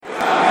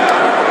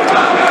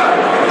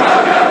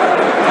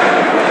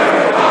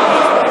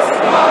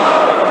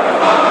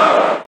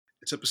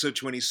It's episode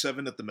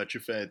 27 of the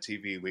MetroFan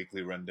TV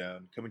Weekly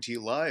Rundown, coming to you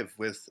live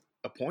with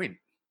a point.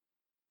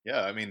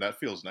 Yeah, I mean, that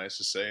feels nice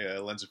to say.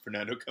 Lenz and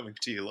Fernando coming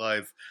to you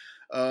live.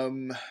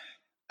 Um,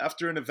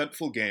 After an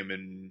eventful game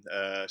in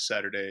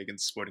Saturday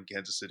against Sporting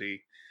Kansas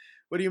City,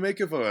 what do you make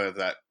of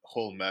that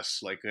whole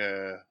mess? I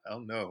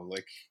don't know,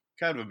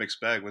 kind of a mixed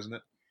bag, wasn't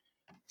it?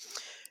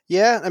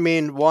 Yeah, I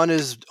mean, one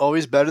is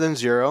always better than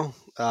zero.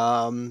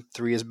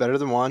 Three is better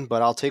than one,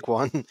 but I'll take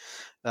one.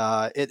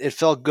 It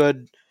felt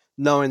good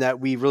knowing that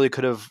we really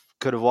could have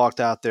walked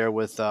out there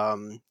with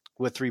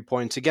 3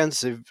 points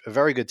against a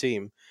very good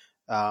team.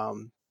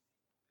 Um,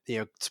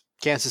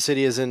 Kansas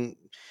City isn't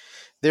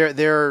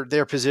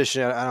their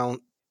position. I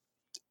don't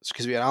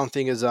excuse me. I don't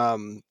think is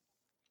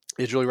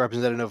really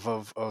representative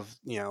of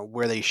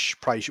where they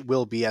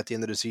will be at the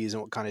end of the season,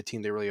 what kind of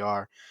team they really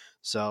are.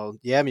 So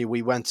yeah, I mean,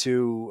 we went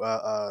to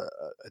a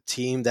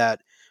team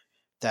that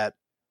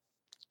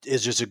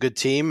is just a good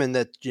team and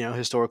that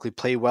historically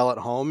play well at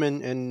home,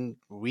 and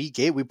we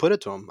put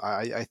it to them.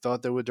 I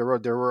thought there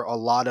were a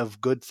lot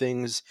of good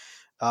things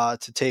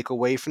to take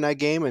away from that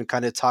game, and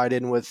kind of tied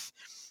in with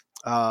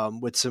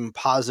some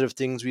positive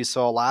things we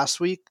saw last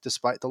week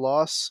despite the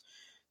loss.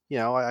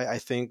 I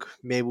think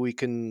maybe we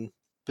can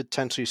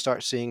potentially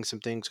start seeing some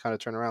things kind of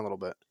turn around a little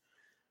bit.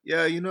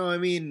 Yeah, I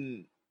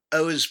mean,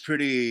 I was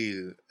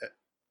pretty.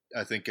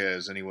 I think,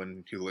 as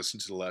anyone who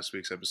listened to the last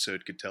week's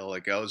episode could tell,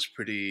 I was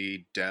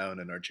pretty down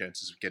in our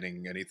chances of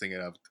getting anything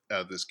out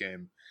of this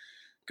game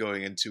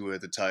going into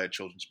the tie at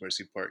Children's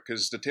Mercy Park,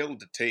 because the tail of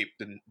the tape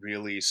didn't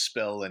really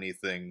spell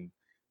anything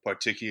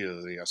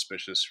particularly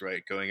auspicious,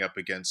 right? Going up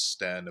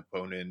against an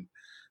opponent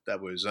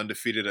that was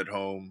undefeated at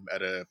home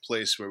at a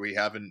place where we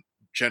haven't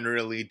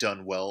generally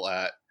done well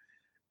at,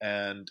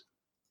 and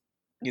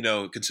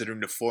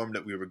considering the form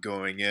that we were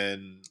going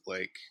in,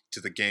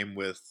 to the game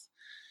with,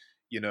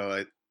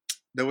 I,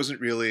 there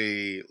wasn't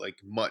really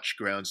much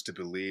grounds to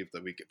believe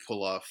that we could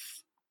pull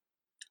off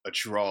a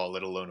draw,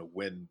 let alone a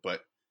win.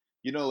 But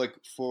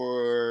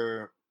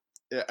for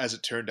as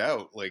it turned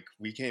out,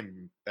 we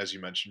came, as you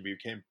mentioned, we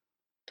came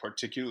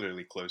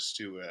particularly close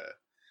to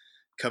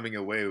coming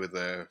away with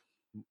a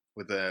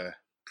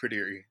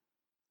pretty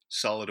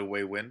solid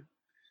away win.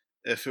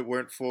 If it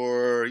weren't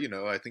for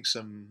I think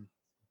some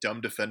dumb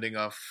defending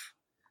off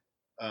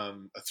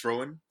a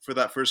throw-in for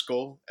that first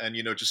goal, and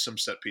just some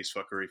set piece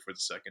fuckery for the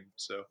second.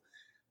 So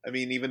I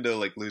mean, even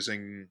though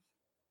losing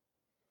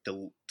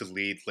the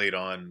lead late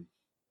on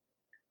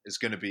is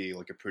going to be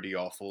a pretty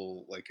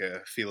awful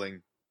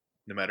feeling,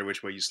 no matter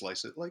which way you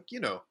slice it.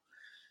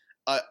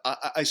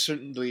 I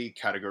certainly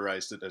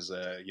categorized it as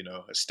a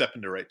step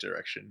in the right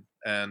direction.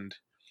 And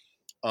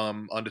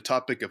on the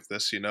topic of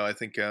this, I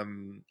think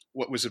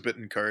what was a bit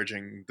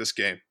encouraging this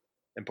game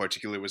in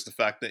particular was the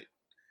fact that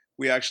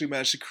we actually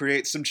managed to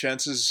create some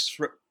chances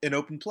in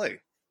open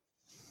play.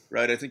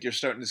 Right, I think you're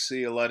starting to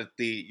see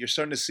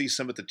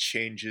some of the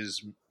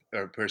changes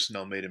our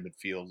personnel made in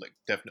midfield,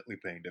 definitely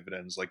paying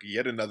dividends.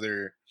 Yet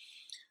another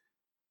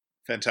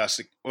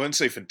fantastic. I wouldn't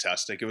say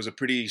fantastic. It was a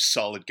pretty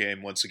solid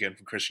game once again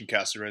from Christian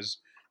Cáceres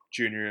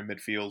Jr. in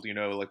midfield.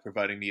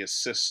 Providing the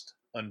assist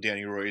on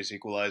Danny Roy's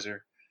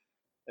equalizer,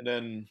 and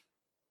then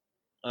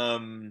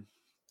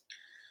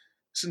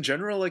just in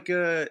general,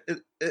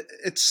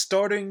 it's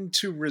starting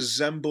to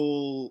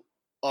resemble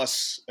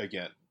us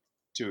again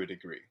to a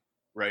degree,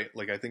 right?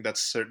 I think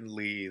that's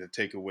certainly the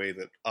takeaway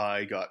that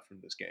I got from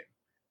this game.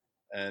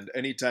 And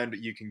anytime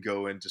that you can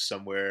go into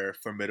somewhere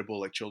formidable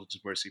like Children's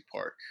Mercy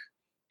Park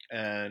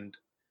and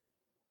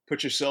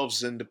put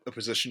yourselves in a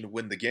position to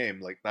win the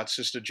game, that's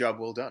just a job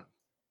well done.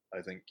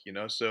 I think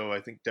So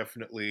I think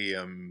definitely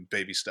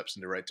baby steps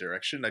in the right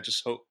direction.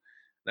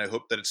 I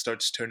hope that it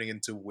starts turning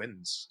into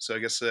wins. So I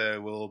guess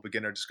we'll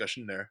begin our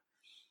discussion there.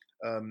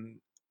 Um,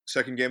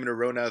 Second game in a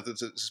row now that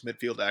this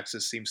midfield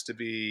axis seems to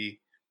be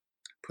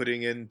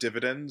putting in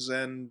dividends,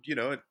 and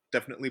it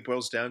definitely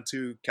boils down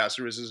to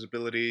Cáceres'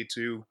 ability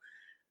to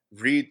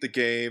read the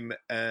game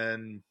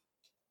and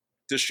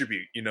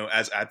distribute,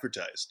 as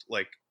advertised.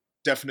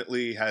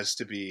 Definitely has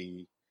to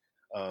be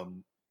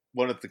um,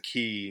 one of the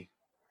key,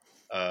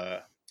 uh,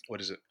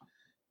 what is it?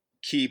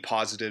 Key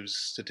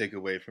positives to take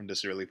away from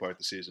this early part of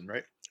the season,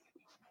 right?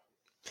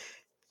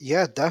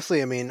 Yeah,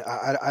 definitely. I mean,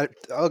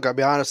 I'll gotta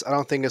be honest. I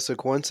don't think it's a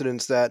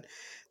coincidence that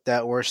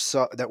we're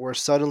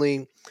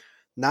suddenly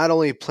not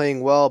only playing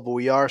well, but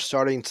we are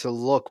starting to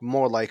look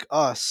more like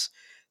us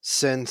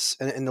since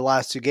in the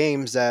last two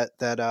games that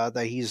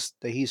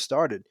he's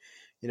started.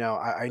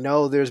 I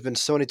know there's been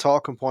so many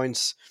talking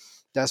points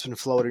that's been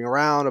floating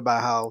around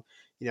about how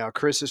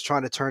Chris is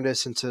trying to turn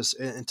this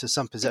into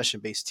some possession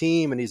based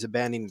team, and he's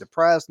abandoning the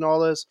press and all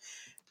this.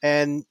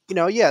 And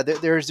yeah,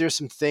 there's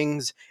some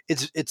things.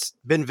 It's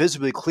been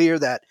visibly clear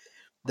that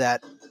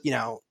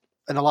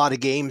in a lot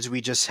of games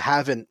we just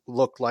haven't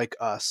looked like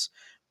us.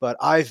 But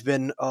I've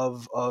been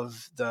of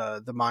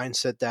the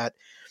mindset that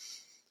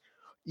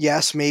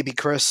yes, maybe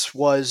Chris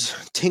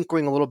was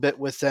tinkering a little bit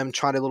with them,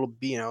 trying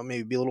to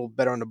maybe be a little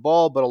better on the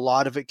ball, but a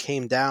lot of it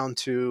came down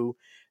to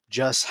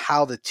just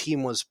how the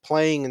team was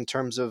playing in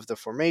terms of the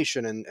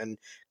formation and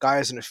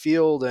guys in the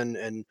field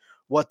and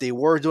what they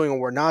were doing and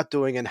were not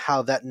doing and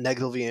how that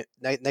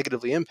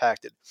negatively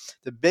impacted.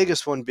 The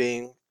biggest one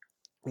being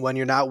when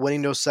you're not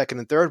winning those second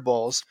and third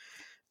balls.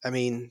 I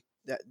mean,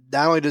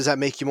 not only does that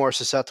make you more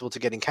susceptible to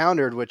getting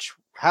countered, which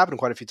happened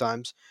quite a few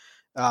times,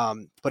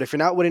 but if you're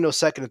not winning those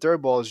second and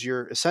third balls,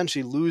 you're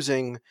essentially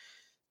losing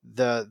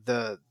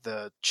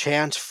the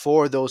chance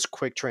for those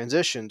quick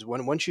transitions.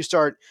 Once you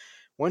start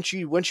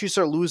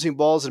losing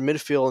balls in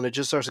midfield and it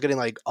just starts getting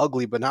like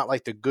ugly, but not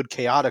like the good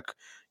chaotic,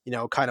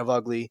 kind of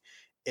ugly.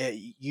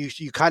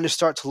 You kind of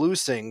start to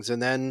lose things,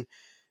 and then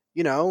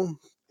you know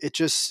it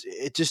just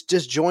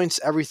disjoints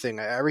everything.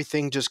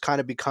 Everything just kind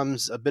of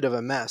becomes a bit of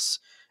a mess,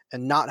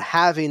 and not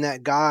having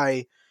that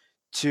guy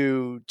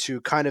to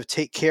kind of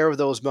take care of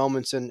those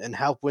moments and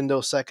help win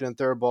those second and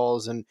third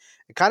balls and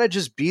kind of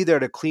just be there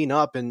to clean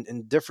up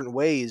in different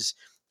ways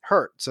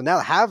hurt. So now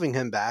having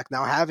him back,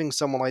 now having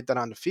someone like that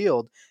on the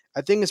field,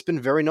 I think it's been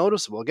very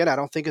noticeable. Again, I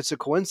don't think it's a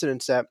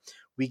coincidence that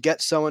we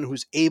get someone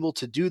who's able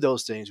to do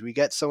those things. We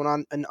get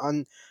someone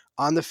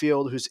on the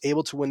field who's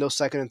able to win those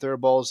second and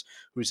third balls,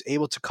 who's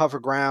able to cover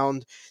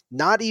ground,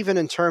 not even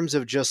in terms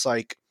of just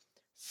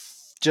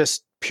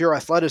pure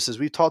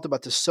athleticism. We've talked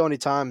about this so many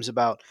times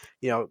about,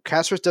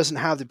 Casper doesn't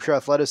have the pure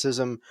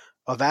athleticism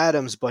of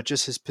Adams, but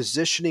just his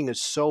positioning is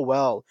so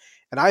well.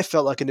 And I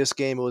felt like in this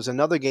game, it was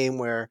another game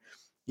where,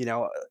 you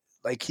know,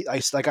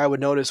 like I would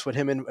notice with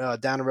him in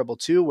down in Rebel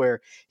 2,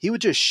 where he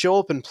would just show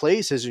up in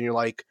places and you're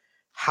like,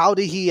 how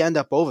did he end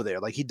up over there?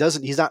 Like he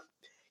doesn't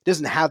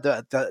have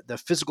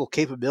the physical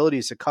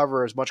capabilities to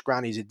cover as much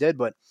ground as he did,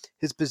 but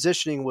his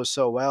positioning was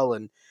so well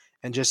and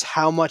just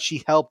how much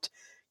he helped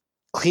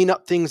clean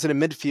up things in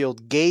the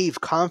midfield gave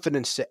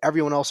confidence to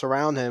everyone else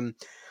around him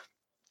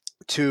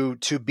to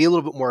be a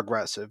little bit more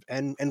aggressive.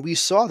 And we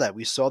saw that.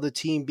 We saw the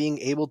team being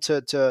able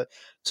to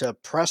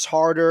press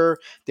harder.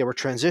 They were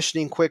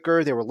transitioning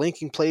quicker. They were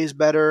linking plays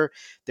better.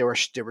 They were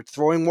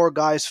throwing more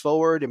guys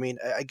forward. I mean,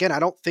 again, I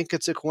don't think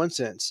it's a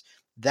coincidence.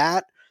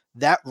 That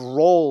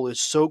role is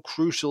so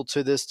crucial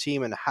to this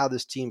team and how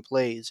this team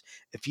plays.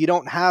 If you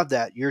don't have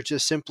that, you're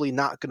just simply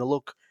not going to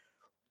look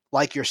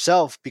like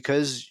yourself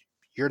because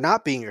you're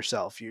not being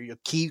yourself. Your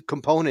key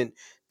component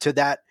to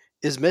that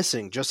is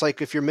missing. Just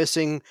like if you're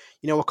missing,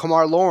 a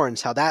Kamar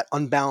Lawrence, how that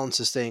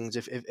unbalances things.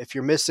 If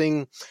you're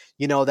missing,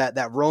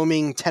 that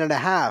roaming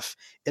 10.5,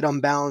 it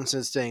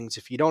unbalances things.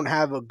 If you don't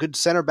have a good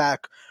center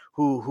back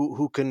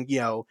who can,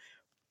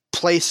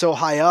 play so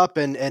high up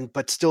and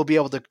but still be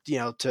able to,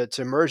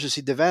 to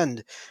emergency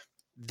defend,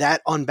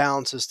 that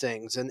unbalances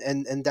things.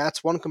 And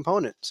that's one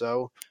component.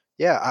 So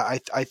yeah,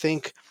 I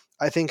think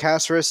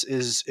Hasseris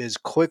is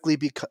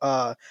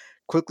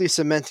quickly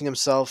cementing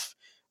himself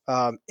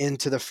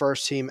into the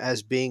first team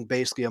as being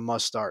basically a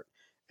must start,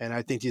 and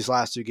I think these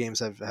last two games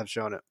have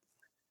shown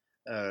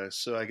it.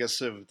 So I guess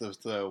of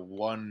the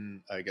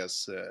one, I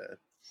guess,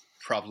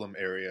 problem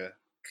area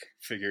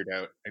figured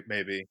out,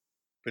 maybe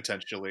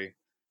potentially,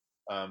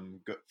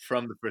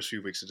 from the first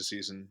few weeks of the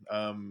season.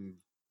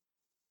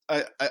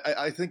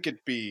 I think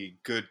it'd be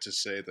good to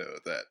say though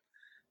that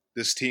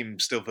this team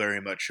still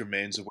very much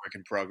remains a work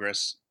in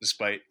progress,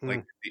 despite Mm.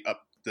 like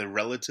the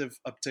relative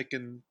uptick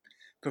in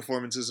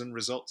performances and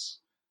results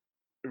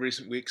in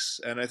recent weeks.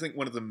 And I think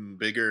one of the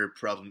bigger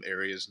problem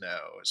areas now,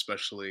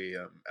 especially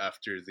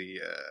after the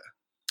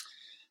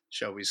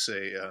shall we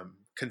say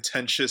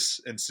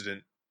contentious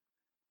incident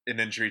in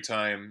injury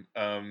time,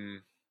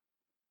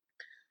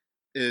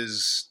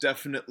 is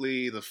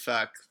definitely the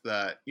fact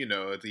that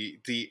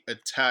the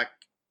attack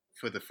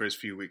for the first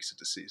few weeks of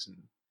the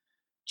season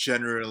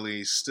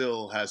generally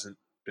still hasn't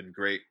been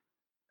great,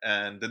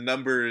 and the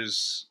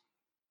numbers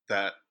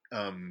that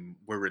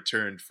were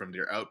returned from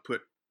their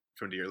output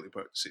from the early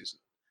part of the season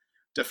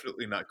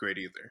definitely not great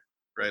either,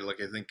 right? Like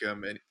I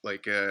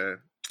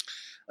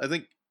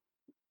think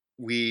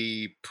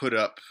we put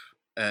up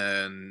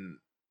an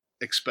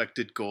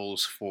expected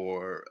goals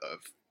for of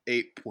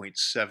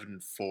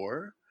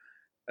 8.74,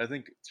 I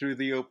think, through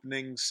the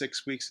opening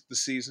 6 weeks of the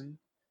season,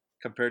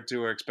 compared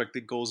to our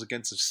expected goals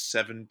against of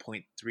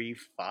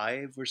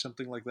 7.35 or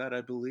something like that, I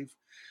believe.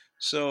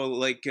 So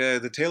like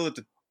the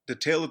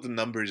tail of the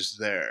numbers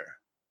there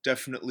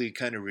definitely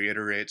kind of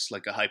reiterates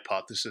like a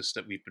hypothesis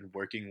that we've been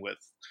working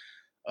with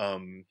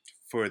um,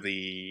 for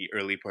the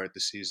early part of the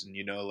season.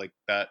 Like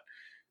that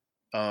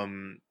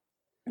um,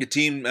 the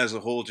team as a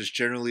whole just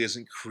generally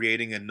isn't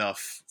creating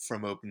enough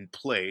from open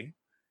play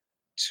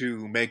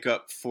to make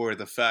up for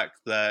the fact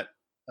that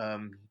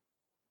um,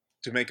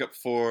 to make up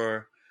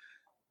for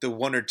the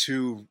one or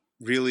two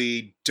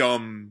really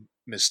dumb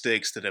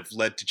mistakes that have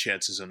led to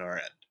chances on our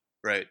end,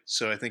 right?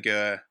 So I think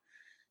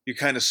you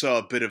kind of saw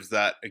a bit of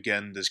that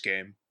again this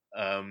game,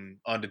 on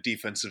the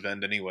defensive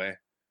end anyway.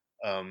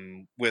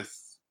 With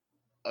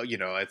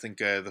I think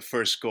the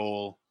first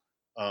goal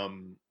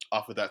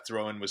off of that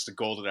throw in was the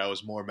goal that I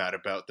was more mad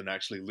about than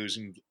actually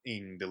losing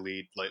the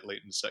lead late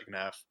in the second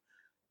half,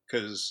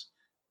 because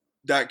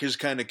that just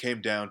kind of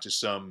came down to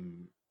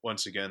some,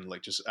 once again,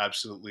 like just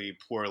absolutely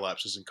poor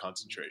lapses in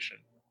concentration.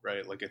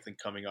 right? Like I think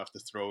coming off the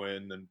throw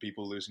in and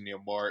people losing their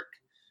mark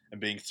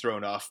and being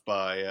thrown off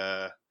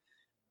by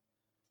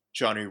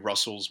Johnny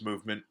Russell's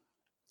movement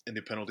in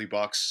the penalty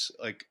box,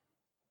 like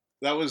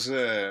that was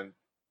that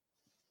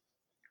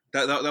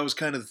was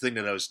kind of the thing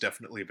that I was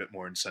definitely a bit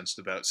more incensed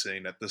about,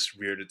 saying that this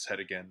reared its head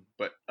again.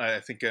 But I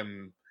think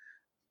I'm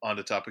on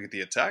the topic of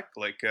the attack.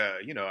 Like,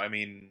 I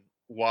mean,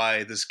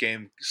 why this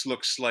game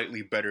looks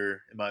slightly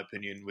better, in my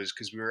opinion, was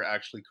because we were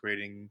actually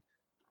creating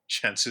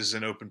chances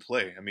in open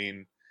play. I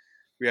mean,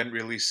 we hadn't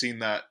really seen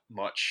that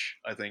much,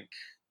 I think,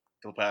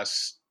 the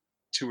past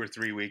 2 or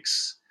 3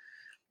 weeks.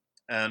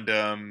 And,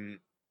 I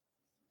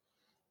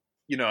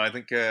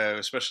think,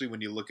 especially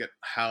when you look at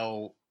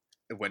how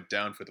it went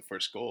down for the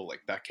first goal,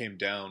 like that came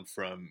down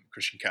from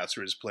Christian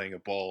Cáceres playing a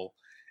ball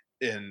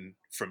in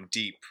from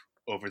deep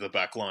over the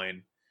back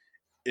line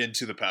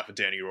into the path of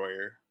Danny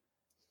Royer.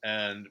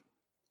 And,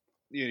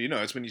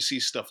 it's when you see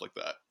stuff like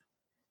that,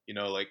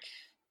 like,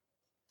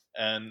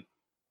 and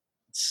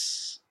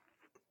it's,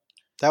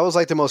 That was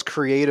like the most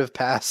creative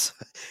pass,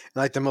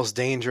 like the most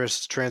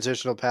dangerous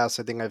transitional pass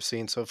I think I've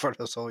seen so far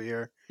this whole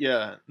year,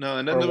 yeah, no,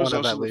 and then or there was one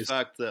of at also the least.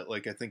 fact that,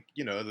 like, I think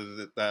you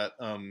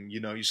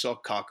saw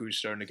Kaku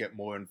starting to get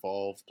more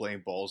involved,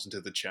 playing balls into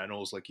the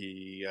channels like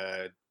he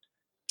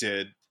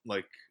did,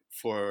 like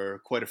for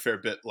quite a fair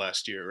bit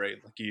last year, right?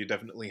 Like you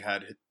definitely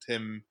had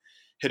him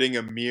hitting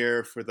a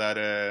mirror for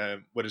that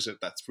what is it,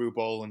 that through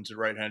ball into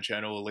right hand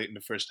channel late in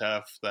the first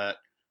half that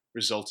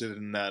resulted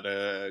in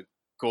that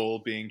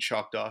goal being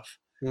chalked off.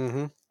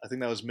 Hmm. I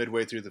think that was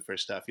midway through the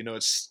first half.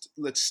 It's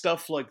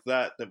stuff like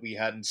that we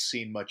hadn't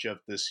seen much of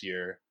this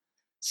year,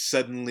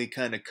 suddenly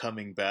kind of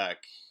coming back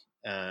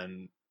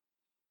and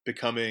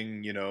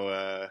becoming,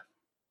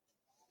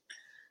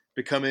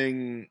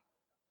 becoming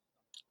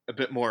a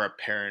bit more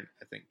apparent.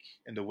 I think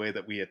in the way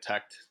that we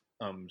attacked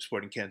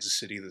Sporting Kansas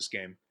City this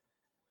game.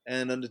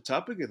 And on the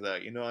topic of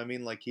that, I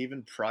mean, like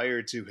even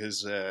prior to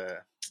his,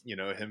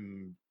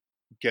 him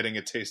getting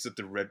a taste of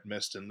the red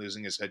mist and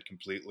losing his head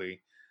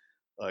completely,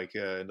 like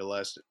in the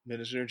last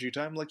minutes of energy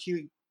time, like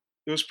it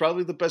was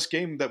probably the best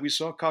game that we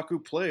saw Kaku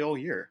play all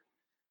year.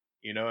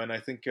 And I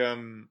think,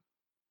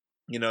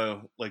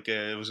 like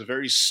it was a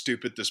very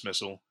stupid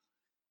dismissal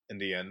in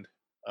the end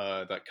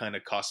that kind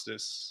of cost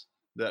us.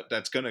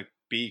 That's gonna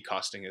be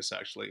costing us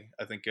actually.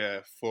 I think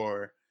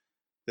for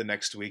the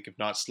next week, if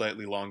not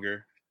slightly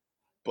longer.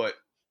 But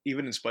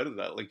even in spite of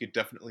that, like you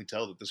definitely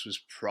tell that this was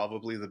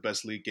probably the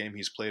best league game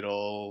he's played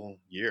all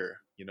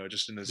year.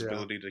 Just in his Yeah.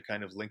 ability to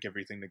kind of link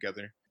everything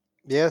together.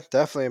 Yeah,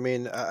 definitely. I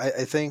mean,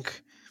 I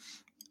think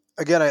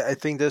again, I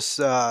think this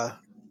I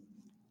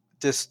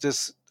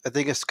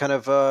think it's kind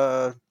of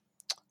a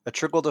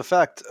trickled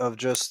effect of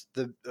just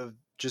the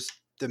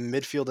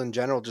midfield in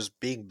general just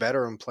being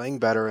better and playing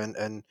better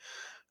and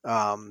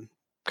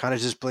kind of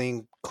just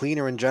being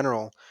cleaner in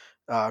general.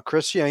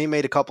 Chris, he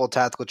made a couple of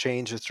tactical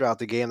changes throughout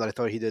the game that I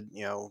thought he did,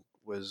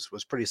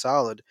 was pretty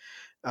solid.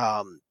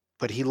 Um,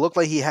 but he looked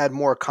like he had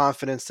more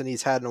confidence than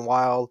he's had in a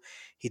while.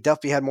 He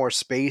definitely had more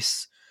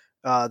space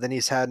than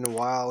he's had in a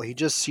while. He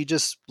just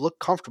looked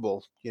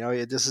comfortable.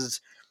 This is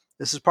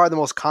probably the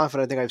most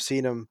confident I think I've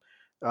seen him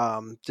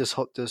this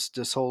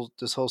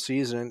whole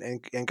season.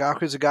 And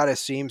Gaku's a guy that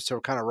seems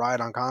to kind of ride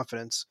on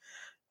confidence.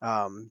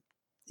 Um,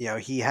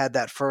 he had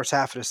that first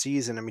half of the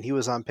season. I mean, he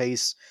was on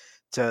pace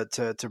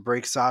to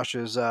break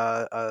Sasha's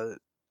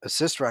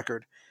assist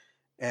record,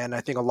 and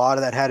I think a lot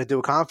of that had to do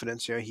with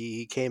confidence.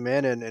 He came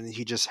in and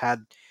he just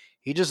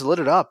lit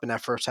it up in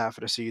that first half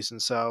of the season.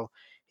 So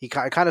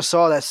I kind of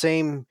saw that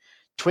same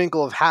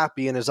twinkle of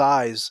happy in his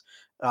eyes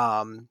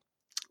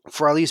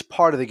for at least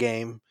part of the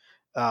game.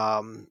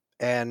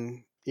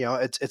 And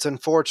it's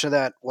unfortunate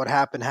that what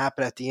happened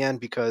at the end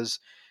because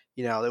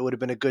it would have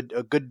been a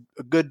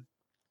good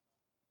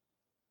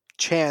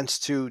chance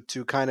to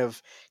kind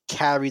of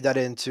carry that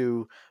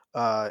into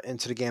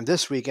the game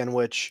this weekend.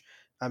 Which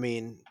I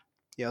mean,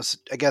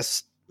 I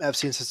guess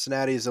FC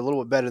Cincinnati is a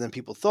little bit better than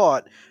people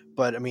thought,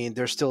 but I mean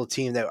they're still a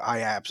team that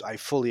I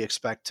fully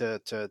expect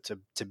to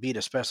beat,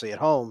 especially at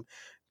home.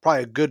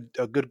 Probably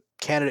a good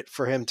candidate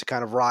for him to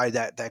kind of ride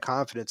that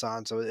confidence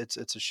on. So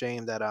it's a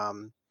shame that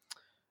I'm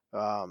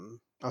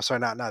sorry,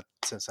 not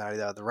Cincinnati,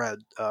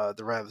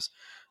 the Revs.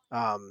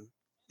 Um,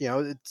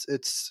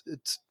 it's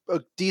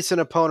a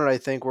decent opponent, I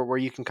think, where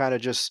you can kind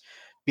of just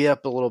beat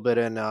up a little bit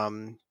and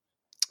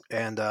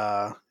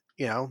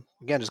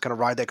again just kind of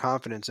ride that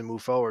confidence and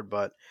move forward.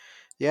 But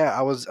yeah,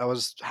 I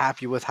was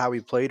happy with how he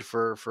played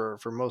for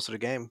most of the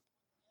game.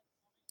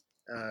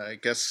 I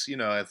guess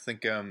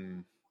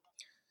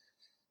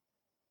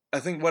I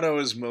think what I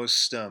was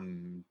most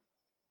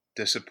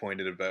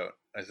disappointed about,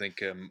 I think,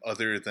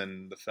 other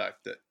than the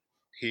fact that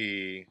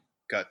he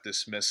got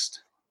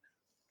dismissed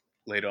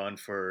late on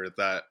for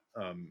that.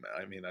 I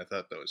mean, I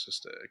thought that was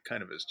just a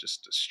kind of is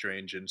just a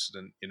strange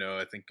incident.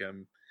 I think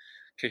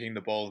kicking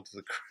the ball into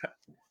the crowd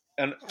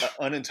and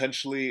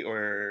unintentionally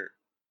or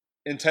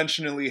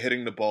intentionally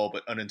hitting the ball,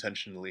 but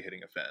unintentionally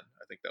hitting a fan.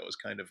 I think that was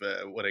kind of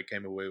what I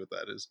came away with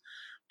that is.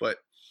 But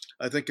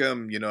I think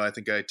I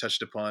think I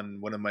touched upon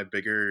one of my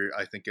bigger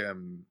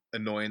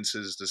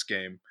annoyances this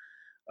game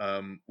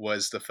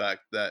was the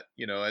fact that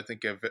I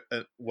think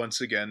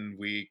once again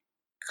we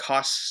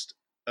cost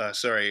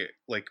sorry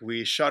like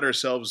we shot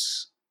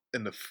ourselves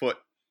in the foot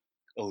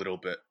a little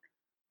bit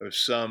with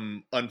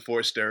some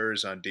unforced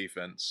errors on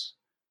defense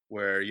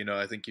where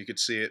I think you could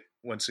see it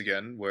once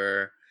again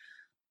where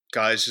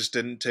guys just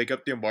didn't take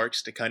up their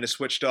marks. They kind of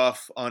switched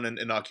off on an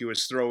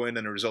innocuous throw in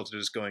and it resulted in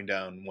us going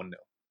down 1-0.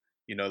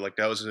 Like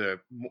that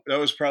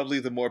was probably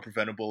the more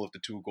preventable of the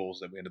two goals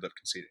that we ended up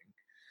conceding.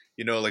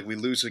 Like we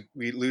lose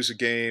a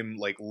game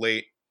like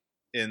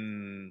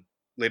in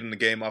late in the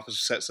game off of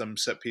some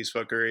set piece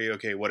fuckery.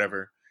 Okay,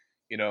 whatever.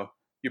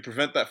 You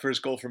prevent that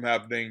first goal from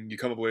happening. You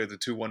come away with a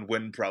 2-1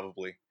 win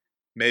probably.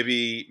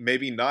 Maybe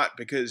not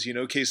because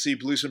KC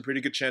blew some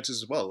pretty good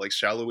chances as well, like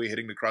Shallowy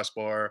hitting the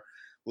crossbar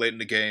late in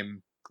the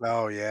game.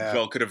 Oh yeah.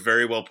 Well, could have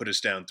very well put us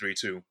down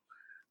 3-2.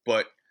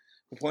 But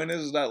the point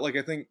is that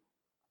I think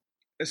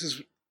this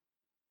is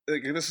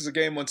this is a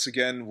game once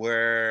again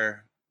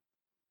where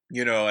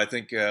I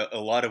think a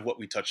lot of what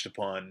we touched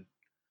upon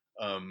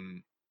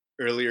um,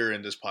 earlier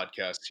in this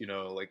podcast,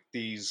 like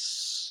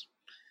these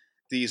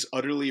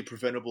utterly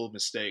preventable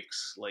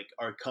mistakes, like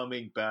are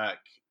coming back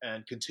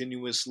and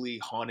continuously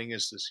haunting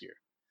us this year.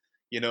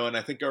 And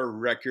I think our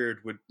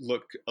record would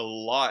look a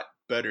lot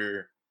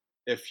better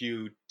if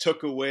you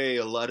took away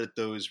a lot of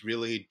those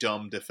really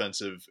dumb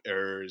defensive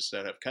errors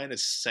that have kind of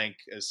sank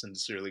us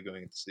sincerely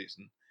going into the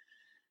season.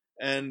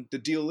 And the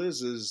deal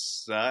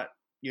is that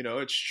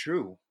it's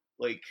true.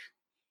 Like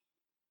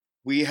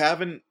we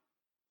haven't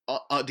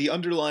the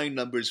underlying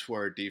numbers for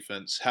our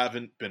defense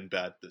haven't been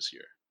bad this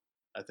year.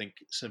 I think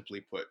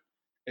simply put,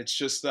 it's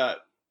just that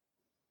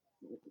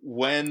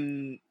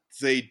when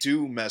they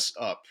do mess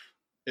up,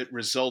 it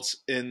results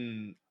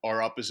in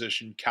our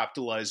opposition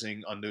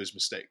capitalizing on those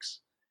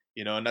mistakes.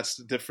 And that's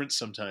the difference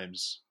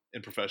sometimes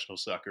in professional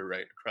soccer,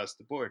 right across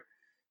the board,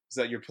 is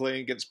that you're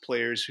playing against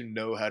players who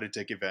know how to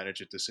take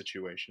advantage of the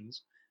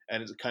situations,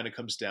 and it kind of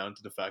comes down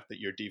to the fact that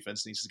your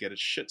defense needs to get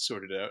its shit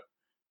sorted out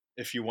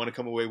if you want to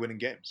come away winning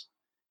games.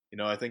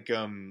 I think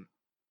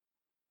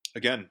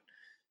again,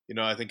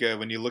 I think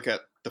when you look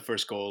at the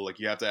first goal, like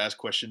you have to ask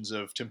questions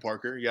of Tim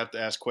Parker. You have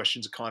to ask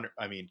questions of Connor.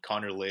 I mean,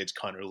 Connor Lade's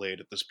Connor Lade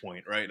at this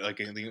point, right?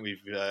 Like I think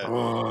we've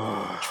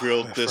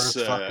drilled The this.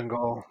 first fucking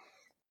goal.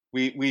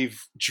 We've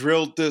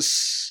drilled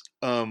this.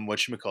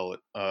 What you call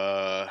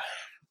it?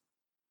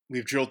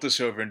 We've drilled this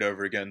over and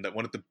over again. That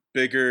one of the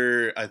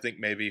bigger, I think,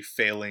 maybe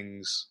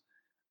failings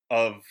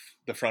of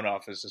the front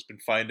office has been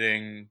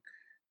finding,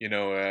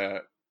 a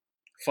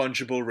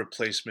fungible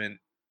replacement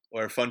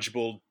or a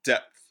fungible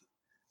depth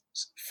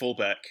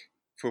fullback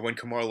for when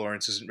Kamar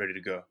Lawrence isn't ready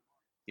to go.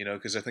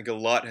 Because I think a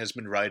lot has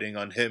been riding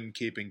on him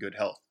keeping good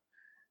health,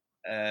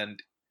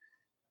 and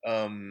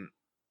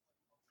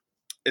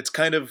it's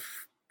kind of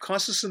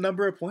cost us a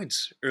number of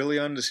points early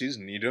on in the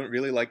season. You don't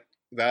really like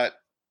that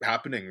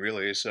happening,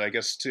 really. So I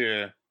guess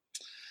to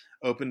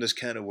open this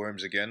can of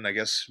worms again, I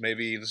guess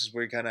maybe this is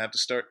where you kind of have to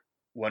start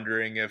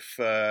wondering if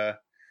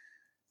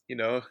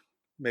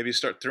maybe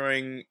start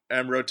throwing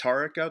Amro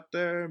Tarek out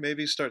there.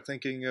 Maybe start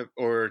thinking of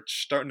or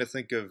starting to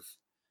think of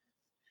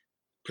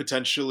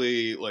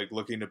potentially like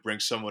looking to bring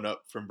someone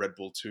up from Red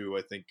Bull 2,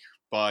 I think,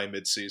 by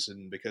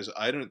mid-season, because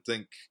I don't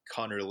think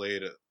Connor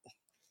Lade at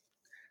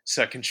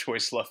second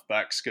choice left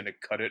back's going to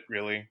cut it,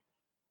 really.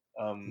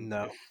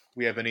 No. If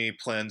we have any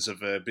plans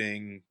of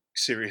being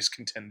serious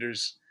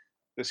contenders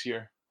this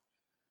year.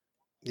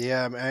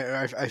 Yeah, I mean,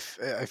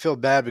 I feel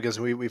bad because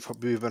we've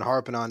been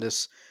harping on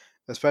this,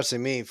 especially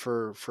me,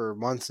 for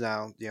months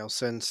now.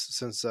 Since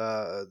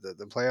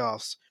the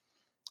playoffs.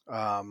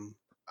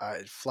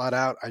 I flat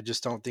out, I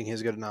just don't think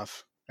he's good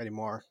enough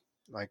anymore.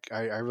 Like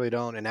I really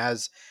don't. And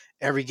as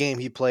every game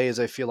he plays,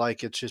 I feel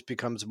like it just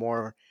becomes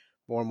more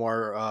and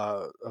more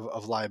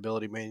of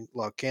liability. I mean,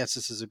 look,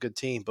 Kansas is a good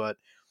team, but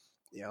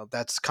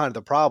that's kind of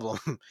the problem.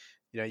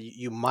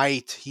 You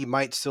might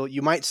still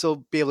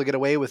be able to get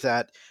away with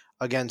that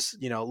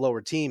against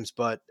lower teams,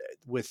 but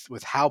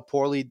with how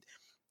poorly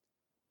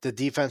the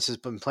defense has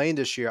been playing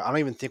this year, I don't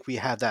even think we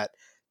have that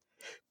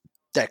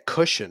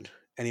cushion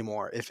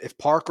anymore. If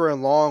Parker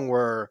and Long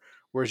were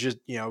just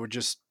were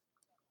just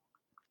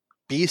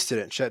beasted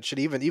it, should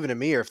even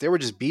Amir, if they were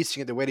just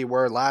beasting it the way they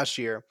were last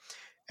year,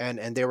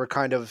 and they were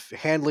kind of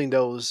handling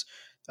those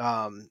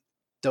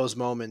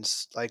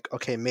moments, like,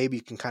 okay, maybe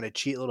you can kind of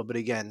cheat a little bit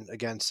again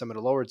against some of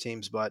the lower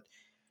teams, but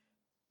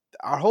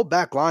our whole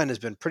back line has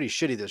been pretty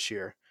shitty this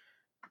year.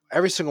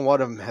 Every single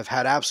one of them have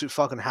had absolute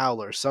fucking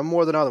howlers, some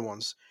more than other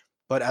ones,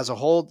 but as a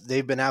whole,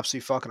 they've been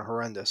absolutely fucking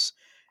horrendous.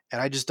 And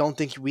I just don't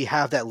think we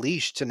have that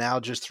leash to now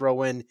just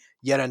throw in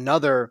yet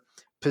another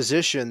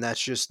position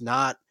that's just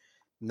not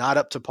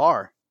up to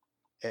par.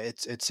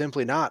 It's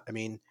simply not. I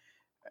mean,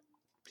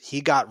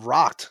 he got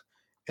rocked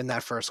in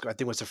that first. I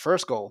think it was the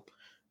first goal.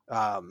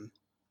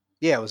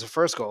 Yeah, it was the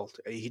first goal.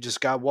 He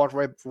just got walked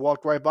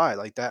right by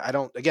like that. I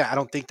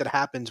don't think that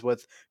happens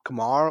with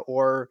Kamar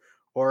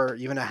or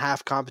even a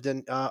half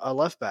competent a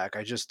left back.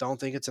 I just don't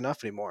think it's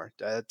enough anymore.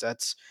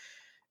 That's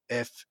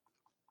if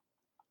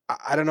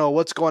I don't know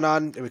what's going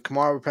on. I mean,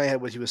 Kamara probably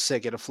had he was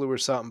sick, he had a flu or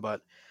something,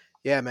 but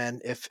yeah,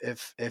 man,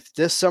 if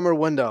this summer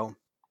window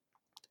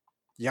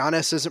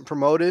Giannis isn't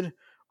promoted,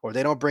 or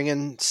they don't bring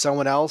in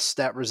someone else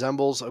that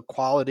resembles a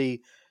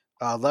quality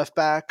left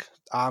back,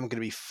 I'm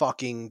gonna be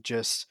fucking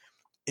just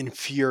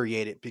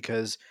infuriated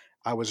because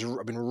I've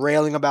been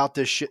railing about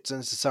this shit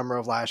since the summer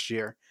of last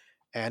year,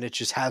 and it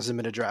just hasn't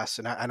been addressed,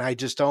 and I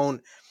just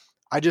don't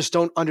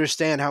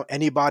understand how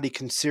anybody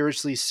can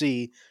seriously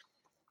see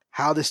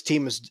how this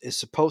team is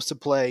supposed to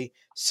play,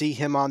 see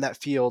him on that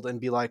field,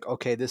 and be like,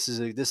 okay, this is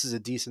a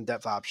decent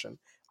depth option.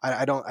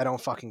 I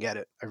don't fucking get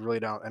it. I really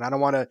don't, and I don't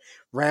want to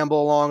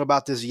ramble along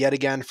about this yet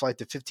again for like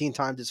the 15th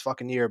time this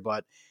fucking year,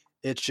 but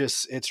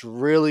it's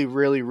really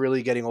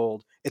really getting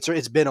old.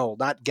 It's been old,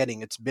 not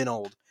getting. It's been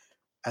old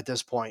at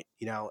this point,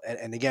 you know.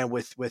 And again,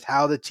 with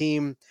how the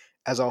team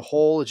as a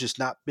whole has just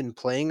not been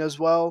playing as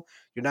well,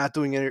 you're not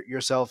doing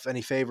yourself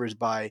any favors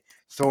by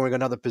throwing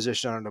another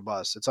position under the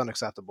bus. It's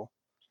unacceptable.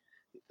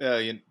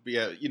 I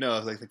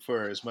think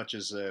for as much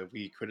as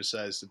we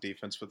criticized the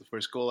defense for the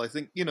first goal, I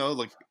think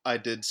like I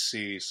did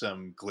see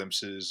some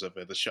glimpses of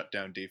the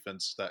shutdown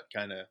defense that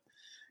kind of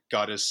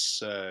got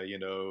us,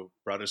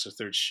 brought us a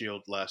third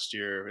shield last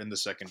year in the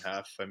second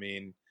half. I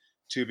mean,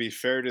 to be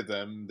fair to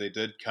them, they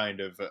did kind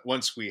of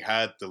once we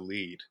had the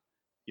lead,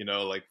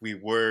 like we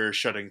were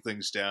shutting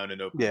things down in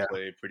open Yeah.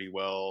 play pretty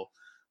well.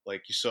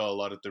 Like you saw a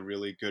lot of the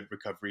really good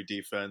recovery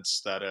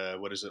defense that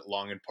what is it,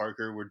 Long and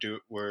Parker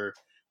were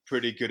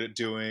pretty good at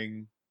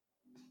doing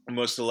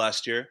most of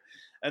last year.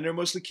 And they're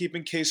mostly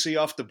keeping KC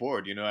off the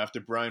board, after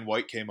Brian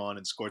White came on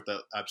and scored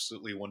that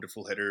absolutely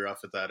wonderful header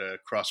off of that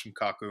cross from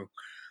Kaku.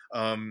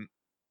 Um,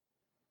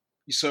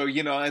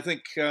 I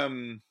think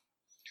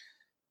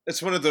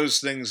it's one of those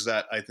things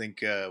that I think,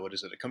 what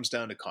is it? It comes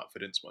down to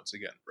confidence once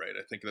again, right?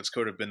 I think that's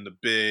kind of been the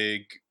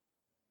big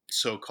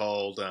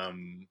so-called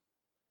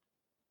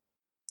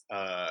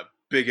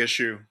big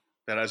issue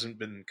that hasn't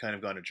been kind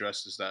of gone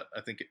addressed is that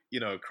I think,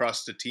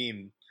 across the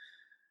team,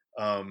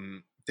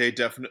 they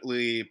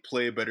definitely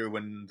play better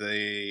when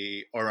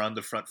they are on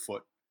the front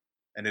foot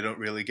and they don't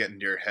really get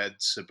into your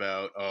heads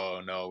about,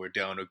 oh no, we're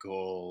down a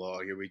goal,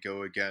 oh here we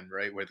go again,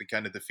 right? Where they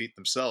kind of defeat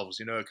themselves.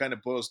 It kind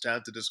of boils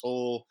down to this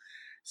whole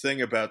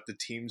thing about the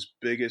team's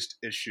biggest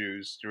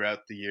issues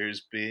throughout the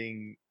years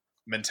being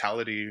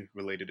mentality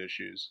related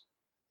issues,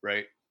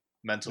 right?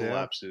 Mental Yeah.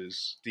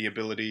 lapses, the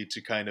ability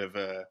to kind of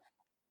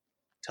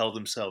tell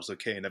themselves,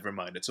 okay, never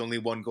mind, it's only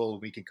one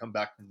goal, we can come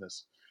back from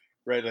this,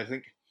 right? I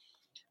think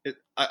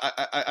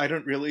I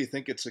don't really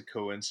think it's a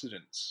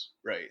coincidence,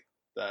 right?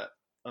 That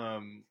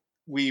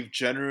we've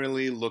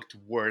generally looked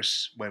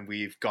worse when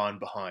we've gone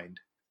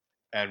behind,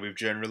 and we've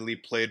generally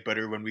played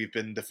better when we've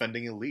been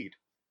defending a lead,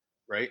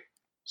 right?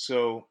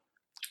 So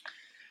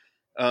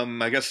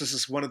I guess this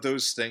is one of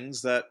those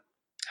things that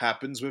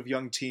happens with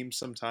young teams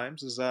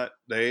sometimes, is that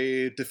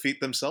they defeat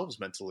themselves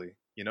mentally,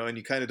 and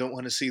you kind of don't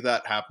want to see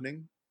that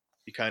happening.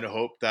 You kind of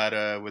hope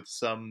that with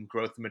some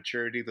growth and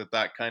maturity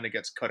that kind of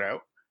gets cut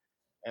out.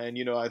 And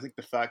I think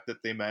the fact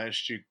that they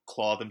managed to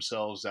claw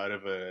themselves out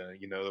of the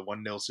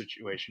 1-0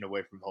 situation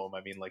away from home.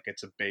 I mean, like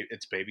it's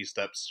baby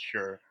steps,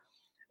 sure.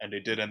 And they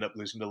did end up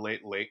losing the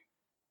late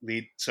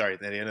lead. Sorry,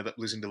 they ended up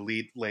losing the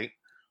lead late.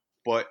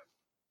 But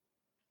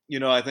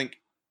I think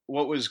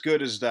what was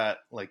good is that,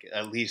 like,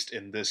 at least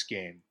in this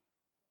game,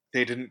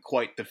 they didn't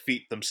quite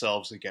defeat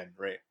themselves again,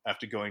 right?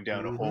 After going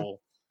down a Mm-hmm.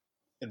 hole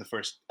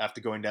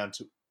after going down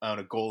to on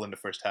a goal in the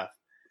first half.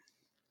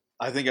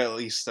 I think at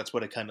least that's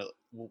what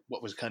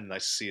was kind of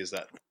nice to see, is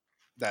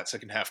that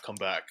second half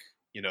comeback.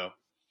 You know,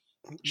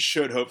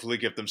 should hopefully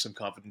give them some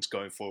confidence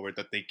going forward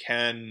that they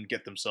can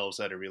get themselves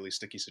out of really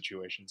sticky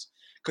situations,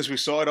 because we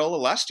saw it all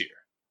last year,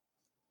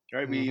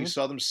 right? We Mm-hmm.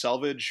 saw them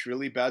salvage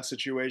really bad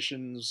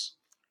situations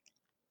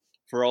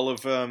for all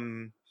of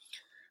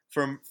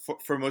for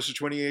most of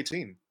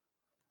 2018.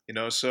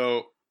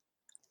 So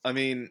I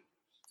mean,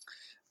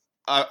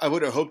 I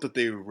would have hoped that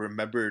they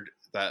remembered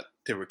that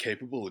they were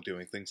capable of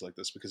doing things like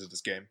this because of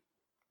this game.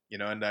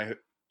 And I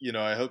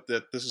hope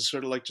that this is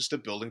sort of like just a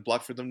building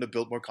block for them to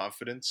build more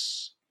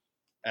confidence,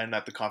 and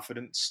that the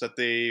confidence that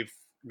they've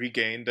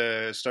regained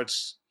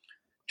starts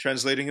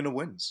translating into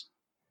wins.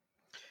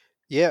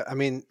 Yeah, I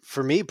mean,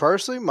 for me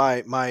personally,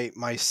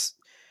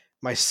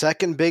 my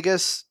second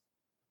biggest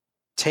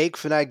take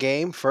for that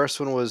game.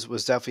 First one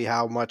was definitely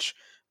how much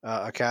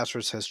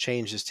Castros has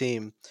changed his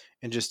team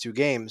in just 2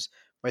 games.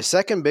 My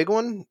second big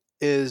one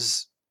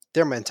is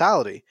their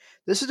mentality.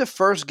 This is the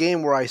first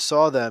game where I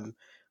saw them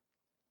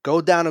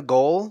go down a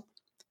goal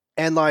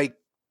and like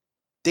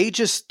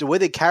the way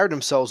they carried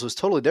themselves was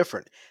totally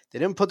different. They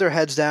didn't put their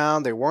heads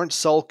down. They weren't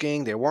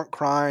sulking. They weren't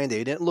crying.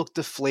 They didn't look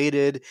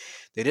deflated.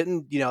 They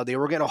didn't, they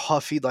were getting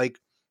huffy. Like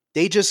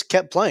they just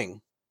kept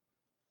playing.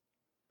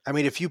 I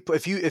mean, if you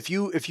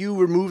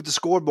removed the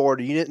scoreboard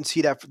and you didn't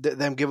see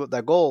them give up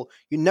that goal,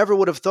 you never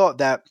would have thought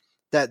that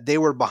they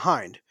were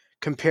behind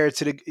compared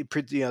to the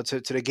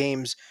to the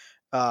games,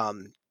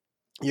 um,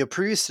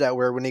 previous to that,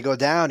 where when they go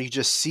down, you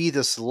just see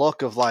this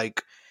look of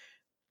like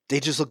they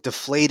just look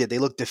deflated. They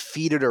look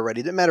defeated already.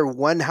 It didn't matter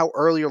when, how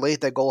early or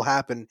late that goal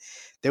happened.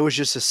 There was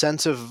just a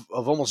sense of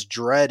almost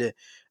dread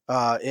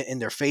in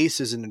their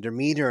faces and their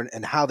demeanor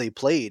and how they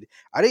played.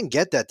 I didn't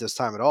get that this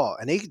time at all.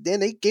 And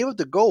they gave up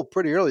the goal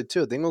pretty early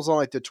too. I think it was on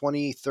like the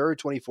 23rd,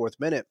 24th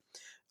minute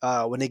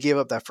when they gave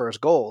up that first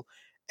goal,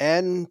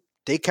 and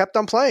they kept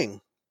on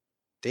playing.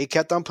 They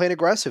kept on playing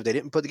aggressive. They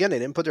didn't put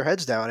their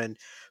heads down. And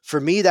for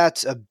me,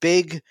 that's a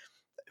big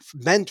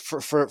meant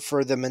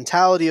for the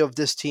mentality of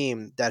this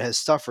team that has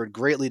suffered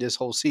greatly this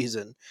whole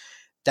season.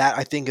 That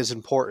I think is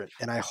important,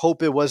 and I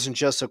hope it wasn't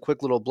just a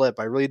quick little blip.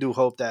 I really do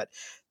hope that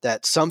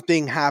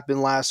something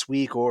happened last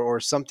week, or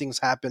something's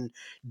happened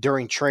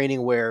during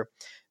training where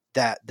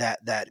that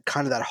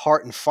kind of that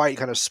heart and fight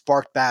kind of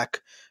sparked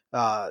back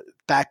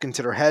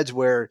into their heads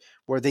where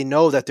they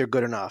know that they're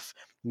good enough.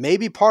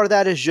 Maybe part of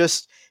that is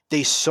just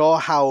they saw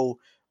how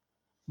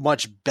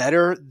much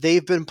better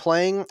they've been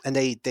playing, and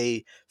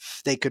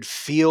they could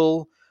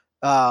feel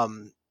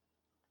um,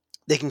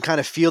 they can kind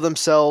of feel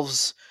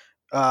themselves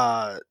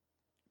uh,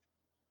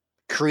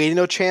 creating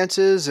no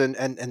chances, and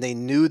they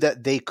knew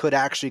that they could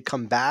actually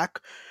come back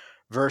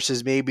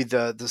versus maybe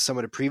the some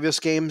of the previous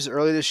games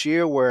early this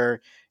year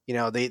where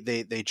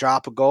they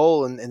drop a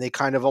goal, and they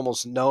kind of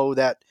almost know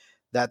that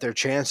their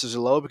chances are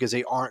low because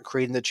they aren't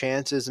creating the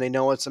chances, and they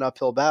know it's an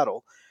uphill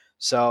battle.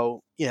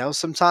 So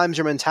sometimes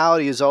your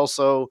mentality is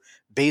also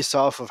based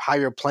off of how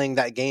you're playing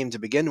that game to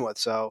begin with.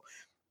 So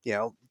you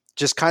know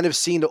just kind of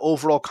seeing the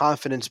overall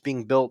confidence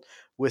being built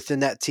within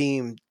that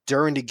team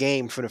during the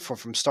game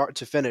from start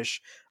to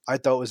finish, I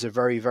thought was a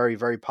very, very,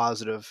 very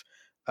positive,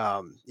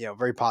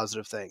 very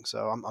positive thing.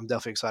 So I'm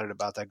definitely excited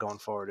about that going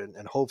forward,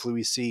 and hopefully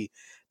we see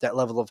that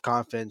level of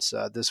confidence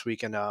this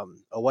weekend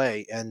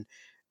away. And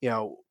you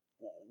know,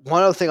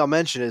 one other thing I'll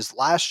mention is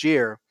last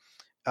year,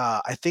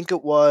 I think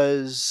it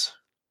was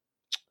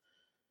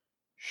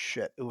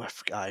shit. Ooh,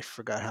 I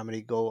forgot how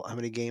many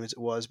games it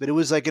was, but it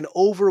was like an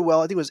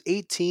overwhelm. I think it was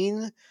 18. I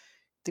think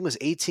it was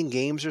 18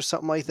 games or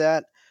something like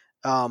that.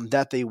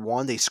 That they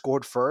won. They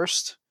scored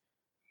first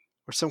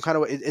or some kind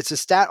of. It's a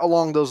stat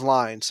along those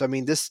lines. So I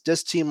mean, this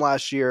team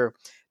last year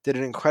did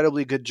an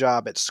incredibly good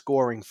job at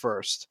scoring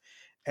first,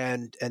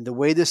 and the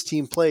way this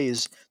team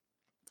plays,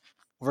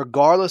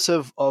 regardless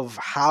of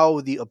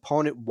how the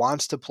opponent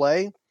wants to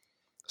play,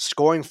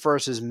 scoring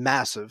first is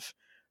massive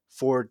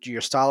for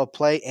your style of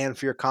play and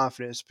for your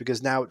confidence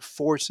because now it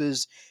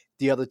forces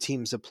the other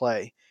teams to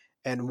play.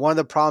 And one of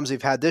the problems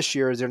they've had this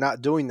year is they're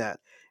not doing that.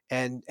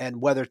 And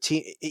whether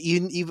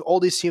even all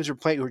these teams are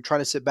playing who are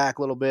trying to sit back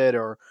a little bit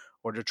or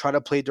to try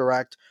to play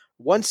direct,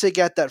 once they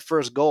get that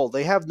first goal,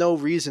 they have no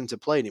reason to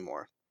play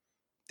anymore.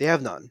 They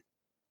have none.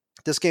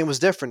 This game was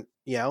different,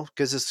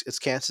 because it's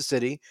Kansas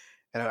City,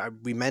 and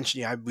we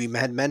mentioned, we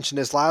had mentioned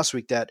this last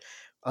week that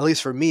at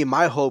least for me,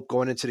 my hope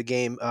going into the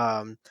game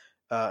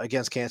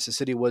against Kansas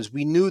City was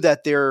we knew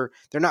that they're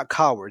not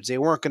cowards. They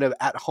weren't going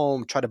to at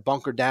home try to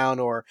bunker down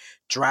or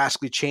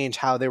drastically change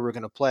how they were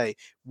going to play.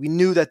 We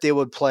knew that they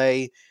would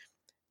play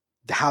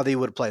how they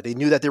would play. They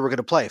knew that they were going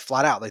to play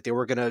flat out, like they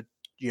were going to,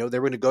 they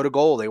were going to go to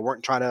goal. They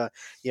weren't trying to,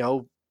 you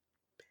know,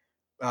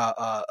 uh,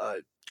 uh, uh,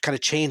 kind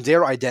of change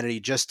their identity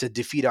just to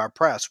defeat our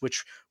press,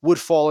 which would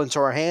fall into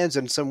our hands.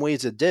 In some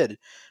ways, it did.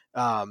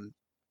 Um,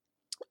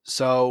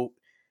 so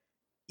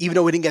even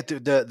though we didn't get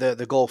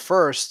the goal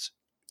first,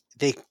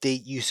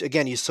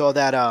 you saw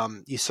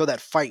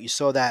that fight, you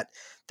saw that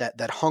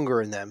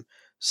hunger in them.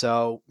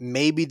 So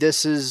maybe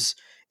this is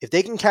if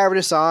they can carry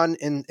this on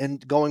in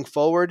going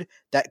forward,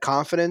 that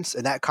confidence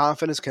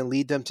can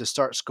lead them to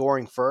start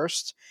scoring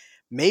first.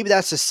 Maybe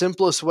that's the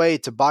simplest way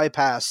to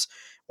bypass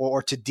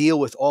or to deal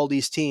with all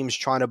these teams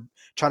trying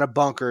to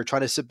bunker,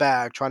 trying to sit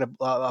back, trying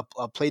to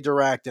play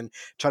direct, and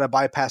trying to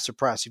bypass the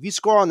press. If you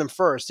score on them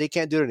first, they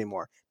can't do it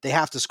anymore. They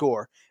have to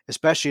score,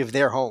 especially if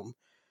they're home.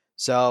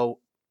 So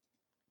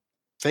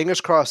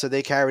fingers crossed that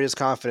they carry his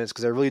confidence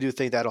because I really do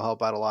think that'll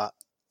help out a lot.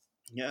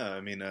 Yeah,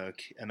 I mean,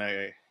 and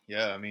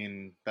yeah, I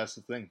mean, that's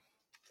the thing.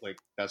 Like,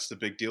 that's the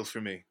big deal for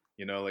me.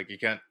 Like you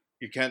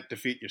can't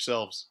defeat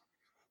yourselves,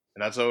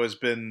 and that's always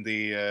been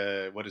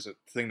the what is it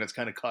thing that's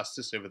kind of cost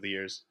us over the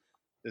years,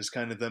 is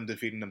kind of them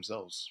defeating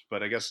themselves.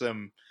 But I guess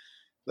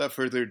without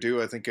further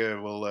ado, I think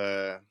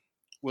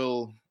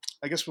we'll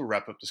I guess we'll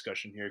wrap up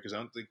discussion here because I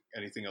don't think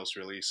anything else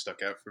really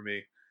stuck out for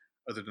me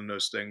other than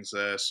those things.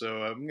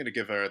 So I'm going to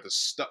give the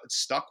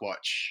stock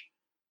watch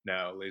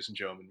now, ladies and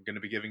gentlemen. I'm going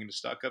to be giving the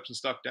stock ups and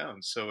stock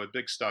downs. So a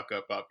big stock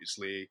up,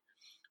 obviously,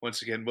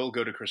 once again, will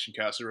go to Christian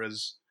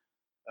Cáceres.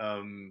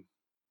 Um,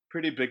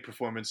 Pretty big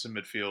performance in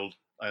midfield.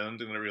 I don't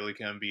think that really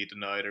can be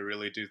denied. I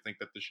really do think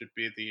that this should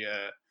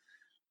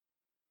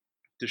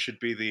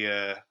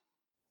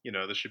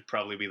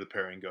probably be the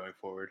pairing going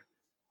forward.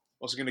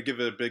 Also going to give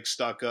a big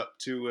stock up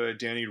to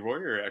Danny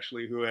Royer,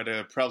 actually, who had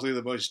probably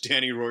the most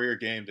Danny Royer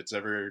game that's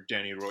ever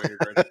Danny Royer.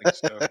 I think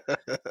so.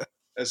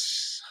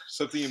 That's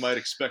something you might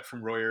expect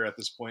from Royer at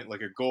this point,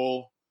 like a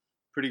goal,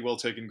 pretty well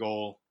taken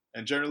goal,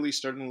 and generally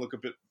starting to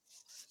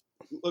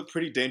look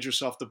pretty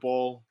dangerous off the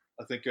ball.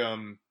 I think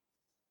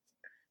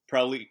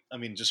probably, I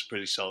mean, just a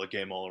pretty solid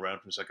game all around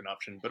from second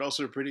option, but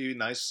also a pretty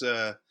nice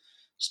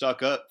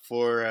stock up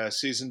for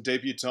season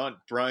debutant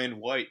Brian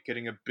White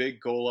getting a big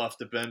goal off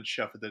the bench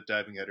off of the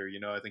diving header.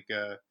 I think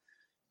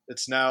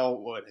it's now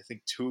what I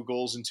think 2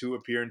 goals in 2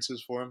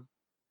 appearances for him.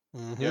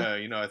 Hmm. Yeah,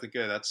 I think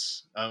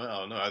that's I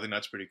don't know. I think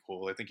that's pretty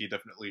cool. I think he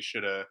definitely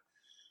should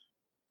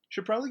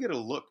probably get a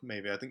look.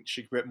 Maybe I think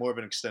should get more of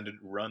an extended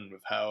run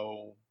with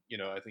how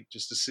I think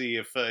just to see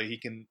if he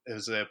can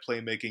as a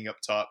playmaking up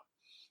top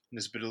and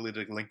his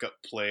ability to link up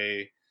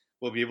play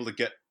will be able to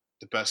get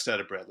the best out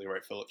of Bradley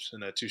Wright Phillips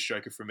in a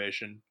two-striker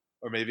formation,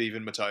 or maybe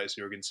even Matthias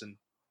Jorgensen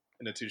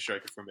in a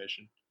two-striker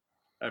formation.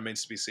 That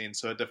remains to be seen.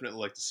 So I'd definitely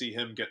like to see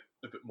him get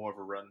a bit more of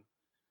a run.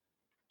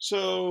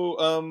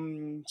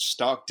 So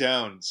stock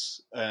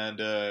downs,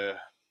 and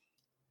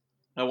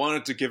I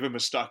wanted to give him a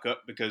stock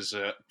up because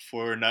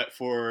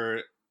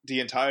for the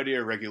entirety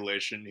of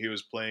regulation, he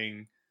was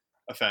playing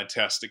a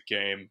fantastic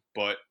game.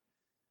 But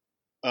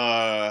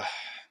uh,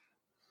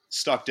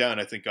 stock down,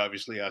 I think,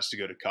 obviously has to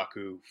go to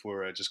Kaku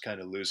for just kind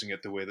of losing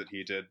it the way that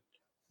he did.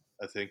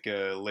 I think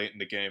late in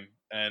the game,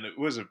 and it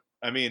was a.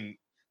 I mean,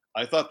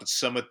 I thought that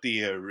some of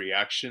the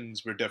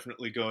reactions were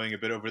definitely going a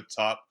bit over the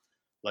top.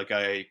 Like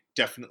I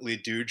definitely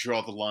do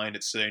draw the line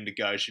at saying the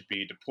guy should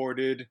be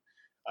deported.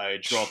 I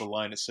draw the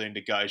line at saying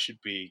the guy should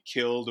be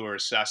killed or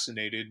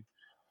assassinated.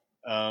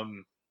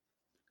 Um,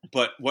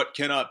 but what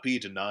cannot be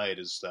denied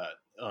is that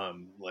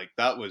like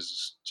that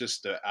was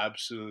just an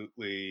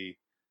absolutely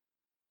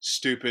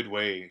stupid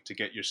way to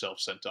get yourself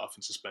sent off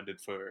and suspended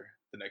for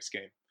the next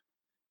game.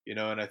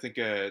 And I think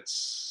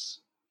it's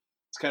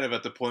kind of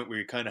at the point where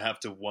you kind of have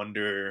to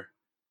wonder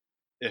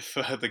if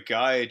the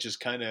guy just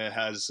kind of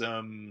has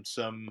some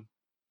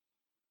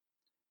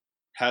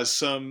I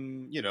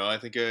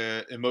think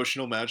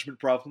emotional management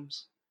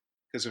problems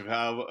because of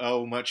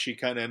how much he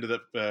kind of ended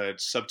up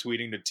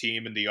subtweeting the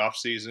team in the off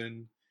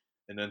season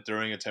and then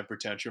throwing a temper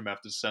tantrum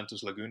after the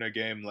Santos Laguna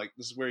game. Like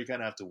this is where you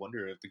kind of have to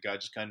wonder if the guy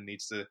just kind of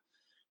needs to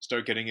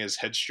start getting his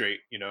head straight.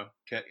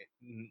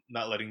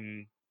 Not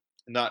letting,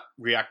 not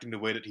reacting the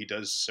way that he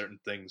does certain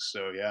things.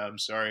 So yeah, I'm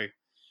sorry.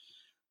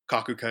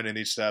 Kaku kind of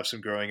needs to have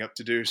some growing up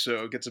to do.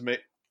 So gets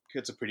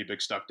a pretty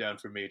big stock down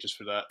for me just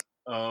for that.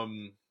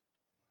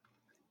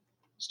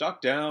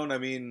 Stock down. I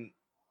mean,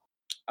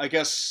 I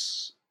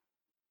guess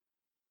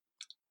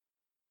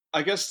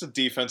I guess the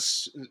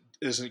defense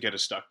isn't get a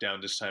stock down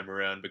this time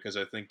around because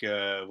I think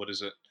what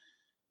is it?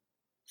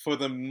 For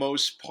the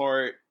most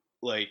part,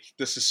 like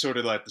this is sort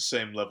of like the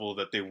same level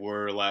that they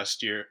were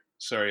last year.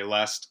 Sorry,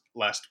 last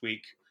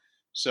week.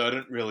 So I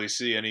don't really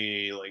see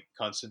any like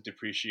constant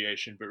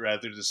depreciation, but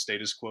rather the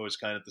status quo is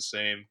kind of the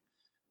same.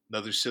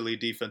 Another silly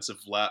defensive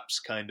lapse,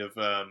 kind of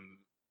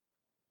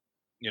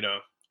you know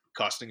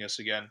costing us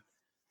again,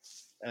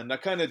 and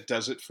that kind of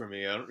does it for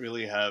me. I don't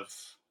really have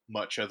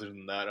much other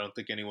than that. I don't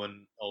think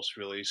anyone else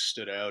really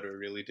stood out or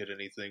really did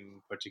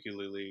anything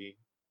particularly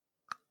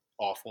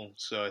awful.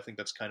 So I think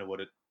that's kind of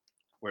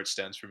where it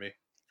stands for me.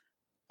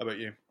 How about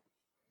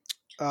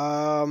you?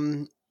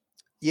 Um,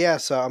 yeah,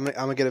 so I'm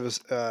gonna give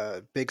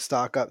a big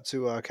stock up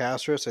to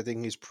Castros. I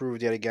think he's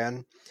proved yet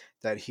again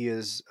that he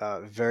is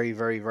very,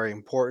 very, very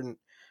important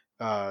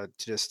to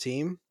this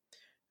team.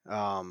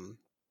 Um,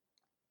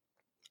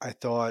 I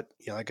thought,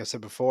 like I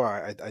said before,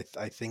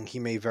 I think he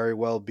may very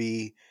well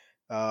be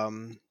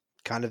um,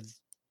 kind of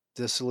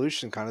the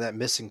solution, kind of that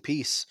missing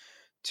piece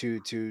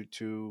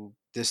to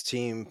this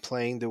team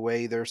playing the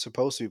way they're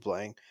supposed to be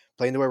playing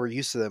the way we're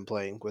used to them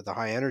playing, with the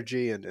high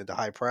energy and the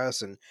high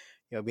press, and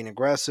being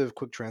aggressive,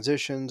 quick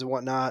transitions and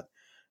whatnot.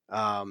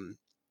 Um,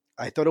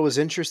 I thought it was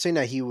interesting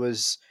that he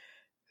was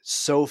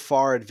so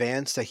far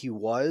advanced that he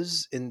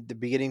was in the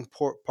beginning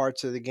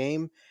parts of the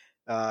game.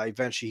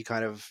 Eventually, he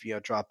kind of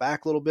dropped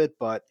back a little bit,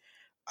 but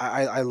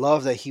I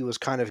love that he was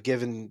kind of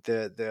given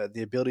the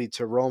ability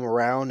to roam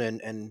around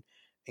and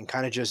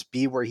kind of just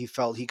be where he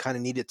felt he kind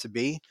of needed to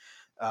be.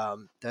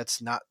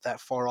 That's not that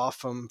far off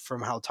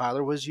from how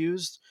Tyler was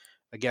used.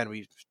 Again,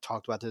 we've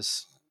talked about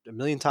this a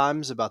million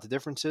times about the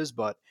differences,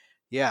 but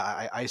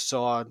yeah, I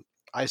saw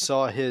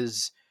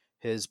his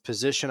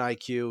position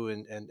IQ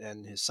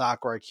and his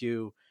soccer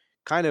IQ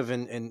kind of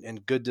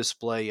in good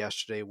display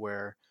yesterday,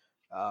 where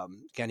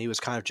again he was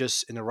kind of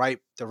just in the right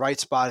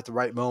spot at the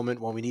right moment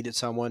when we needed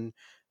someone,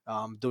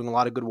 doing a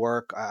lot of good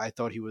work. I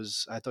thought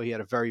he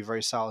had a very,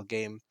 very solid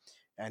game,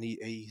 and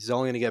he's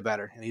only going to get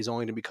better, and he's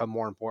only going to become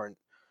more important.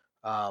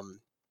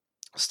 Um,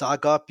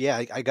 Stock up,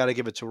 yeah, I got to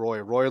give it to Roy.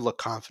 Roy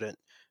looked confident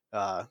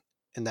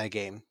in that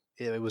game.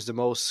 It was the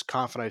most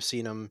confident I've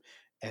seen him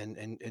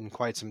in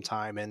quite some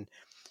time. And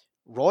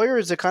Royer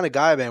is the kind of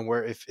guy, man,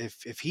 where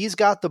if he's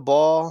got the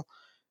ball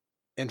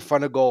in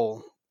front of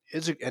goal,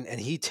 and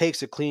he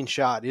takes a clean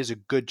shot, there's a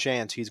good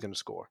chance he's going to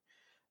score.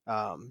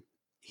 Um,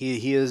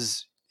 he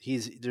is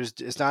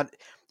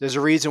there's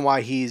a reason why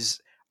he's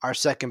our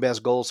second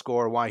best goal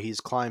scorer, why he's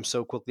climbed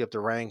so quickly up the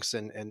ranks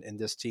in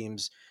this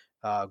team's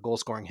goal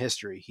scoring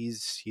history.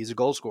 He's a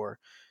goal scorer,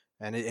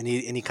 and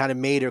he kind of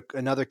made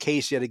another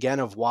case yet again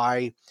of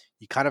why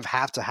you kind of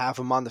have to have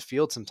him on the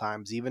field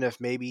sometimes, even if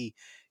maybe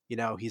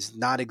he's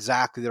not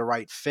exactly the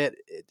right fit.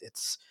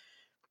 It's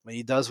when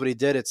he does what he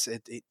did,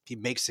 he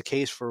makes the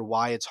case for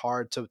why it's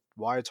hard to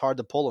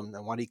pull him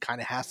and why he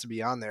kind of has to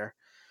be on there.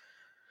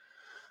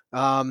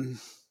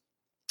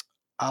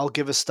 I'll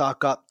give a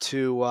stock up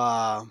to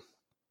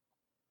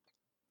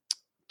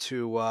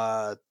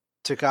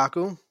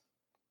Takaku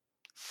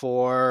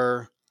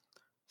for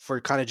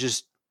kind of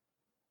just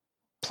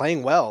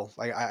playing well.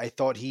 Like I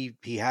thought he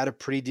had a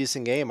pretty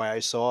decent game. I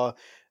saw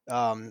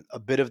a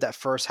bit of that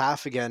first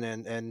half again,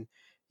 and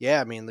yeah,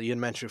 I mean, you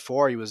mentioned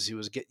before he was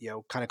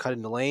kind of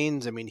cutting the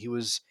lanes. I mean,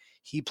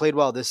 he played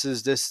well.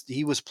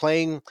 He was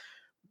playing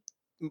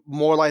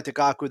more like the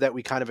Gaku that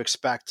we kind of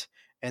expect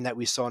and that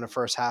we saw in the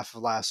first half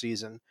of last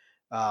season.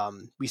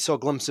 We saw a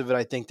glimpse of it,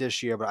 I think,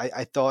 this year, but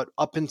I thought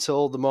up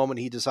until the moment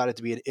he decided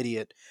to be an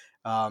idiot,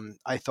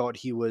 I thought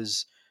he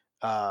was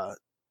well.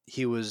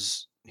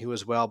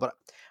 But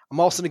I'm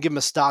also going to give him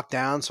a stock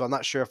down, so I'm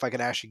not sure if I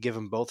can actually give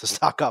him both a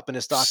stock up and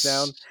a stock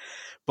down.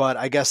 But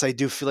I guess I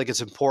do feel like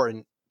it's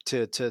important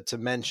to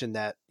mention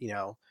that,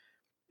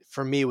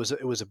 for me, it was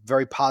a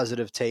very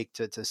positive take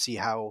to see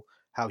how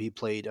he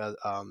played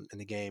in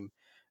the game.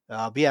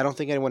 But yeah, I don't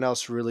think anyone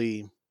else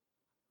really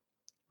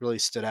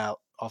stood out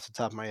off the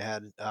top of my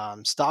head.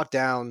 Stock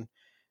down,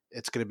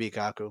 it's going to be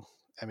Gaku.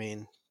 I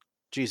mean,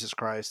 Jesus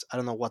Christ, I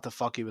don't know what the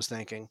fuck he was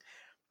thinking.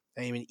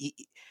 I mean,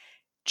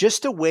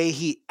 just the way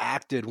he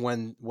acted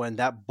when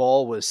that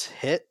ball was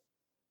hit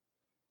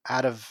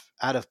out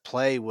of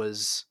play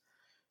was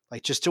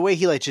like, just the way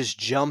he like just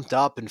jumped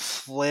up and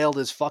flailed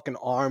his fucking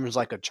arms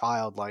like a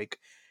child. Like,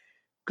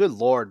 good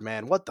Lord,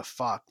 man, what the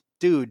fuck,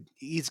 dude?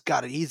 He's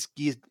got it. He's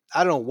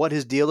I don't know what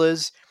his deal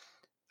is.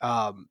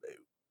 You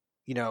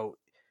know,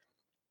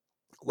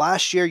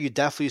 last year you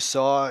definitely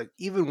saw,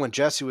 even when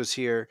Jesse was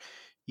here,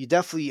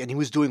 and he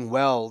was doing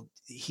well.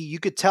 You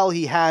could tell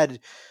he had,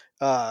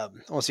 I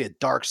won't say a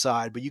dark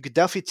side, but you could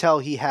definitely tell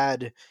he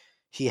had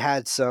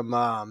some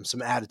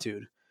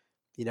attitude.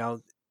 You know,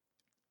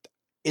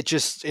 it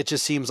just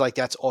seems like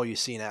that's all you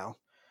see now.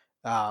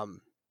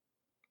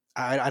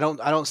 I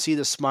don't see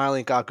the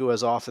smiling Gaku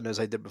as often as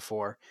I did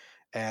before,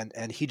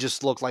 and he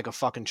just looked like a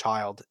fucking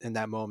child in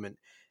that moment.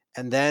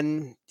 And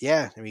then,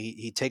 yeah, I mean,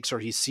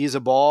 he sees a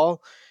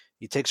ball,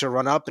 he takes a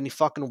run up, and he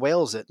fucking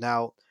whales it.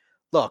 Now,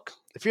 look,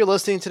 if you're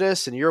listening to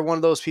this and you're one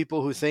of those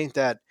people who think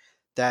that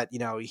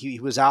he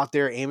was out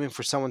there aiming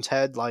for someone's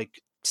head,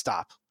 like,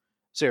 stop,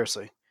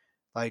 seriously.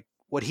 Like,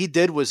 what he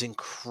did was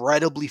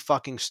incredibly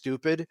fucking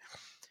stupid,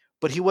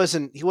 but he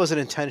wasn't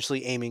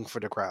intentionally aiming for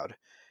the crowd.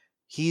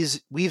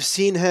 We've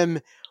seen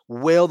him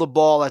whale the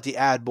ball at the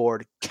ad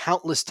board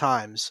countless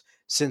times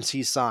since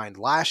he signed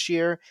last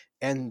year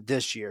and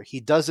this year. He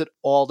does it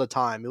all the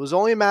time. It was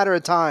only a matter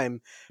of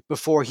time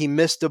before he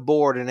missed the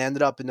board and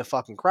ended up in the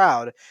fucking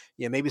crowd.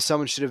 Maybe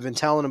someone should have been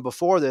telling him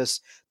before this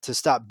to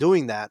stop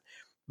doing that,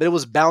 but it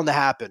was bound to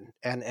happen.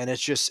 And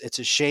it's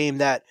a shame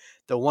that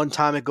the one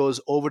time it goes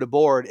over the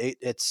board,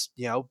 it's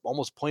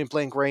almost point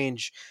blank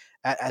range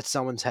at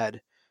someone's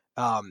head.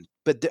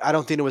 But I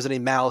don't think there was any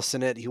malice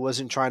in it. He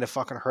wasn't trying to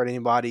fucking hurt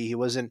anybody. He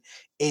wasn't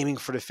aiming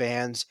for the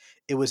fans.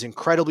 It was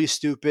incredibly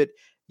stupid.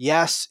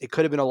 Yes, it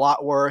could have been a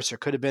lot worse. There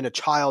could have been a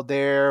child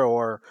there,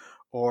 or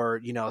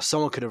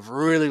someone could have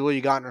really, really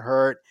gotten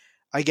hurt.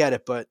 I get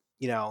it, but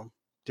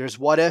there's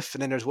what if,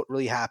 and then there's what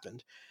really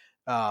happened.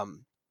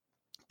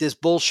 This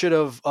bullshit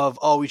of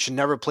we should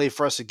never play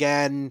for us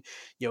again.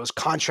 His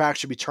contract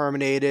should be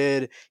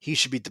terminated. He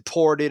should be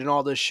deported, and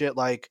all this shit.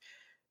 Like,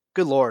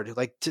 good Lord,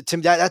 like to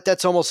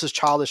that's almost as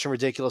childish and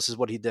ridiculous as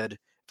what he did.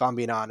 If I'm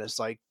being honest,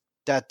 like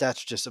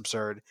that's just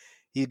absurd.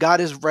 He got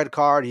his red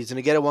card. He's going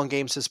to get a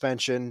 1-game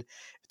suspension.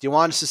 If you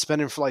want to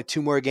suspend him for like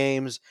 2 more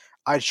games,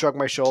 I'd shrug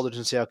my shoulders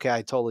and say, okay,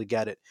 I totally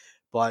get it.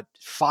 But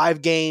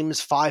 5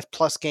 games,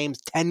 5+ games,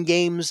 10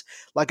 games,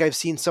 like I've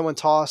seen someone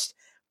tossed,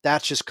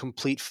 that's just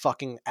complete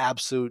fucking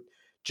absolute,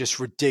 just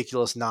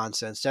ridiculous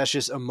nonsense. That's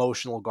just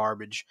emotional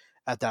garbage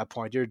at that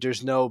point.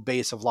 There's no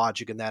base of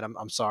logic in that.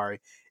 I'm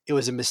sorry. It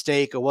was a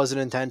mistake. It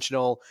wasn't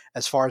intentional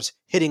as far as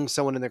hitting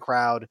someone in the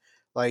crowd.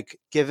 Like,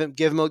 give him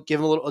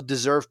a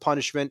deserved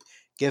punishment,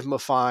 give him a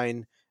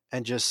fine,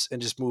 and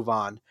just move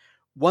on.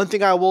 One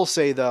thing I will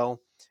say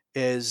though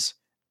is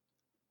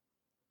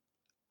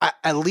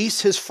at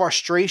least his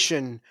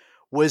frustration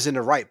was in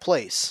the right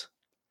place.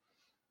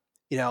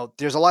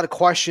 There's a lot of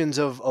questions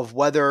of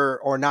whether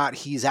or not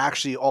he's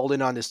actually all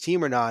in on this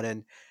team or not.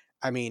 And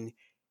I mean,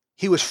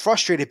 he was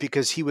frustrated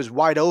because he was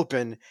wide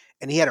open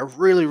and he had a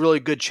really, really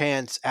good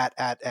chance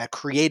at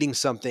creating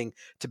something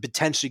to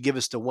potentially give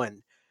us the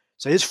win.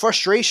 So his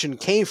frustration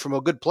came from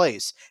a good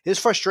place. His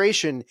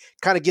frustration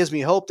kind of gives me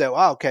hope that,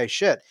 wow, okay,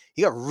 shit.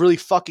 He got really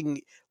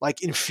fucking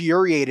like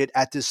infuriated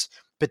at this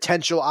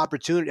potential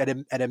opportunity,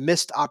 at a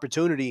missed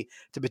opportunity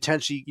to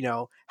potentially,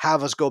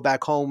 have us go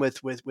back home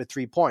with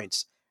 3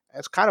 points.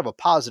 That's kind of a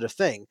positive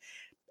thing.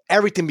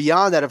 Everything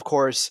beyond that, of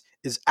course,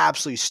 is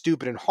absolutely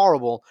stupid and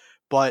horrible.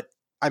 But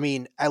I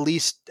mean, at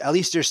least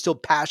there's still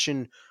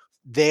passion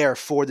there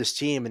for this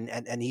team,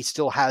 and he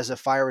still has a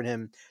fire in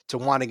him to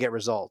want to get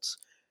results.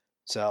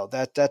 So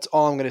that's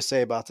all I'm going to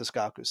say about this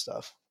Gaku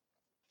stuff.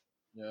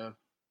 Yeah.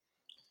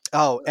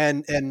 Oh,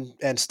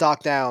 and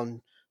stock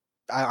down.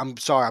 I'm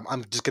sorry.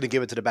 I'm just going to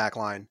give it to the back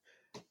line.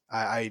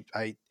 I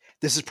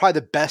this is probably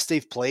the best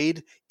they've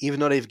played, even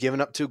though they've given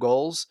up 2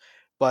 goals.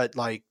 But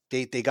like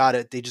they got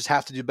it. They just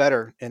have to do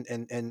better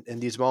in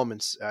these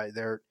moments.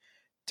 They're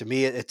to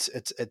me, it's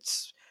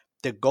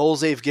the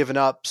goals they've given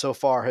up so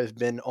far have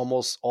been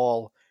almost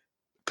all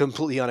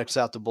completely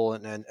unacceptable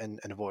and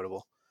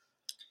avoidable.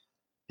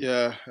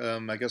 Yeah,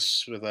 I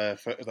guess without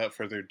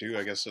further ado,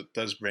 I guess it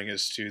does bring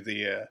us to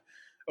the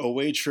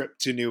away trip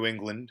to New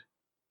England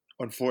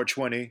on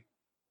 420.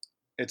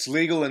 It's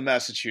legal in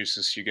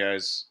Massachusetts, you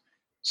guys.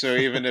 So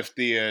even if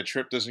the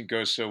trip doesn't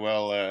go so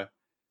well,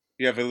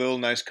 you have a little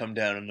nice come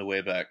down on the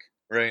way back,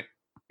 right?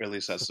 Or at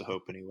least that's the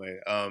hope, anyway.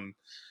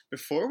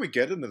 Before we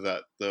get into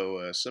that,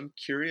 though, some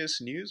curious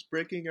news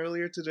breaking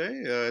earlier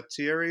today.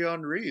 Thierry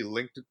Henry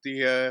linked at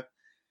the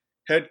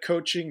head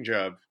coaching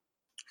job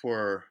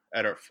for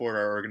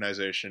our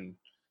organization,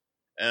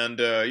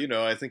 and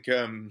I think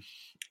the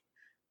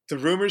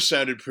rumors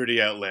sounded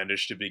pretty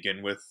outlandish to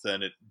begin with,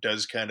 and it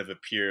does kind of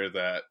appear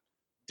that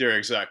they're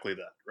exactly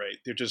that, right?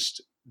 They're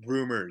just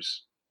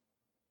rumors.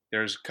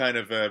 There's kind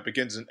of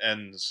begins and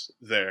ends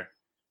there.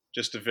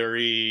 Just a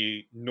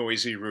very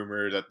noisy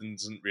rumor that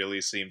doesn't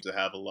really seem to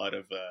have a lot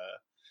of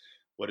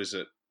what is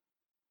it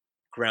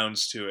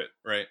grounds to it,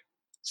 right?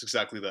 It's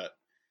exactly that.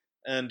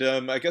 And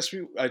I guess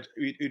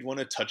we'd want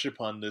to touch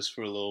upon this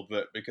for a little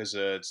bit because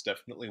it's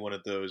definitely one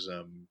of those.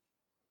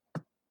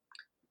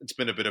 It's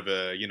been a bit of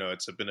a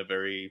it's been a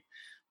very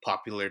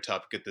popular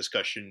topic of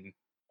discussion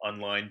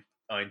online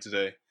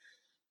today,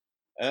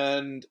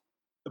 and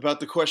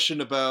about the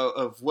question about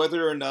of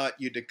whether or not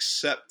you'd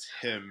accept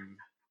him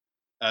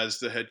as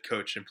the head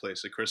coach in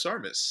place of Chris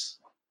Armas.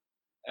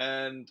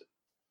 And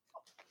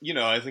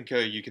I think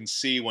you can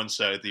see one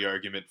side of the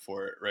argument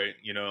for it, right?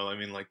 I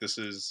mean, like this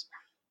is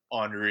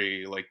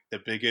Henri, like the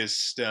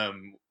biggest,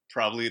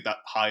 probably the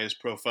highest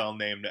profile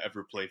name to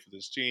ever play for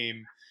this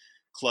team,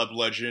 club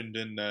legend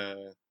in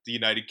the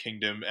United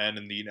Kingdom and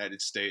in the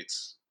United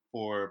States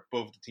for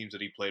both the teams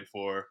that he played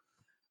for.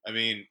 I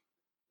mean,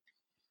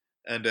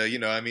 and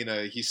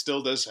he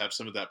still does have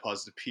some of that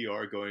positive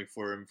PR going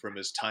for him from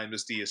his time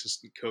as the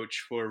assistant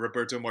coach for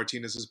Roberto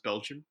Martinez's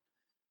Belgium,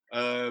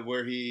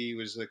 where he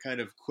was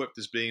kind of quipped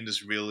as being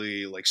this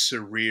really like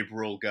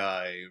cerebral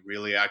guy,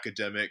 really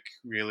academic,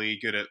 really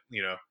good at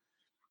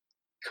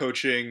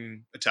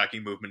coaching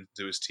attacking movement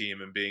to his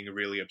team and being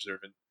really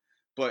observant.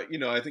 But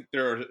I think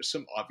there are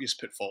some obvious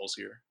pitfalls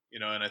here.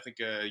 And I think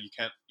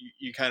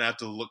you kind of have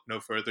to look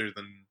no further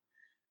than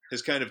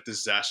his kind of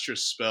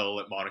disastrous spell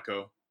at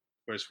Monaco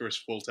for his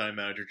first full time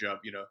manager job.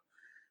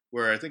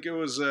 Where I think it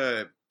was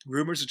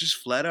rumors of just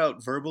flat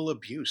out verbal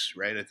abuse.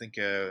 Right. I think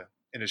in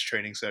his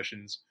training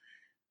sessions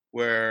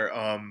where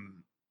I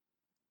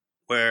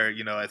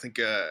think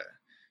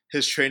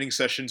his training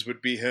sessions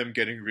would be him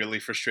getting really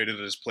frustrated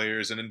at his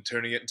players and then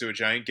turning it into a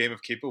giant game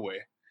of keep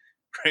away,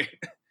 right?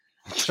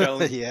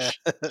 Challenge, Yeah.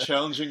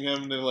 challenging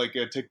him to like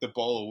take the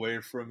ball away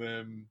from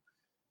him,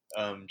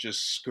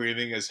 just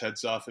screaming his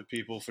heads off at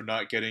people for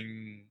not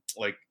getting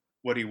like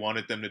what he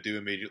wanted them to do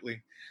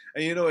immediately.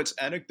 And it's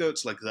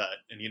anecdotes like that,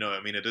 and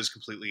I mean, it is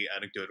completely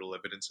anecdotal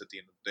evidence at the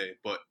end of the day,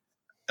 but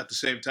at the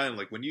same time,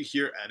 like when you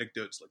hear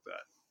anecdotes like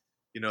that,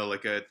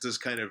 like it does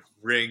kind of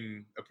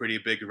ring a pretty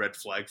big red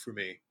flag for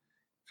me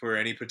for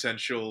any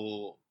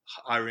potential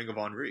hiring of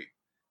Henri.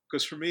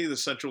 Because for me, the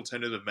central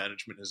tenet of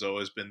management has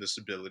always been this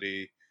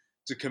ability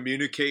to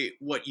communicate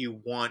what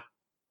you want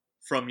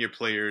from your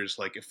players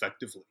like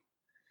effectively.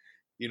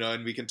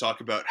 And we can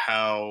talk about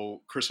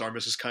how Chris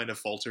Armas has kind of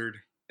faltered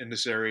in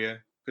this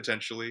area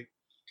potentially.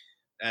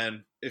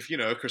 And if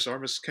Chris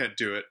Armas can't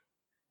do it,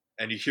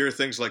 and you hear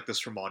things like this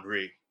from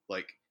Henri,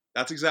 like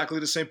that's exactly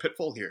the same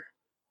pitfall here.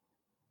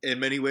 In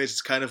many ways,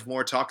 it's kind of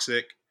more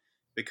toxic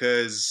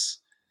because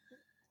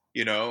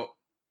you know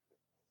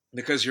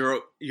because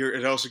you're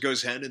it also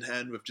goes hand in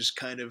hand with just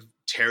kind of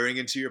tearing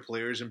into your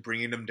players and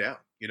bringing them down.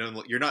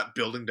 You're not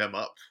building them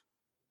up.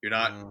 You're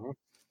not Mhm.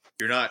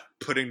 you're not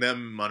putting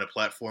them on a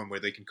platform where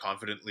they can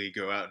confidently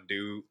go out and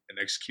do and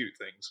execute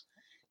things.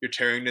 You're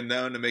tearing them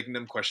down and making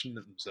them question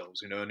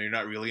themselves. And you're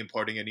not really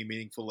imparting any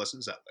meaningful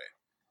lessons that way.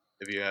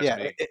 If you ask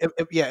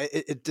Yeah,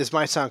 me. this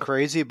might sound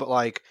crazy, but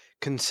like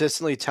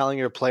consistently telling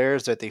your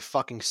players that they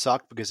fucking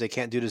suck because they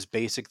can't do this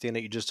basic thing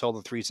that you just told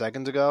them 3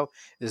 seconds ago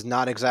is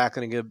not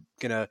exactly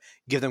gonna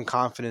give them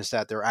confidence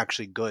that they're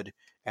actually good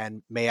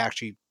and may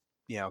actually,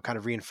 kind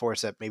of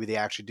reinforce that maybe they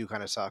actually do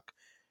kind of suck.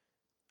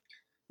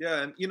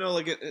 Yeah, and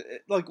like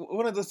like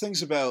one of the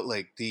things about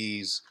like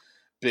these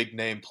big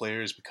name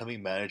players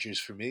becoming managers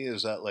for me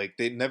is that like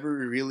they never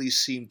really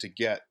seem to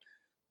get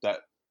that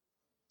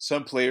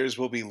some players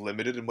will be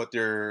limited in what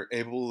they're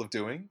able of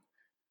doing,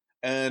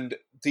 and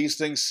these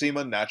things seem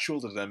unnatural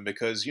to them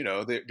because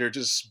they're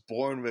just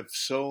born with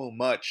so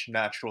much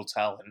natural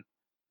talent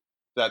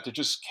that they're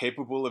just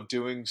capable of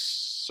doing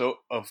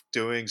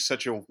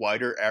such a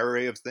wider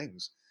array of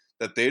things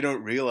that they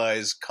don't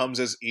realize comes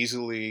as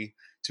easily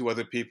to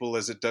other people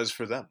as it does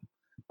for them.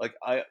 Like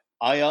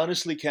I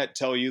honestly can't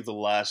tell you the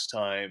last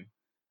time.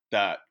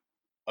 that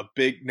a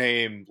big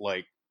name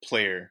like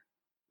player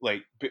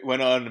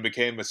went on and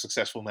became a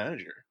successful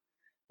manager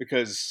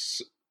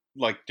because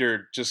like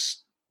they're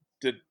just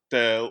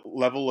the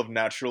level of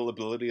natural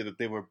ability that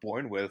they were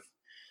born with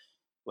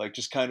like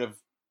just kind of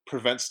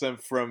prevents them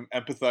from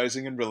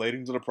empathizing and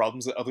relating to the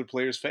problems that other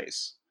players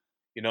face.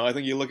 You know, I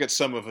think you look at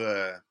some of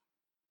the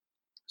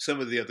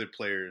other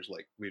players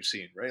like we've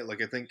seen, right?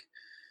 Like I think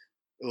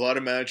a lot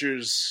of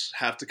managers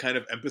have to kind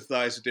of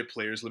empathize with their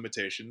players'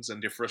 limitations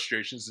and their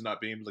frustrations in not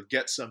being able to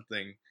get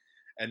something,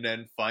 and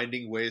then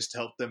finding ways to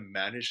help them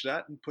manage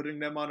that and putting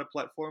them on a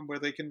platform where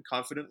they can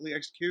confidently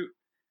execute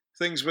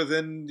things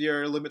within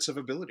your limits of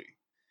ability.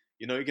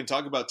 You know, you can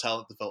talk about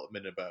talent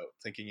development, about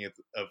thinking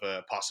of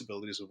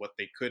possibilities of what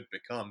they could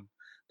become,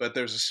 but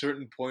there's a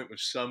certain point with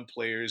some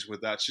players where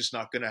that's just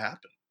not going to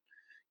happen.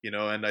 You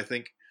know, and I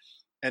think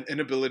an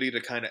inability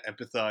to kind of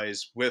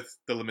empathize with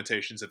the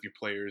limitations of your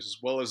players, as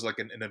well as like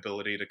an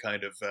inability to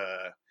kind of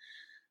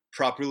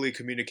properly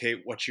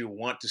communicate what you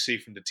want to see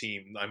from the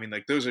team. I mean,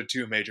 like those are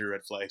two major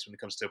red flags when it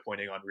comes to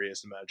appointing Henry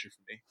as the manager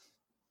for me.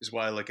 Is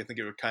why like I think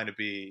it would kind of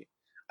be.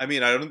 I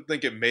mean, I don't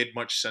think it made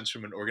much sense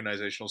from an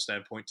organizational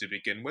standpoint to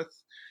begin with,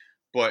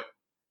 but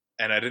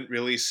and I didn't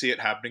really see it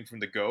happening from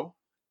the go.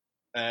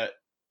 Uh,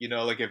 you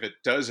know, like if it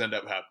does end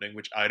up happening,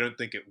 which I don't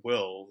think it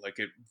will, like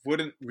it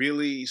wouldn't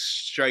really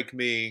strike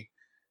me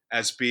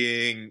as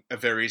being a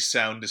very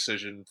sound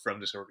decision from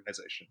this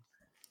organization.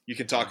 You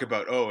can talk Yeah.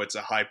 about, oh, it's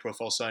a high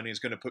profile signing, it's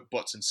going to put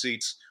butts in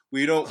seats.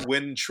 We don't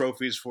win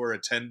trophies for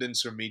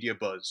attendance or media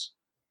buzz.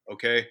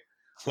 Okay?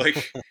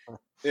 Like,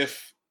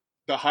 if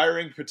the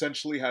hiring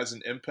potentially has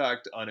an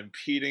impact on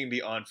impeding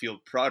the on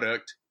field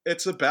product,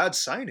 it's a bad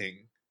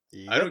signing.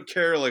 I Yep. don't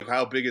care like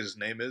how big his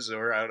name is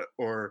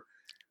or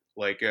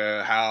like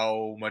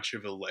how much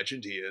of a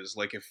legend he is.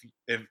 Like if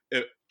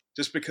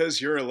just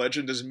because you're a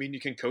legend doesn't mean you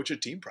can coach a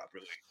team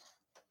properly.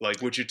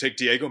 Like, would you take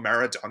Diego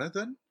Maradona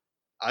then?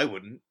 I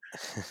wouldn't.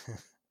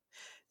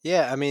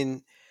 Yeah, I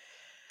mean,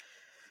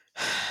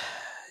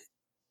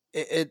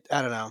 I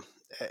don't know.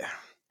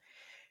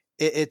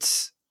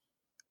 It's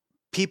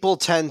people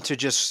tend to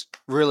just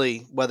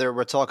really, whether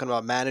we're talking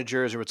about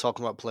managers or we're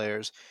talking about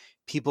players,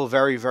 people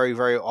very, very,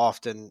 very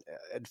often,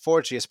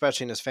 unfortunately,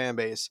 especially in this fan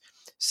base,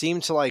 seem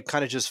to like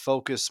kind of just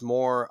focus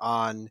more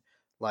on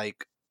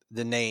like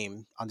the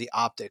name, on the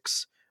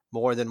optics,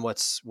 more than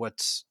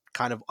what's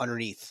kind of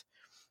underneath.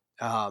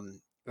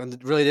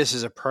 And really, this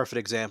is a perfect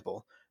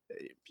example.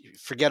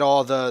 Forget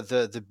all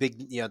the big,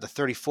 the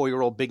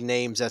 34-year-old big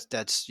names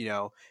that's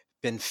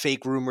been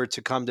fake rumored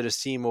to come to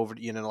this team over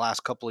the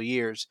last couple of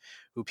years,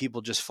 who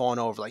people just fawn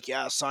over like,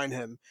 yeah, sign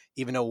him,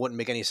 even though it wouldn't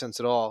make any sense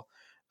at all.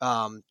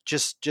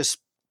 Just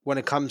when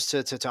it comes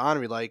to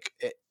Henry, like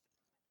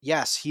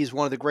yes, he's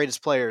one of the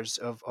greatest players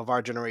of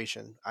our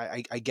generation.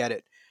 I get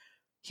it.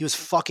 He was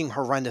fucking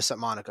horrendous at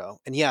Monaco,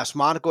 and yes,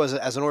 Monaco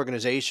as an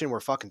organization were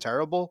fucking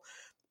terrible,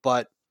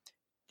 but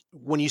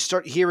when you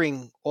start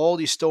hearing all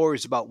these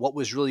stories about what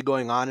was really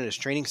going on in his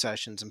training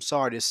sessions, I'm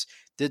sorry,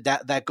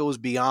 that goes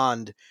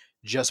beyond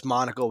just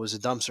Monaco was a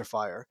dumpster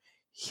fire.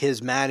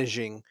 His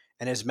managing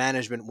and his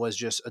management was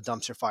just a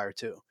dumpster fire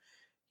too.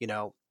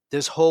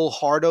 This whole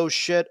hardo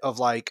shit of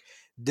like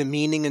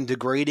demeaning and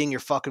degrading your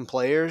fucking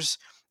players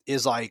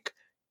is like,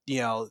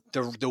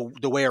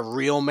 the way a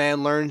real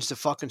man learns the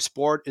fucking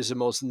sport is the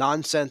most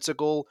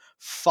nonsensical,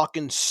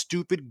 fucking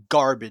stupid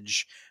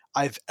garbage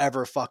I've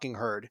ever fucking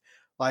heard.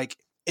 Like,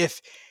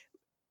 if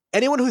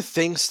anyone who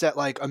thinks that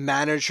like a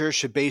manager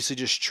should basically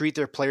just treat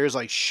their players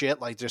like shit,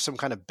 like they're some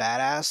kind of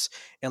badass,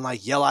 and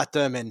like yell at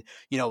them and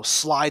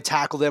slide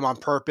tackle them on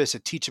purpose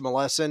and teach them a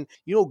lesson,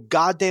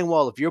 goddamn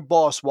well, if your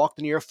boss walked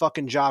into your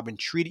fucking job and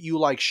treated you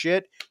like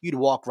shit, you'd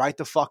walk right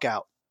the fuck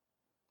out.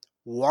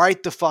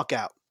 Right the fuck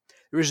out.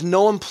 There's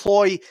no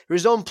employee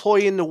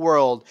in the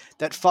world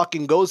that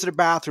fucking goes to the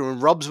bathroom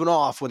and rubs one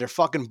off when their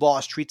fucking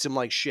boss treats them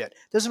like shit.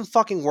 It doesn't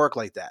fucking work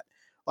like that.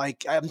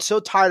 Like, I'm so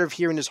tired of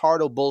hearing this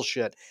hardo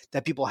bullshit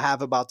that people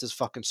have about this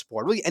fucking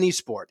sport. Really, any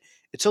sport.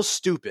 It's so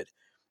stupid.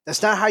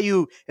 That's not how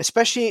you,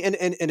 especially in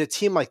a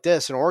team like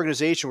this, an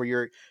organization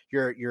where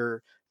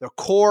you're the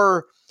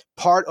core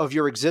part of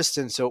your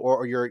existence,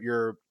 or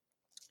your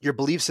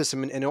belief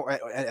system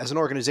as an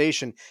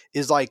organization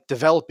is like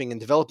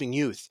developing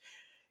youth.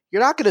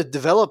 You're not going to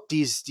develop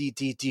these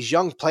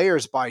young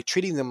players by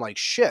treating them like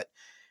shit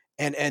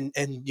and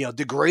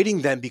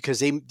degrading them because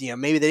they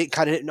maybe they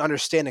kind of didn't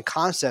understand the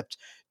concept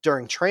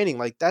during training.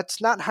 Like,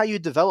 that's not how you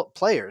develop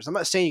players. I'm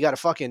not saying you got to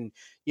fucking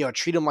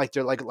treat them like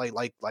they're like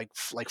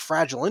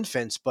fragile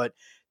infants, but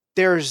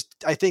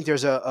I think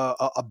there's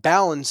a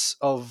balance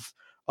of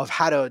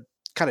how to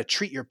kind of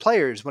treat your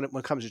players when it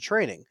comes to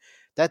training.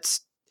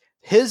 That's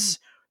his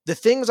the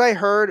things I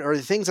heard, or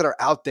the things that are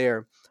out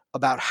there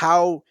about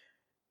how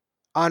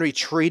Henry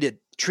treated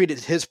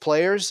his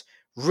players,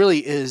 really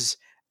is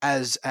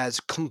as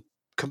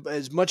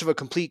much of a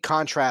complete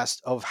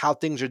contrast of how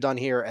things are done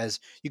here as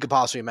you could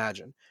possibly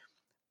imagine.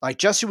 Like,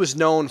 Jesse was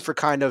known for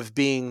kind of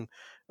being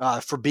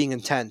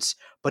intense,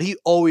 but he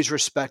always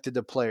respected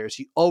the players.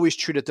 He always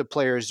treated the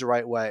players the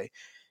right way.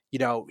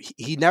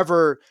 He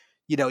never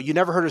you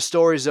never heard of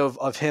stories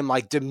of him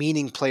like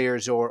demeaning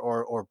players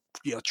or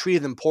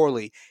treating them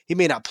poorly. He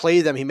may not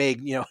play them. He may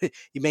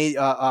he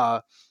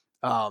may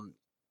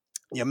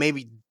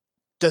maybe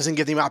doesn't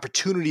give them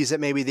opportunities that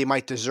maybe they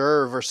might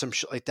deserve or some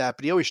shit like that.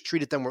 But he always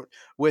treated them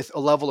with a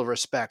level of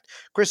respect.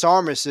 Chris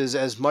Armas is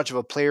as much of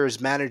a player's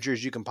manager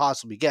as you can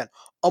possibly get,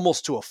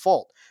 almost to a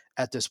fault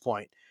at this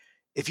point.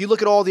 If you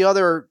look at all the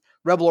other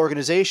Rebel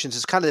organizations,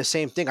 it's kind of the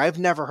same thing. I've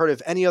never heard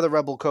of any other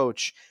Rebel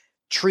coach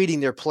treating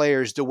their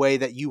players the way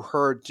that you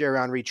heard Thierry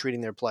Henry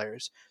treating their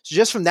players. So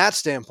just from that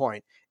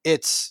standpoint,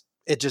 it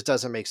just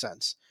doesn't make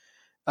sense.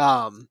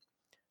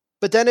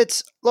 But then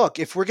look,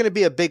 if we're going to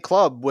be a big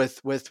club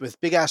with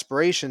big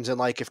aspirations, and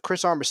like if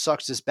Chris Armas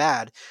sucks this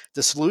bad,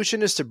 the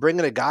solution is to bring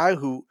in a guy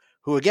who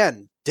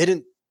again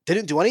didn't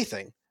do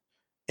anything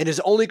in his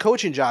only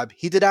coaching job.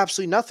 He did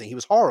absolutely nothing. He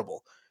was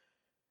horrible.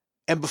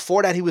 And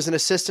before that, he was an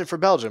assistant for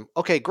Belgium.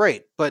 Okay,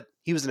 great, but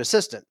he was an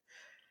assistant.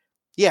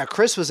 Yeah,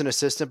 Chris was an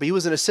assistant, but he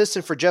was an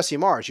assistant for Jesse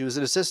Marsch. He was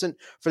an assistant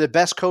for the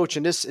best coach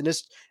in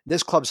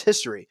this club's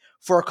history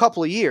for a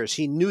couple of years.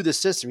 He knew the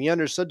system. He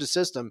understood the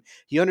system.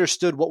 He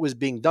understood what was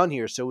being done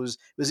here. So it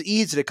was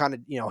easy to kind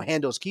of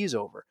hand those keys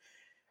over.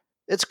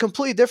 It's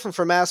completely different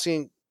from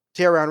asking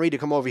Thierry Henry to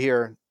come over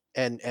here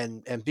and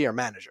be our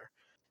manager.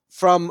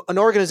 From an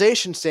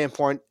organization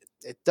standpoint,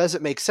 it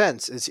doesn't make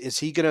sense. Is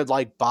he going to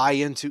like buy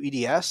into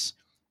EDS?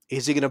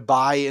 Is he going to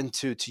buy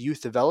into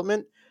youth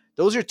development?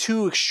 Those are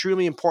two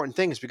extremely important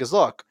things because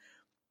look,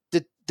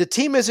 the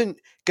team isn't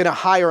going to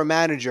hire a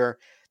manager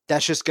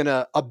that's just going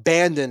to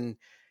abandon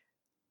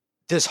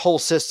this whole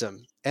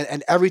system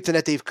and everything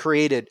that they've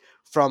created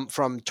from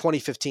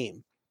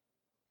 2015.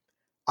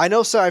 I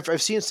know, so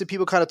I've seen some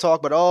people kind of talk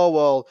about, oh,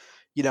 well,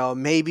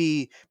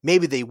 maybe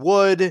they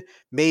would,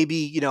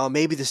 maybe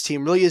this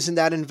team really isn't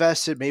that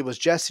invested. Maybe it was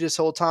Jesse this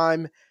whole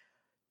time.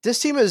 This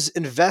team has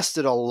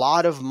invested a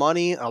lot of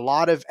money, a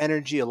lot of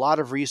energy, a lot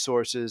of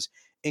resources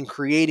in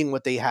creating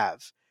what they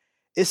have.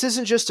 This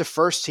isn't just a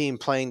first team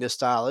playing this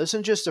style. It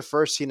isn't just a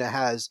first team that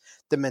has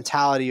the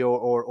mentality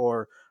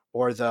or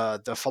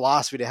the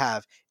philosophy to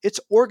have. It's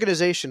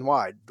organization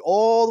wide,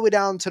 all the way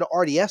down to the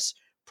RDS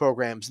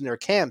programs and their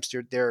camps.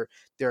 They're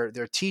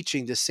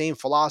teaching the same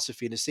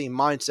philosophy, the same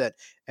mindset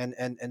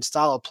and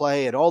style of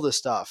play and all this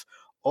stuff,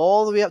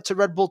 all the way up to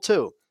Red Bull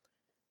 2.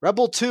 Red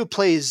Bull 2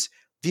 plays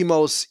the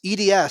most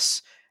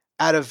EDS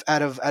out of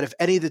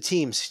any of the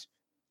teams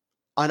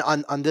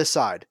on this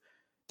side.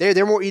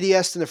 They're more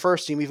EDS than the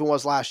first team even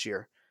was last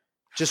year.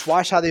 Just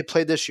watch how they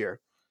played this year.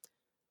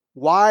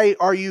 Why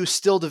are you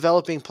still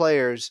developing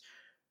players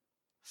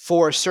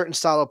for a certain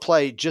style of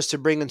play just to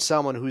bring in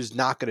someone who's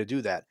not going to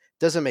do that?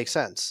 Doesn't make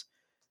sense.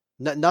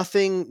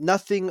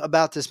 Nothing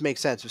about this makes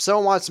sense. If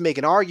someone wants to make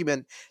an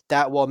argument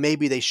that, well,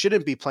 maybe they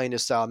shouldn't be playing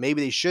this style,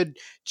 maybe they should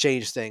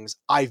change things,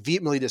 I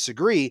vehemently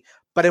disagree,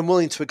 but I'm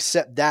willing to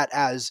accept that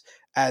as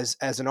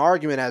an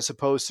argument as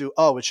opposed to,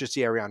 oh, it's just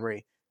Thierry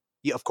Henry.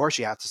 Yeah, of course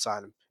you have to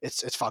sign him.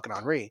 It's fucking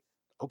Henry.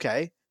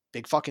 Okay,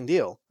 big fucking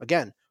deal.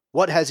 Again,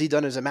 what has he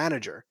done as a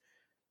manager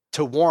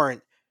to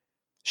warrant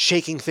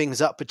shaking things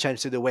up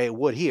potentially the way it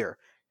would here?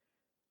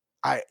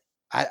 I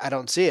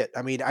don't see it.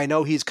 I mean, I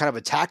know he's kind of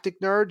a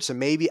tactic nerd, so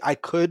maybe I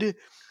could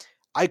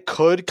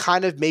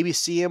kind of maybe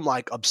see him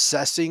like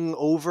obsessing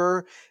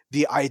over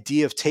the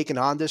idea of taking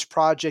on this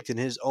project in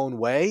his own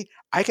way.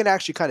 I can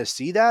actually kind of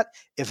see that.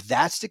 If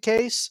that's the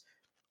case,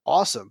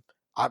 awesome.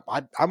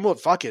 I'm willing,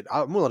 fuck it.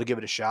 I'm willing to give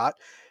it a shot.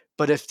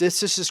 But if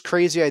this is this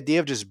crazy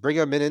idea of just bring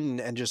him in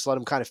and just let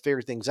him kind of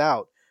figure things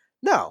out,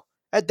 no,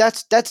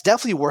 that's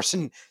definitely worse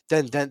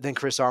than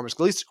Chris Armas. At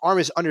least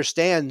Armas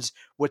understands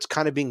what's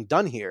kind of being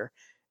done here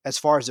as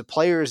far as the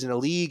players in the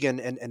league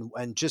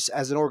and just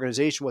as an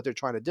organization what they're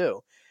trying to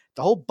do.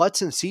 The whole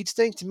butts and seats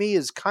thing to me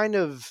is kind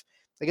of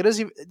like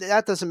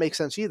that doesn't make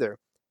sense either.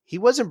 He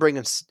wasn't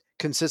bringing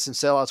consistent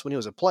sellouts when he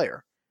was a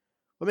player.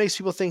 What makes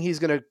people think he's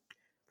going to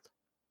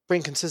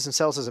bring consistent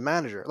sales as a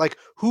manager? Like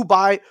who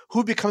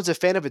becomes a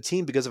fan of a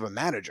team because of a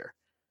manager?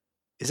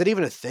 Is that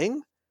even a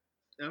thing?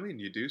 I mean,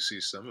 you do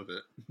see some of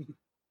it.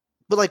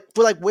 But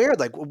where?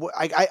 Like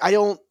I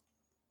don't.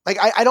 Like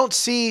I don't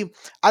see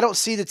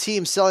the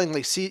team selling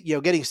like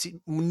getting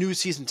new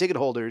season ticket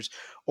holders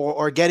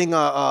or getting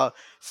a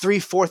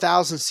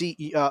 3,000-4,000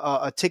 seat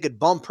a ticket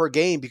bump per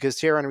game because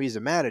Thierry Henry is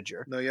a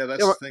manager. No, yeah,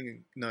 that's the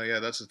thing. No, yeah,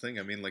 that's the thing.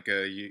 I mean, like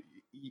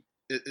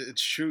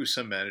it's true.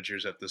 Some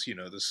managers have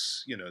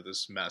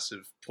this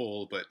massive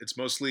pull, but it's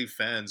mostly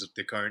fans of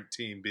the current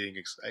team being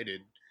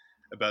excited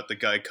about the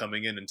guy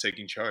coming in and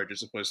taking charge,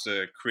 as opposed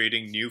to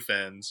creating new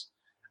fans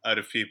out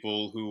of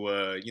people who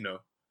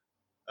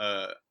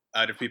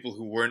out of people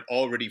who weren't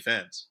already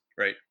fans,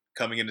 right?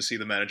 Coming in to see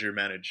the manager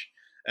manage.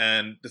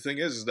 And the thing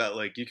is that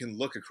like you can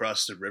look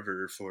across the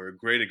river for a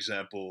great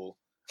example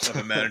of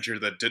a manager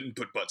that didn't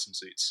put butts in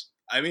seats.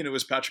 I mean, it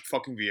was Patrick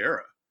fucking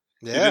Vieira.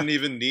 Yeah. You didn't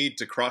even need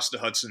to cross the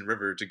Hudson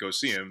River to go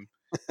see him.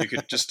 You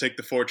could just take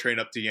the 4 train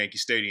up to Yankee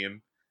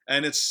Stadium,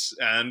 and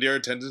their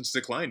attendance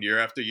declined year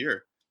after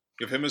year.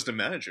 With him as the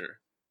manager,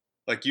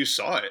 like you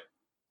saw it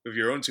with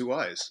your own 2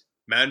 eyes.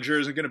 Manager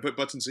isn't going to put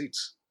butts in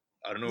seats.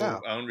 I don't know.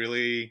 No, I don't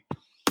really.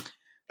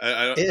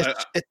 I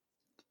it's it,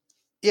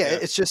 yeah, yeah.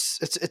 it's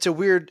just it's a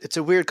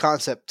weird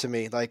concept to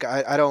me. Like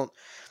I don't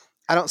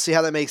see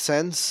how that makes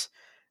sense.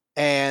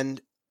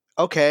 And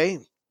okay,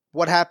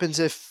 what happens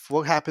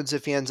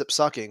if he ends up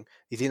sucking?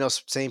 You think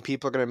those same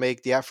people are going to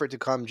make the effort to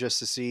come just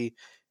to see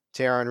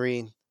Thierry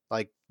Henry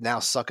like now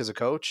suck as a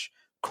coach?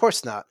 Of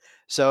course not.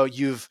 So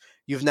you've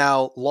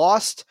now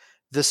lost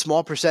the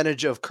small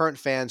percentage of current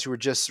fans who are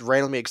just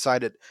randomly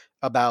excited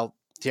about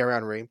Thierry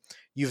Henry.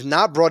 You've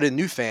not brought in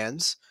new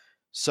fans.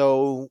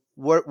 So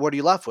what are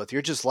you left with?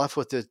 You're just left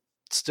with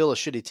still a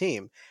shitty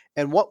team.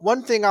 And what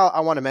one thing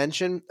I want to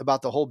mention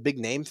about the whole big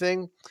name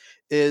thing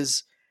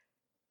is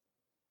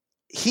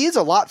he's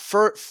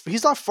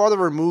he's not farther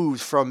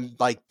removed from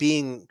like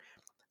being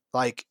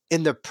like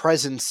in the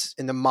presence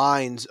in the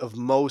minds of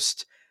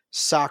most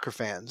soccer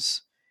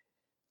fans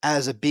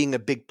as a being a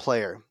big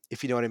player,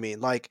 if you know what I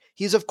mean. Like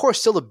he's of course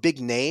still a big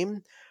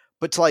name,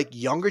 but to like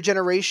younger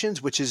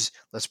generations, which is,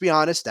 let's be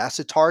honest, that's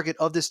the target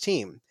of this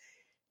team.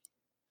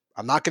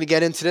 I'm not going to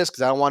get into this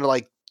because I don't want to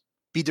like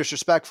be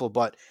disrespectful,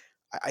 but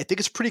I think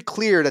it's pretty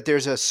clear that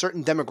there's a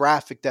certain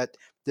demographic that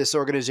this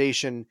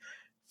organization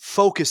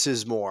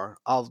focuses more.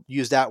 I'll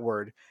use that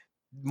word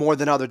more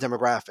than other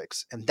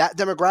demographics. And that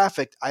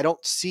demographic, I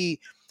don't see,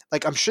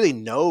 like, I'm sure they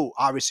know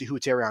obviously who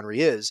Thierry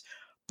Henry is,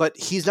 but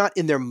he's not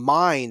in their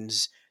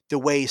minds the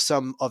way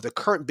some of the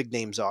current big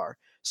names are.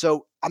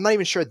 So I'm not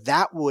even sure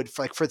that would,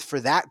 for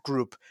that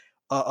group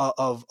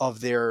of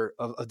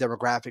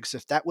demographics,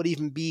 if that would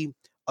even be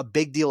a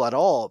big deal at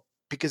all.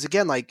 Because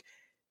again, like,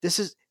 this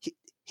is,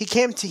 he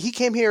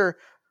came here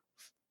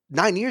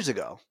 9 years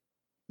ago.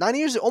 9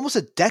 years, almost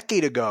a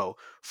decade ago,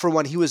 for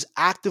when he was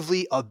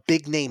actively a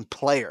big name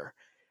player.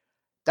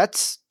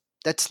 That's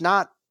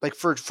not like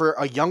for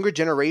a younger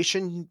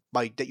generation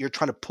like that you're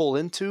trying to pull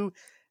into.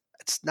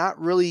 It's not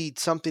really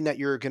something that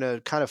you're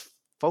gonna kind of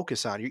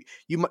focus on.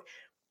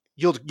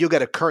 You'll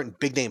get a current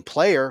big name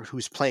player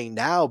who's playing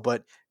now,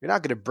 but you're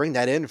not gonna bring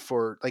that in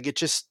for like it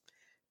just.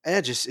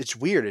 And it's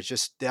weird. It's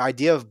just the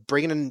idea of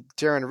bringing in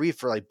Thierry Henry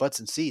for like butts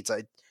and seats.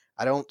 I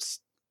don't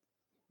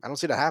I don't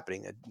see that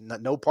happening.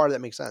 No part of that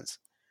makes sense.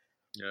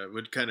 It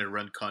would kind of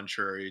run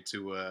contrary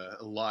to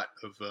a lot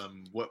of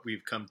what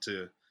we've come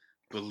to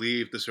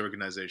believe this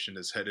organization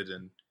is headed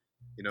in.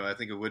 I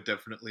think it would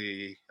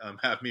definitely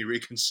have me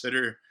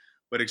reconsider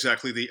what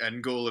exactly the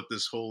end goal of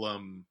this whole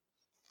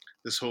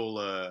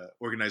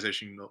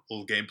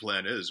organizational game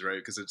plan is, right?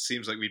 Because it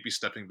seems like we'd be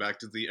stepping back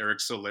to the Eric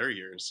Soler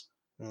years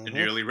and Mm-hmm.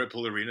 nearly Red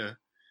Bull Arena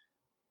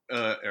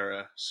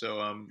era.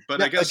 So, but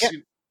Now I guess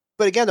again,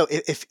 but again, though,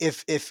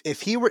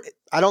 if he were,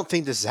 I don't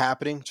think this is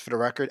happening for the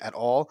record at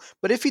all.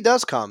 But if he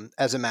does come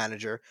as a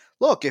manager,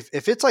 look, if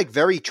it's like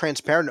very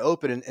transparent and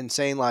open and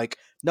saying like,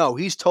 no,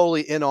 he's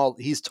totally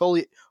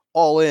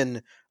all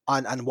in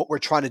on what we're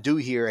trying to do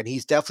here, and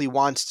he's definitely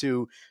wants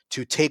to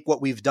take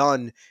what we've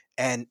done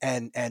and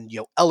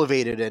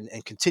elevate it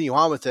and continue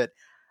on with it.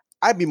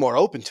 I'd be more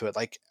open to it.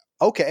 Like,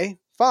 okay,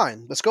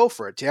 fine, let's go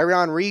for it. Thierry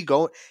Henry,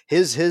 go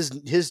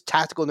his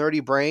tactical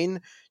nerdy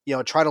brain,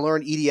 try to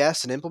learn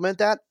EDS and implement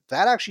that.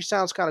 That actually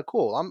sounds kind of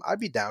cool. I'd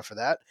be down for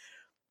that.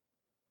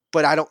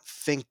 But I don't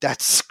think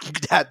that's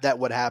that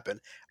would happen.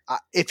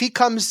 If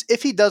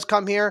he does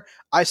come here,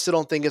 I still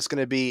don't think it's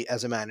going to be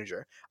as a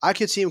manager. I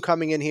could see him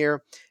coming in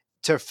here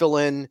to fill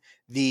in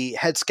the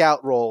head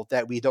scout role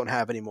that we don't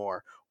have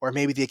anymore, or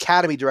maybe the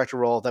academy director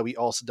role that we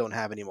also don't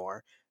have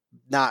anymore.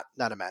 Not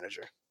a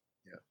manager.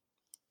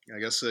 I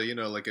guess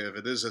like if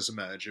it is as a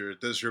manager, it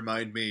does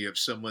remind me of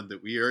someone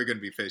that we are going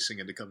to be facing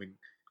into coming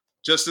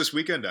just this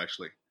weekend,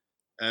 actually.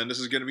 And this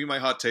is going to be my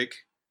hot take.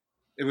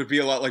 It would be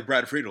a lot like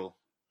Brad Friedel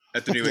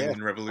at the New Yeah.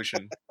 England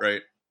Revolution,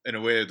 right? In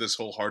a way, this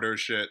whole harder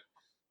shit,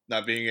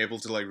 not being able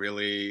to like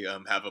really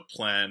have a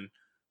plan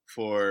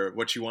for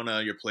what you want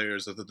out of your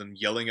players, other than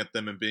yelling at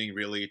them and being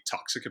really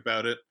toxic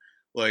about it.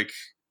 Like,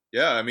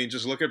 yeah, I mean,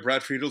 just look at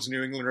Brad Friedel's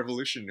New England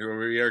Revolution, who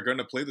we are going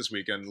to play this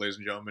weekend, ladies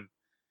and gentlemen.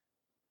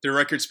 Their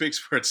record speaks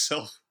for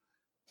itself.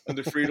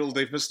 Under Friedel,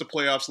 they've missed the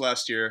playoffs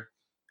last year,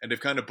 and they've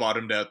kind of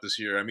bottomed out this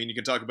year. I mean, you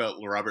can talk about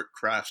Robert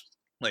Kraft,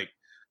 like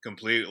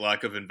complete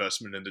lack of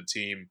investment in the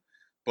team,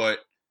 but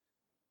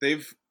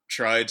they've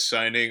tried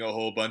signing a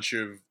whole bunch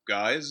of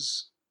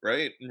guys,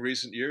 right, in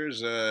recent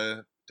years.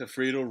 To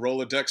Friedel,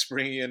 Rolodex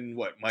bringing in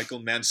what Michael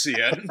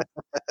Mancien,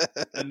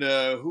 and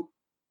who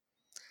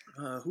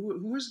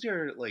was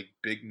their like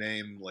big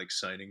name like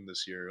signing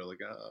this year? Like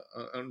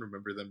I don't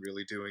remember them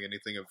really doing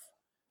anything of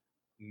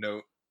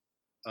note.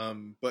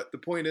 But the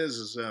point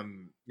is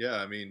yeah,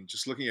 I mean,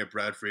 just looking at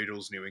Brad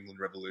Friedel's New England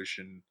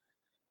Revolution,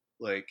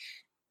 like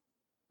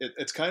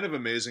it's kind of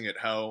amazing at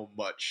how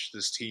much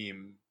this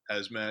team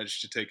has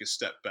managed to take a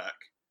step back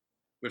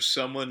with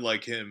someone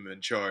like him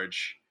in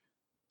charge,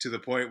 to the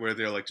point where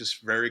they're like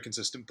just very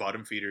consistent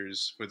bottom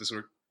feeders for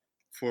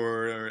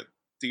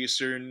the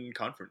Eastern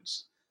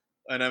Conference.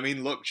 And I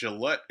mean, look,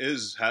 Gillette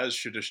is has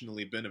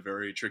traditionally been a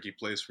very tricky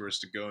place for us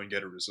to go and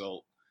get a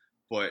result,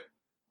 but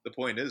the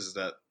point is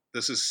that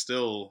this is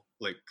still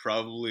like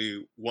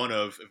probably one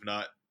of, if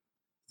not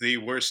the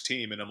worst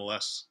team in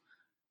MLS.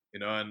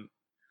 and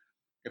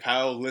of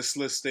how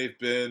listless they've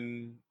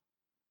been,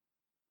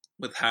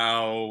 with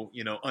how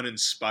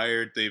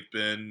uninspired they've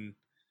been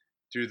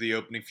through the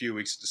opening few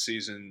weeks of the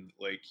season.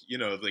 Like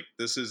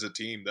this is a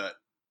team that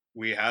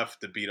we have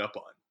to beat up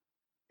on.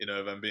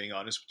 If I'm being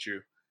honest with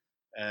you,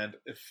 and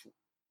if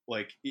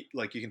like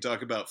you can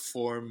talk about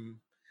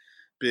form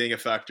being a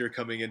factor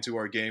coming into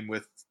our game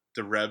with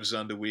the Revs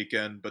on the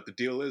weekend, but the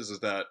deal is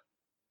that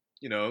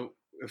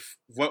if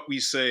what we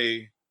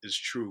say is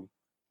true,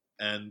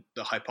 and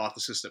the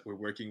hypothesis that we're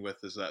working with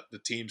is that the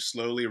team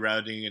slowly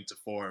rounding into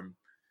form,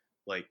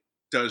 like,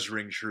 does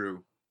ring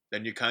true,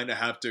 then you kind of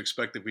have to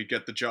expect that we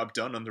get the job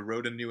done on the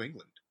road in New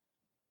England.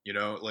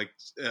 Like,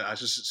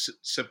 it's just a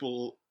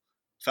simple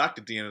fact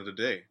at the end of the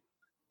day.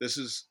 This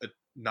is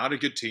not a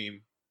good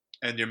team,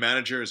 and your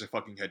manager is a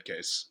fucking head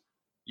case.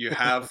 You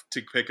have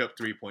to pick up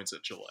 3 points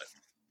at Gillette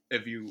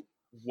if you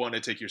want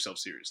to take yourself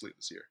seriously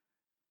this year.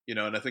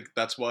 And I think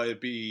that's why it'd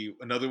be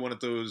another one of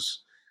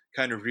those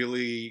kind of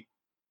really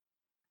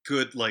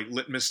good, like,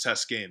 litmus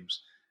test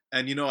games.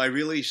 And I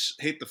really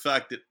hate the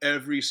fact that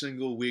every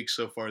single week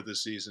so far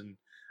this season,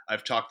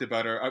 I've talked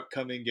about our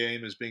upcoming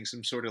game as being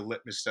some sort of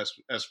litmus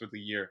test as for the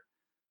year.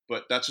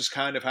 But that's just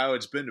kind of how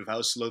it's been, of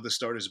how slow the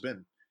start has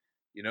been.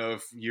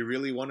 If you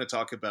really want to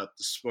talk about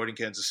the Sporting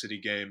Kansas City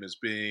game as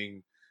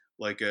being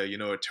like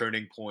a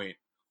turning point,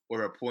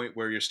 or a point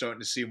where you're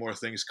starting to see more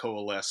things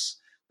coalesce,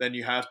 then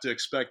you have to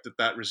expect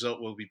that result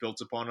will be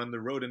built upon on the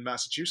road in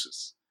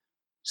Massachusetts.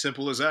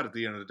 Simple as that at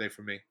the end of the day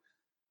for me.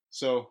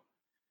 So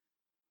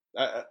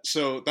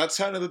that's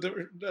kind of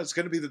that's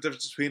going to be the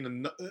difference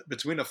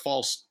between a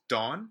false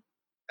dawn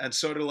and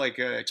sort of like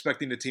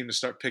expecting the team to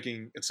start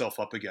picking itself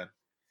up again.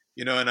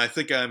 And I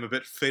think I'm a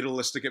bit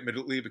fatalistic,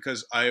 admittedly,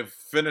 because I've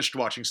finished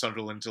watching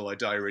Sunderland Until I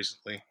Die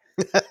recently,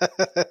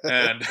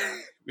 and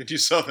when you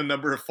saw the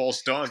number of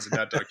false dawns in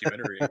that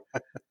documentary,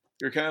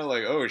 you're kind of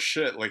like, oh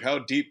shit, like how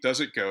deep does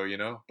it go?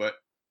 But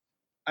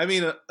I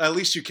mean, at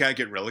least you can't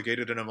get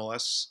relegated in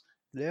MLS.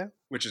 Yeah,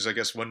 which is, I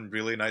guess, one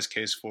really nice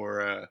case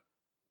for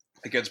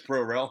against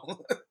Pro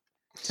Rel.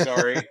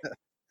 Sorry,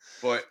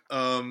 but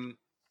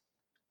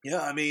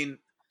yeah, I mean,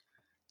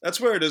 that's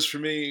where it is for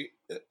me.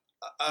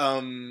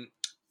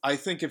 I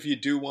think if you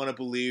do want to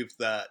believe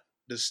that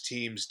this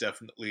team's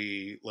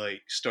definitely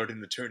like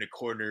starting to turn a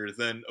corner,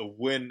 then a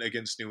win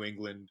against New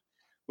England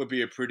would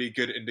be a pretty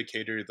good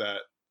indicator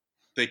that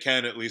they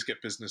can at least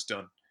get business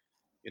done.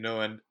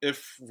 And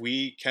if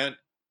we can't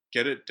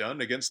get it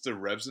done against the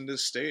Revs in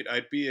this state,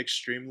 I'd be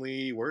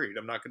extremely worried.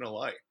 I'm not going to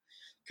lie,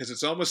 because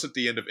it's almost at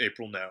the end of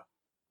April now.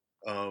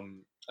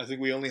 I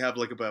think we only have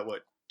like about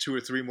 2 or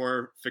 3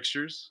 more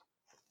fixtures.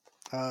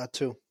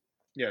 2.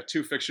 Yeah,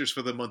 2 fixtures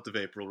for the month of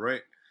April,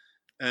 right?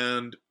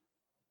 And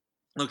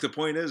look, the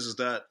point is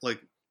that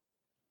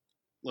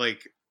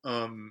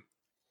um,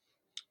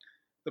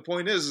 the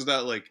point is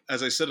that, like,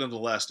 as I said in the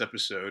last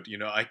episode,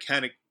 I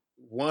can't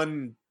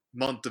 1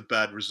 month of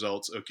bad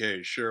results.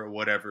 Okay, sure,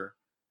 whatever.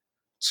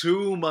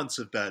 2 months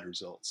of bad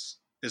results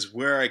is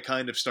where I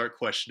kind of start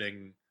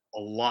questioning a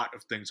lot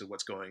of things of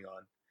what's going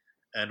on,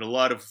 and a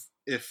lot of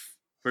if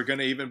we're going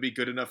to even be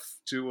good enough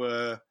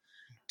to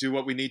do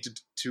what we need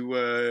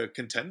to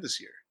contend this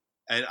year.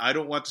 And I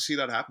don't want to see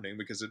that happening,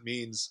 because it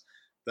means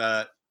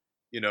that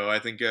I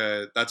think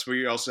that's where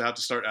you also have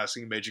to start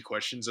asking major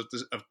questions of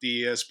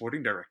the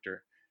sporting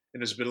director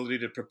and his ability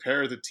to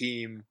prepare the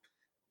team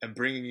and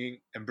bring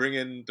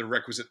in the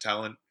requisite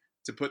talent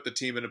to put the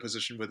team in a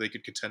position where they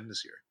could contend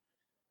this year.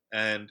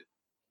 And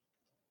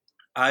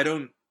I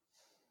don't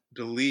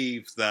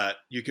believe that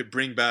you could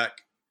bring back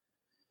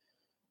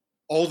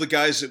all the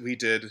guys that we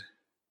did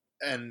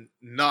and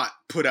not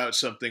put out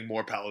something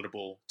more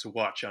palatable to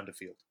watch on the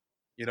field.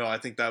 I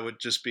think that would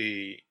just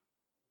be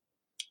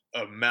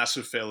a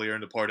massive failure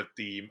on the part of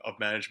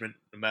management,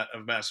 a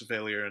massive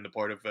failure on the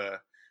part of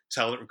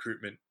talent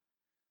recruitment.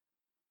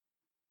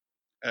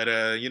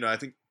 I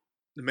think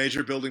the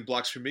major building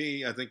blocks for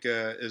me, I think,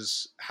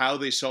 is how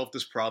they solve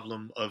this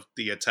problem of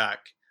the attack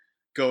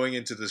going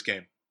into this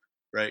game,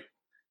 right?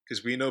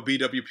 Because we know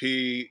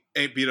BWP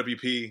ain't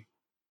BWP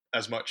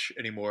as much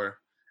anymore,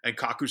 and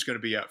Kaku's going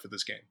to be out for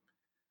this game.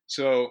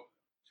 So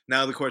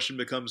now the question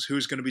becomes,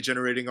 who's going to be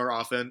generating our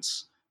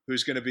offense,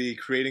 who's going to be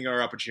creating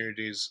our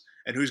opportunities,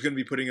 and who's going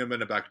to be putting them in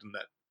the back of the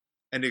net.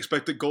 And the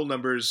expected goal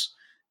numbers,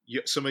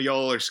 some of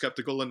y'all are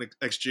skeptical in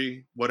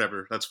XG,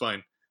 whatever, that's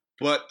fine.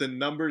 But the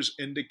numbers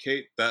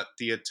indicate that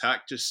the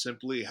attack just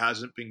simply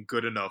hasn't been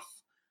good enough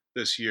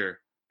this year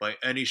by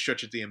any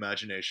stretch of the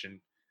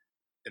imagination,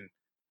 in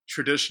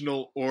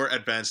traditional or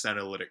advanced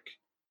analytic.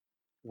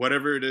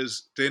 Whatever it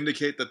is, to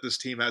indicate that this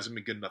team hasn't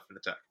been good enough in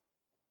attack.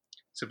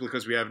 Simply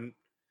because we haven't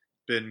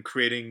been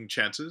creating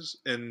chances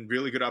and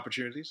really good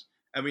opportunities,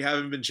 and we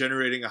haven't been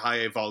generating a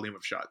high volume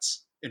of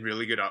shots in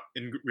really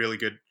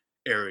good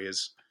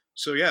areas.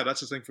 So yeah,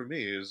 that's the thing for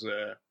me is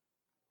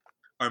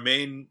our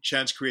main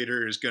chance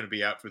creator is going to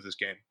be out for this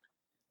game.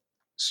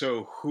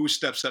 So who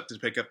steps up to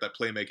pick up that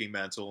playmaking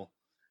mantle,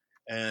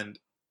 and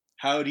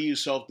how do you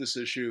solve this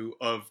issue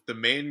of the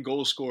main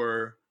goal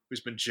scorer who's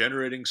been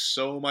generating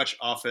so much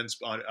offense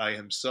by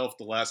himself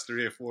the last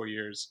 3 or 4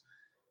 years,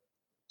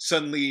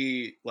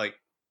 suddenly like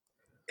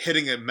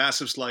hitting a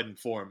massive slide in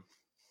form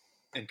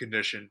and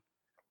condition.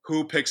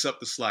 Who picks up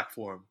the slack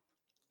for him?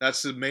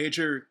 That's a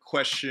major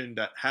question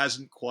that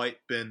hasn't quite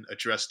been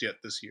addressed yet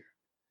this year.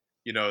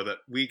 That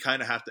we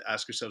kind of have to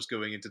ask ourselves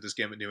going into this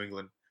game at New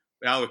England.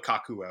 Now with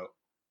Kaku out,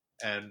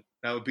 and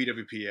now with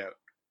BWP out.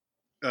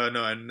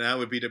 No, and now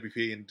with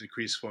BWP in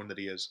decreased form that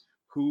he is,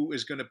 who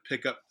is going to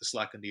pick up the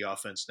slack in the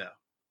offense now?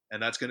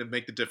 And that's going to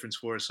make the difference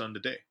for us on the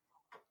day.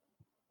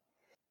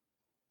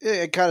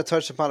 It kind of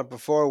touched upon it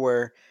before,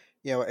 where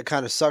it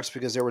kind of sucks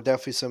because there were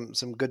definitely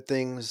some good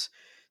things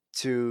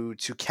to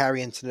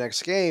carry into the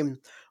next game.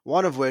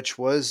 One of which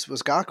was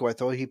Gaku. I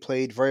thought he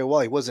played very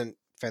well. He wasn't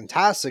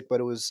fantastic, but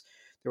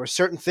there were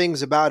certain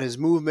things about his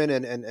movement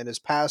and his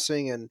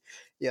passing and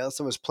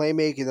some of his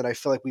playmaking that I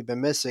feel like we've been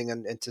missing.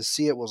 And to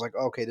see it was like,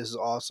 okay, this is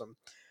awesome.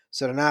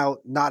 So to now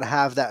not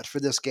have that for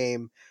this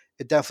game,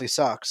 it definitely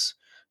sucks.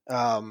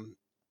 And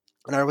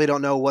I really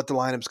don't know what the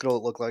lineup's going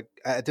to look like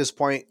at this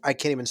point. I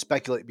can't even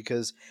speculate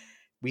because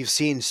we've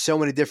seen so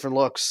many different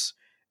looks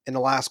in the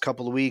last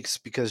couple of weeks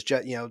because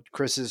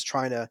Chris is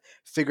trying to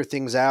figure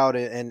things out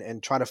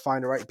and trying to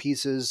find the right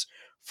pieces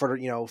for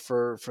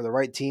for the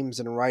right teams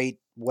and the right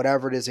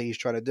whatever it is that he's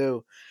trying to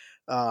do.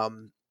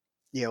 To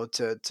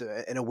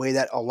in a way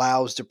that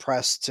allows the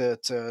press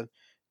to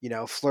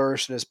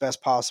flourish in its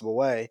best possible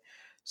way.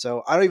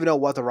 So I don't even know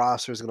what the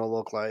roster is going to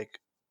look like.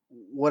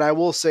 What I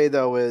will say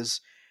though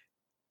is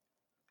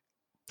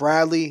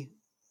Bradley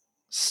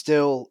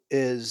still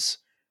is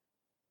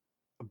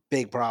a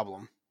big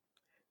problem.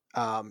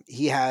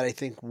 He had, I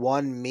think,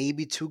 one,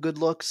 maybe two good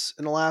looks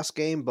in the last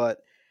game, but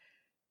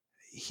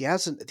he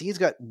hasn't. I think he's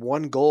got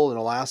one goal in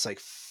the last like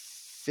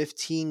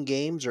 15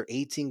 games or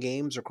 18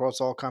 games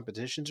across all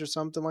competitions or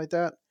something like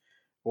that,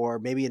 or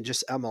maybe in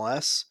just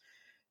MLS.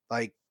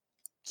 Like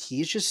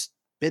he's just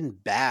been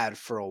bad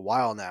for a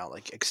while now,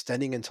 like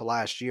extending into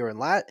last year. And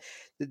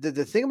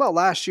the thing about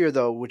last year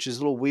though, which is a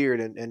little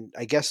weird, and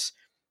I guess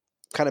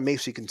kind of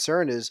makes me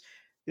concerned is,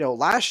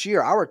 last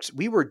year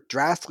we were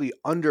drastically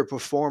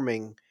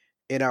underperforming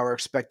in our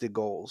expected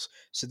goals.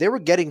 So they were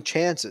getting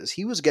chances.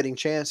 He was getting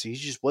chances. He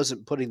just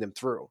wasn't putting them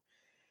through.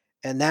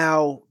 And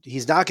now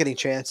he's not getting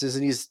chances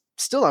and he's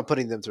still not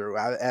putting them through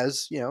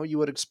as, you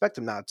would expect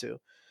him not to.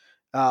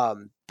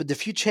 But the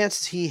few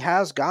chances he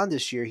has gone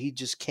this year, he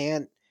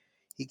can't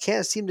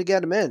seem to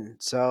get them in.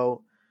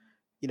 So,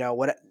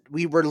 what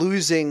we're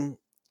losing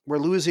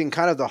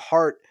kind of the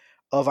heart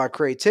of our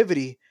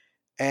creativity.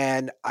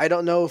 And I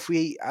don't know if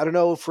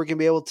we're gonna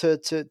be able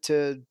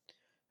to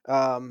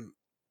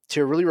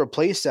really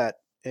replace that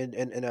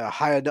in a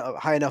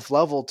high enough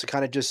level to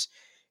kind of just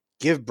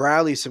give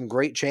Bradley some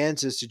great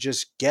chances to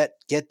just get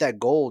that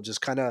goal,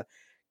 just kind of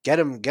get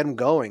him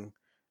going.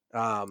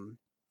 I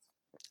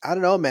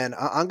don't know, man.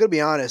 I'm gonna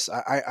be honest.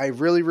 I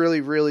really,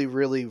 really, really,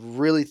 really,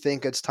 really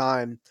think it's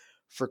time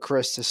for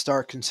Chris to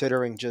start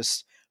considering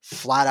just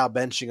flat out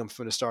benching him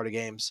for the start of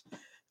games.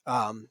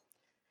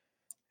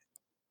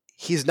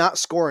 He's not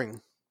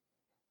scoring.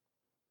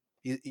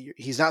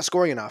 He's not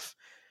scoring enough.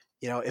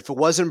 If it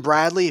wasn't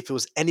Bradley, if it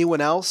was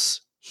anyone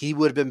else, he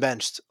would have been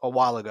benched a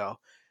while ago.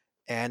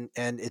 And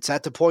it's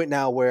at the point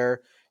now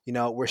where,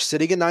 we're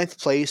sitting in ninth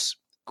place.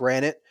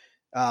 Granted,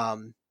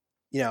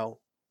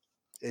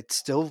 it's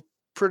still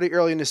pretty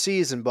early in the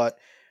season, but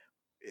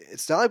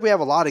it's not like we have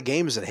a lot of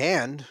games at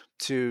hand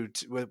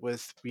with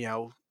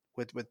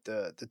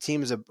the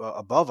teams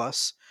above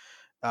us.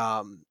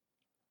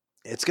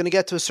 It's going to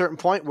get to a certain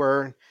point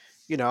where,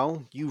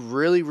 you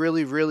really,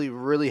 really, really,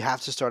 really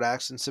have to start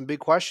asking some big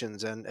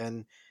questions.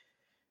 And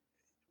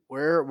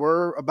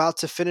we're about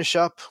to finish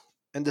up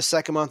in the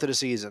second month of the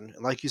season.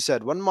 And like you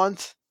said, 1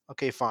 month,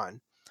 okay,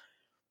 fine.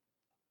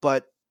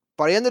 But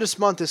by the end of this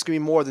month, it's going to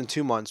be more than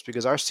 2 months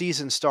because our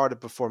season started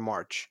before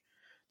March.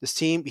 This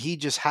team, he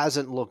just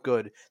hasn't looked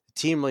good. The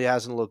team really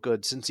hasn't looked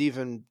good since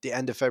even the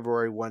end of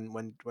February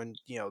when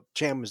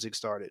Champions League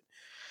started.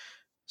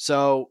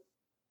 So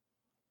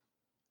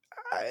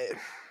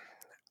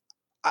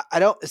I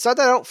don't. It's not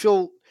that I don't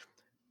feel.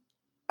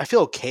 I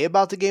feel okay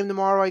about the game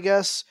tomorrow, I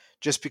guess,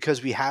 just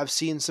because we have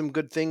seen some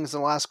good things in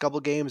the last couple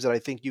of games that I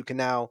think you can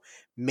now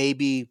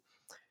maybe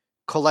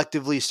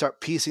collectively start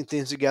piecing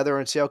things together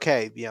and say,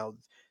 okay,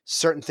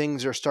 certain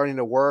things are starting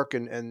to work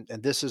and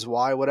this is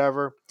why,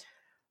 whatever.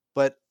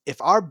 But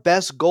if our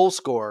best goal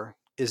scorer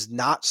is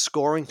not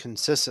scoring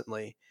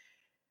consistently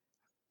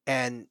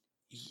and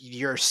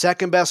your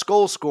second best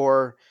goal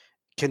scorer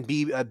can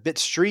be a bit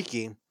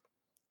streaky,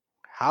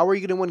 how are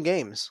you going to win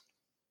games?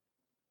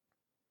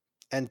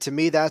 And to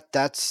me,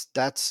 that's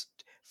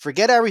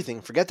forget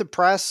everything. Forget the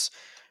press.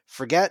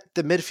 Forget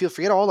the midfield.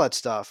 Forget all that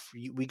stuff.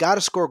 We got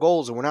to score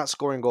goals, and we're not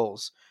scoring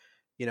goals.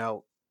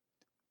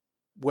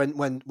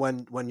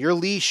 When your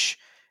leash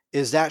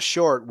is that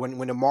short,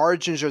 when the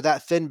margins are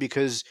that thin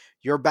because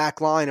your back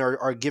line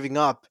are giving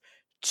up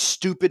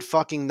stupid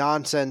fucking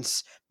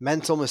nonsense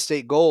mental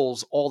mistake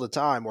goals all the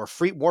time, or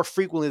more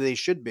frequently they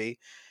should be,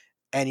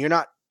 and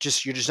you're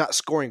just not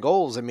scoring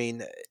goals. I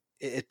mean,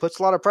 it puts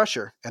a lot of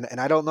pressure, and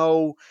I don't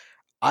know.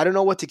 I don't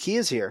know what the key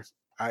is here.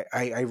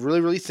 I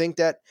really, really think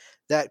that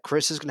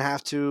Chris is going to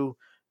have to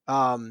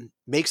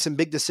make some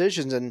big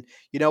decisions. And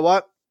you know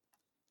what?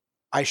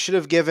 I should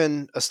have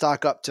given a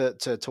stock up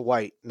to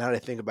White. Now that I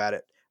think about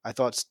it, I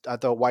thought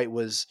White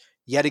was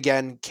yet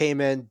again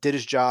came in, did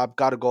his job,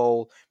 got a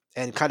goal,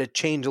 and kind of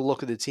changed the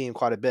look of the team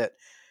quite a bit.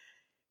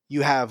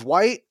 You have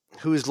White,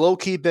 who's low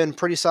key been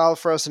pretty solid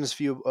for us in his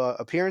few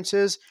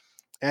appearances,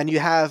 and you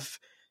have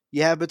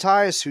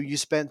Matthias, who you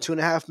spent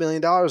 $2.5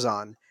 million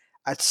on.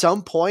 At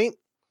some point,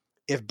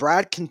 if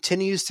Brad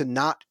continues to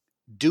not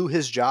do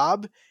his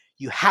job,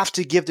 you have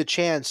to give the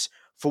chance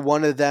for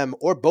one of them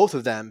or both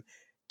of them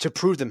to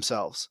prove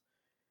themselves.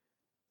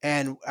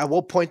 And at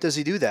what point does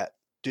he do that?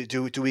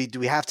 Do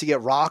we have to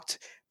get rocked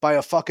by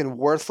a fucking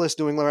worthless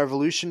New England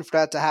Revolution for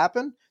that to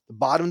happen? The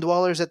bottom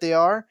dwellers that they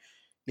are,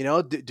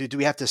 do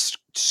we have to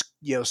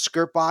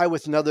skirt by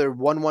with another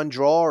 1-1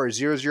 draw or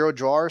 0-0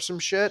 draw or some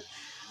shit?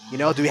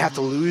 Do we have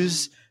to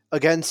lose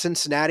against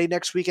Cincinnati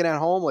next weekend at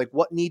home? Like,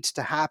 what needs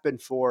to happen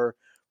for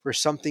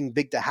something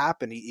big to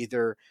happen?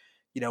 Either,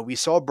 we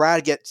saw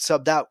Brad get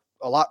subbed out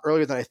a lot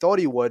earlier than I thought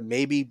he would.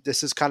 Maybe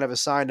this is kind of a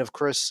sign of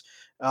Chris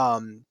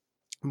um,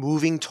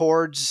 moving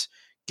towards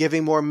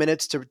giving more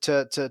minutes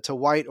to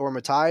White or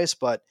Matthias,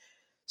 but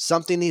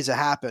something needs to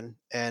happen.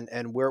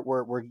 And we're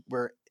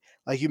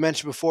like you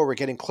mentioned before, we're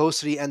getting close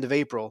to the end of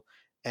April,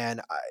 and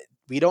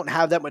we don't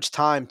have that much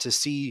time to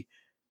see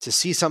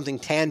something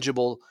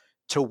tangible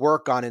to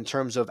work on in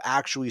terms of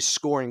actually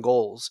scoring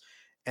goals.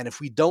 And if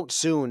we don't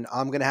soon,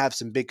 I'm going to have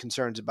some big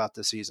concerns about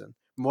this season,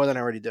 more than I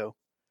already do.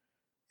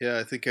 Yeah,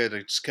 I think I'd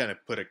just kind of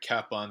put a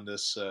cap on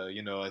this.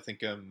 I think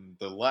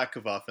the lack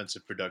of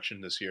offensive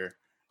production this year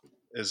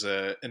is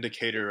a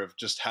indicator of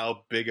just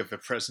how big of a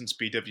presence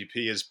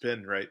BWP has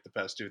been, right, the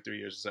past 2 or 3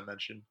 years, as I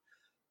mentioned.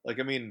 Like,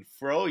 I mean,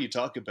 for all you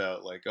talk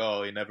about, like,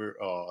 oh, he never,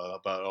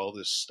 about all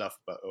this stuff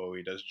about, oh,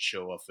 he doesn't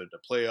show up in the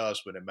playoffs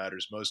when it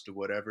matters most or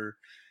whatever.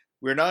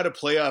 We're not a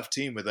playoff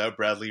team without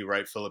Bradley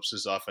Wright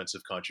Phillips'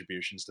 offensive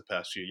contributions the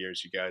past few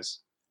years, you guys.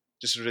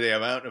 Just for the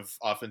amount of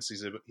offense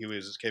he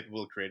was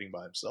capable of creating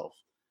by himself.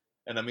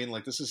 And I mean,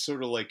 like, this is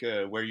sort of like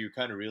where you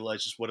kind of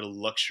realize just what a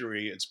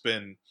luxury it's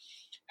been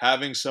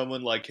having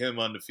someone like him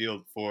on the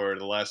field for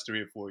the last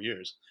 3 or 4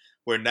 years.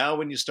 Where now,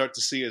 when you start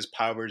to see his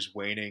powers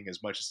waning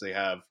as much as they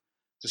have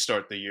to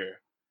start the year,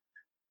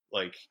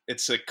 like,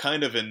 it's a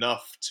kind of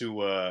enough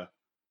to,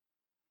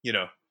 you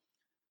know,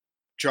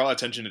 draw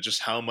attention to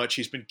just how much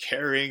he's been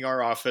carrying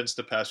our offense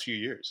the past few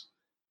years.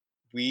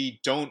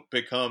 We don't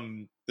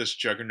become this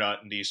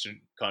juggernaut in the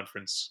Eastern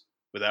Conference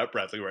without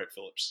Bradley Wright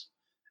Phillips.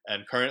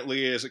 And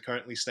currently, as it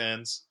currently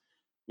stands,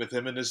 with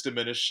him in his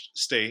diminished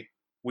state,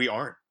 we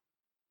aren't.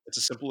 It's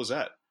as simple as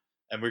that.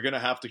 And we're going to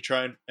have to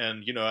try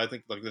and I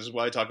think, like, this is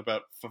why I talk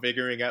about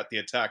figuring out the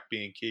attack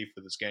being key for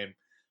this game.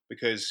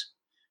 Because,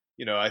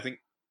 I think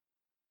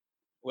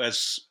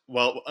as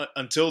well,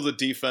 until the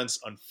defense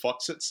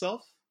unfucks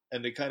itself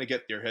and they kind of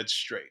get their heads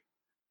straight,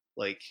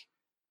 like,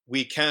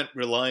 we can't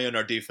rely on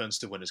our defense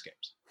to win his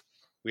games.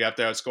 We have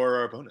to outscore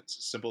our opponents.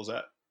 As simple as that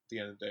at the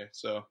end of the day.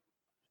 So,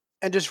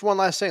 And just one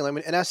last thing, I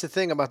mean, and that's the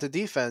thing about the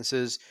defense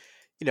is,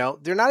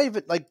 they're not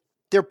even like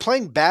they're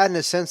playing bad in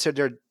the sense that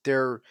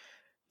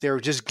they're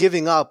just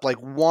giving up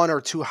like one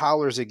or two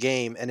howlers a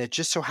game, and it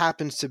just so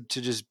happens to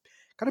just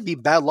kind of be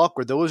bad luck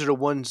where those are the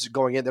ones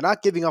going in. They're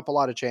not giving up a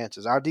lot of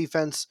chances. Our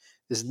defense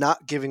is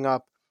not giving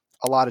up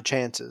a lot of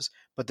chances,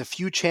 but the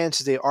few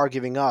chances they are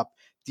giving up,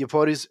 the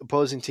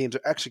opposing teams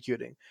are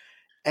executing.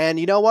 And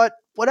you know what?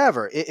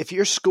 Whatever. If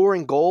you're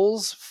scoring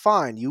goals,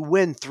 fine. You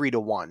win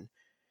 3-1.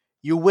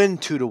 You win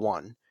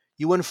 2-1.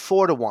 You win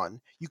 4-1.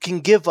 You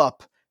can give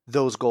up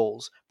those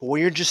goals. But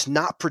when you're just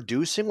not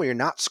producing, when you're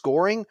not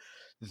scoring,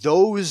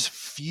 those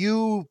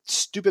few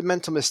stupid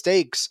mental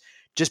mistakes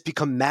just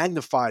become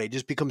magnified. It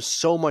just becomes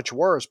so much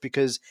worse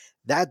because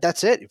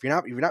that's it. If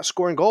you're not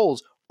scoring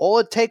goals, all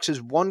it takes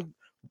is one.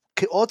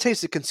 All it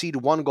takes to concede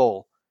one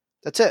goal.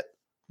 That's it.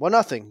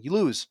 1-0. You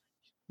lose.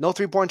 No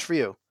 3 points for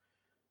you.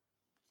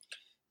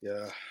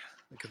 yeah,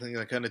 I think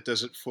that kind of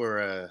does it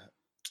for.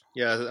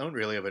 Yeah, I don't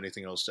really have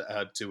anything else to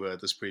add to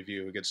this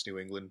preview against New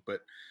England,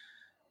 but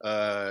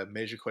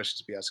major questions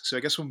to be asked. So I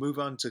guess we'll move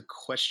on to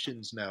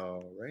questions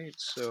now, right?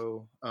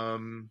 So I'd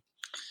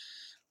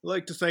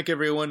like to thank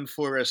everyone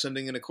for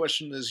sending in a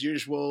question as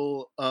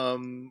usual.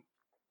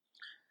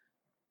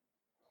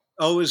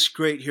 Always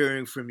great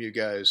hearing from you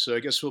guys. So I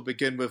guess we'll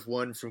begin with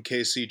one from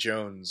KC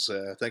Jones.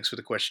 Thanks for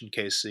the question,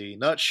 KC.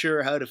 Not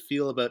sure how to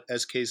feel about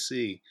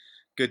SKC.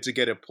 Good to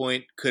get a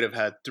point. Could have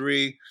had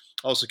three.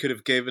 Also could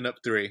have given up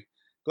three.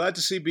 Glad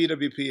to see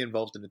BWP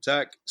involved in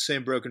attack.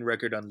 Same broken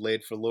record on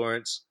late for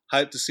Lawrence.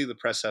 Hyped to see the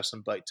press have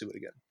some bite to it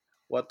again.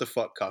 What the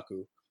fuck,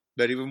 Kaku?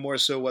 But even more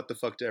so, what the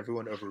fuck to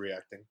everyone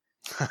overreacting?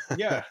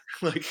 Yeah,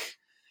 like,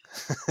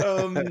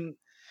 I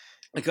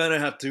kind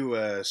of have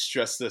to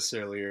stress this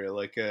earlier.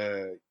 Like,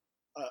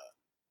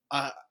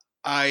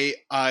 I,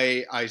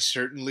 I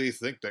certainly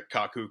think that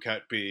Kaku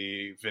can't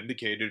be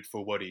vindicated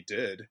for what he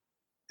did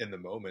in the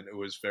moment. It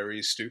was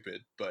very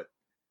stupid, but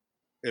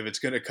if it's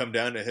going to come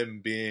down to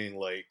him being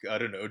like, I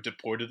don't know,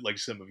 deported like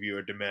some of you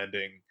are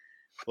demanding,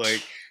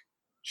 like,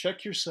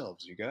 check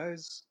yourselves, you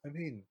guys. I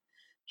mean,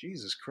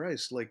 Jesus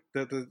Christ, like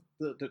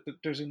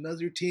there's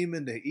another team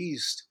in the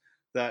East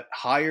that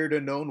hired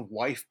a known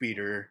wife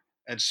beater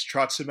and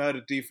trots him out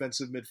at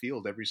defensive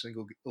midfield every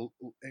single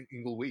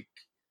week.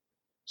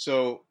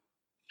 So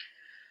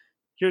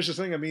here's the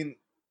thing. I mean,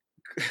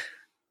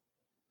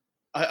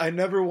 I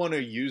never want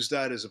to use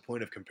that as a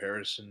point of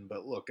comparison,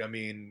 but look, I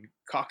mean,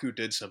 Kaku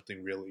did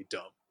something really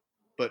dumb,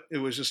 but it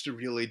was just a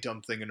really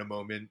dumb thing in a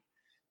moment,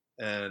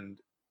 and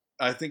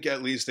I think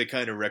at least they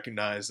kind of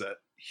recognized that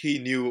he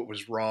knew it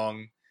was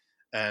wrong,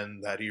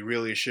 and that he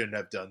really shouldn't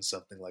have done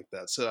something like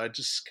that. So I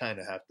just kind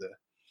of have to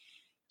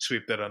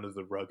sweep that under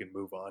the rug and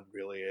move on.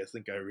 Really, I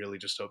think I really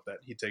just hope that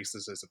he takes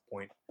this as a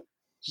point,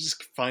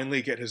 just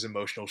finally get his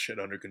emotional shit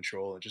under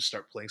control and just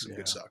start playing some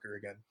good Yeah. soccer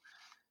again.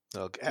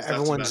 Look, Because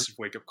that's a massive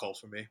wake up call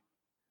for me.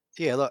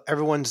 Yeah, look,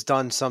 everyone's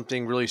done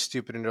something really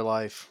stupid in their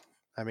life.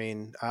 I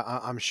mean,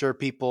 I'm sure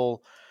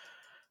people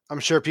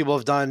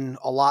have done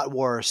a lot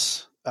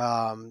worse,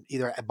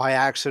 either by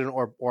accident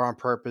or on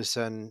purpose,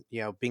 and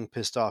being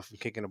pissed off and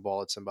kicking a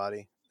ball at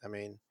somebody. I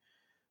mean,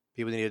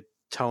 people need to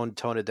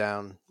tone it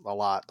down a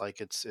lot. Like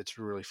it's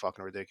really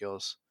fucking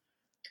ridiculous.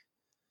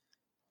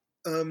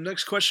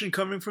 Next question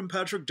coming from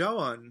Patrick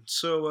Dawan.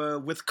 So,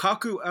 with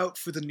Kaku out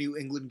for the New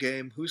England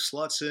game, who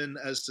slots in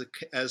as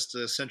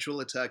the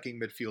central attacking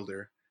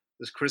midfielder?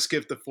 Does Chris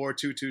give the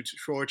 4-2-2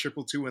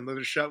 4-2-2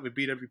 another shot with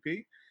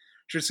BWP?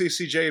 Should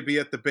CCJ be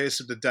at the base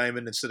of the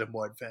diamond instead of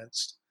more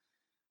advanced?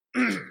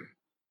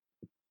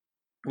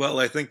 Well,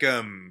 I think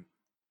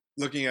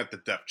looking at the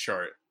depth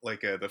chart,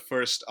 like the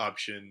first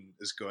option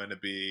is going to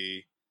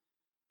be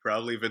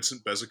probably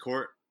Vincent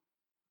Bezecourt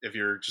if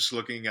you're just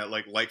looking at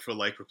like for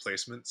like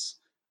replacements.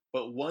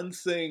 But one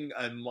thing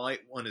I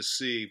might want to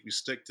see if we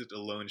stick to the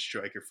lone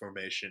striker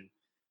formation,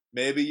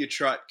 maybe you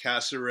trot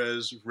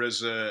Caceres,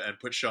 Rizza, and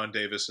put Sean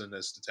Davis in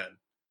as the 10.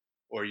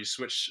 Or you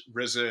switch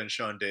Rizza and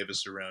Sean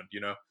Davis around,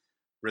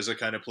 Rizza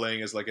kind of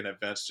playing as like an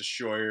advanced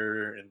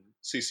destroyer and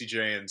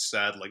CCJ and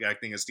Sad like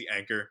acting as the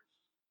anchor.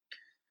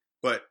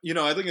 But,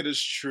 I think it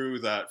is true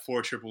that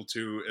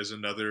 4-2-2 is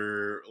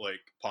another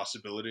like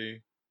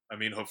possibility. I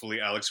mean, hopefully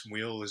Alex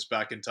Muil is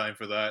back in time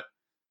for that,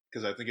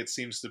 because I think it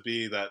seems to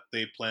be that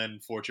they plan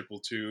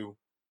 4-2-2 to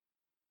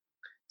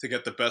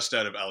get the best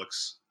out of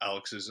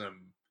Alex's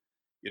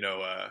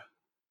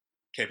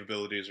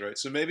capabilities, right?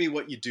 So maybe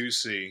what you do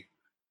see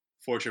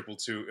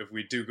 4-2-2, if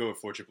we do go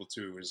with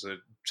 4-2-2, is a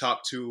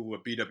top two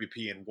with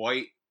BWP and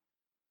White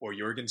or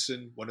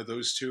Jorgensen, one of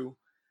those two.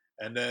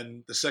 And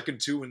then the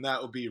second two in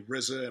that will be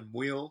Rizza and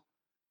Muil.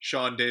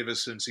 Sean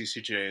Davis and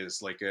CCJ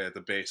is like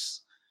the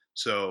base.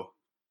 So,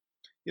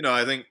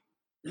 I think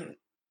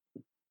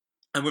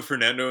I'm with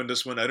Fernando in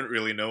this one. I don't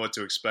really know what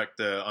to expect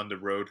on the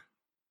road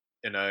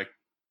in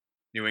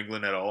New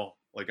England at all.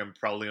 Like, I'm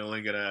probably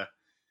only going to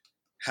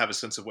have a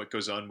sense of what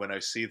goes on when I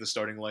see the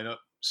starting lineup.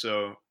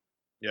 So,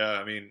 yeah,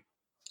 I mean,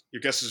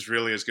 your guess is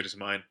really as good as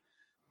mine.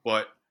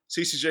 But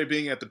CCJ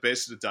being at the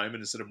base of the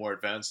diamond instead of more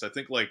advanced, I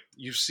think like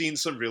you've seen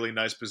some really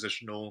nice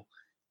positional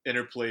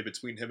interplay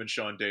between him and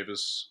Sean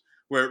Davis,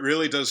 where it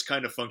really does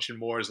kind of function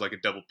more as like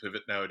a double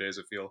pivot nowadays,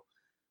 I feel.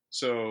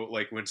 So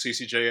like when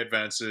CCJ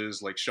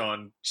advances, like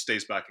Sean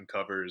stays back and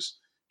covers.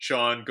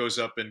 Sean goes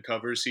up and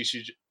covers.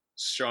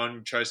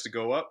 Sean tries to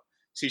go up.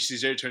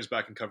 CCJ turns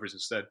back and covers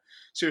instead.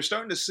 So you're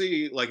starting to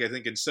see, like, I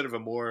think instead of a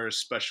more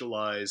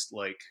specialized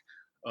like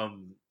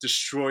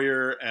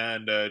destroyer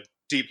and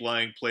deep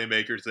lying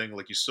playmaker thing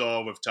like you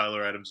saw with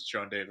Tyler Adams and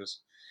Sean Davis,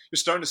 you're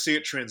starting to see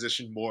it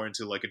transition more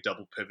into like a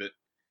double pivot,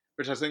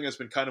 which I think has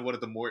been kind of one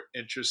of the more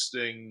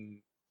interesting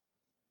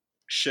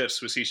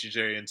shifts with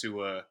CCJ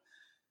into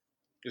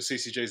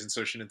CCJ's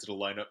insertion into the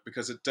lineup,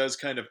 because it does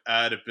kind of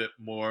add a bit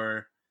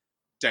more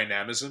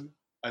dynamism,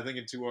 I think,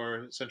 into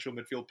our central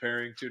midfield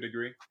pairing to a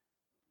degree.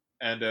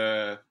 And,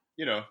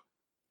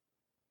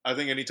 I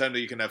think anytime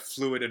that you can have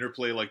fluid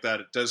interplay like that,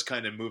 it does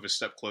kind of move a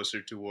step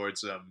closer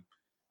towards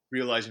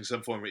realizing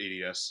some form of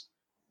EDS.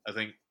 I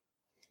think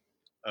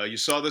you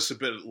saw this a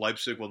bit at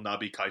Leipzig while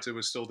Naby Keita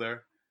was still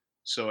there.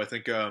 So I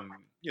think, I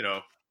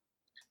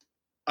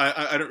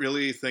don't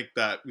really think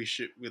that we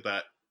should, with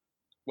that,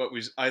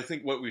 I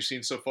think what we've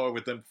seen so far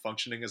with them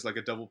functioning as like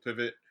a double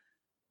pivot,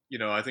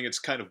 I think it's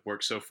kind of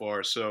worked so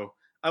far. So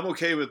I'm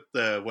okay with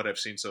what I've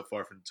seen so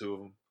far from the two of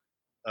them.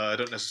 I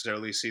don't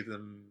necessarily see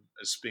them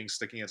as being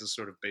sticking as a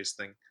sort of base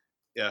thing.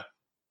 Yeah.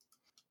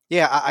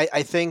 Yeah,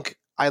 I think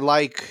I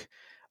like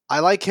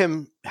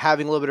him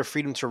having a little bit of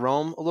freedom to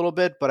roam a little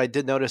bit, but I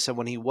did notice that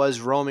when he was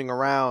roaming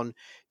around,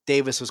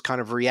 Davis was kind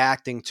of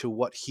reacting to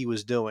what he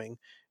was doing.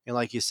 And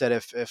like you said,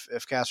 if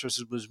Castros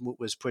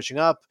was pushing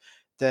up,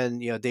 then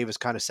Davis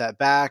kind of sat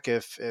back.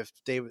 If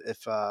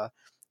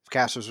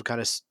Castros was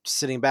kind of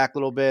sitting back a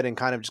little bit and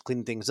kind of just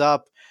cleaning things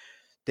up,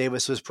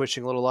 Davis was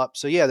pushing a little up.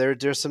 So yeah,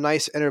 there's some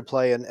nice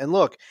interplay. And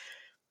look,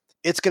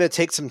 it's going to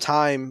take some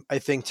time, I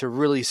think, to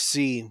really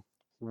see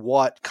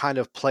what kind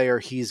of player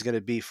he's going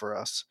to be for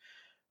us.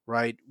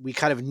 right? We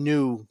kind of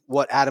knew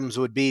what Adams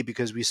would be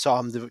because we saw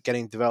him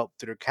getting developed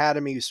through the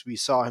academy. We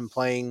saw him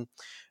playing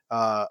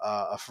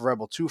for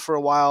Rebel 2 for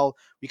a while.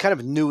 We kind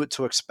of knew what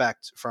to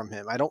expect from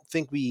him. I don't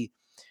think we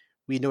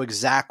knew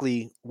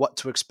exactly what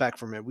to expect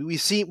from him. We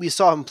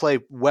saw him play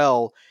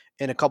well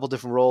in a couple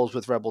different roles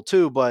with Rebel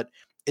 2, but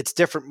it's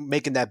different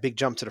making that big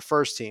jump to the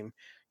first team.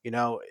 You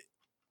know,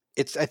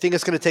 I think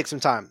it's going to take some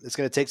time. It's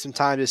going to take some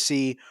time to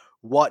see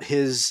what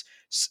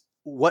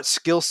what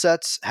skill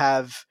sets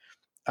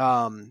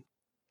um,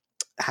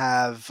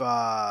 have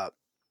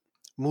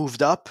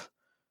moved up,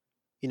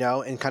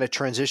 and kind of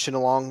transition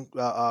along,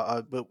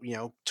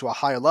 to a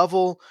higher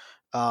level.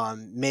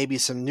 Maybe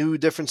some new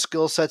different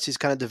skill sets he's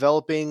kind of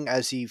developing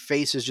as he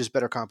faces just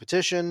better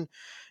competition,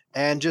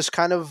 and just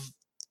kind of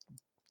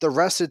the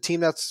rest of the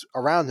team that's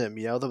around him.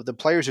 The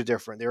players are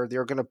different.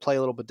 They're going to play a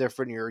little bit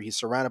different. He's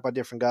surrounded by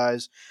different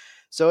guys.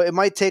 So it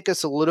might take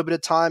us a little bit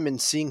of time in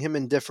seeing him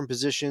in different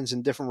positions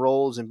and different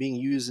roles and being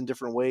used in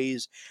different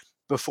ways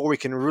before we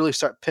can really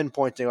start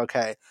pinpointing,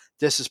 okay,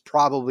 this is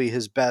probably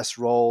his best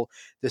role.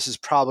 This is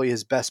probably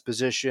his best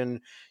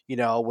position.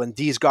 When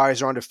these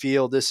guys are on the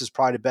field, this is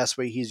probably the best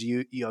way he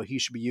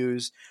should be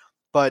used.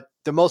 But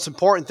the most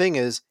important thing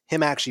is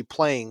him actually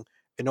playing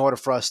in order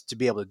for us to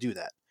be able to do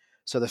that.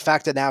 So the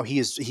fact that now he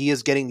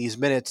is getting these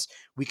minutes,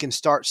 we can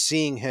start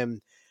seeing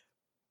him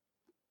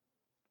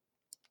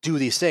do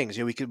these things.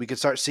 We could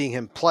start seeing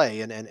him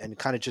play and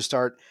kind of just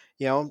start,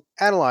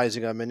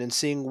 analyzing him and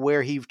seeing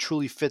where he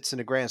truly fits in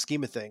the grand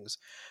scheme of things.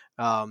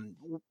 Um,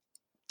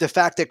 the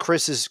fact that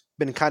Chris has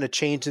been kind of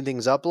changing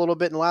things up a little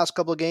bit in the last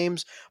couple of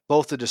games,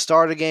 both at the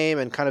start of the game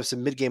and kind of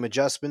some mid-game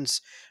adjustments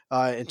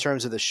in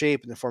terms of the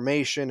shape and the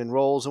formation and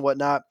roles and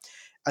whatnot,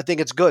 I think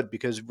it's good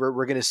because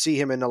we're going to see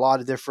him in a lot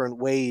of different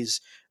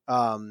ways.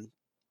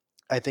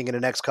 I think in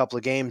the next couple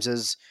of games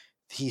as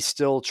he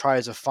still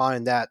tries to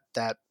find that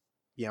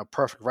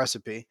perfect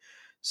recipe.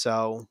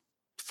 So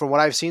from what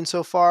I've seen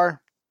so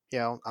far,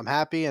 I'm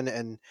happy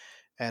and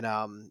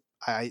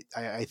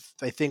I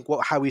think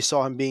how we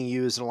saw him being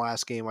used in the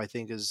last game, I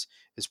think is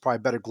probably a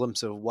better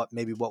glimpse of what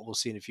we'll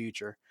see in the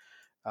future.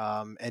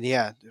 And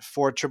yeah,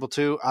 for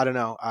 222, I don't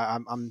know.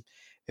 I'm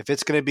if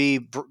it's going to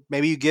be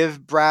maybe you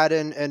give Brad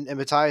and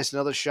Matthias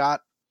another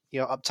shot,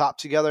 up top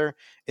together.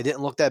 It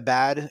didn't look that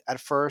bad at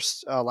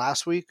first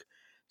last week,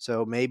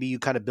 so maybe you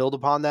kind of build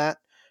upon that.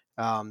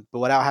 But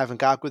without having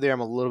Gaku there, I'm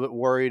a little bit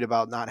worried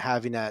about not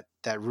having that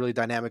really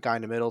dynamic guy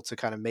in the middle to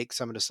kind of make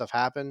some of the stuff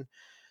happen.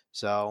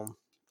 So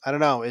I don't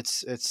know.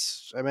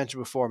 It's I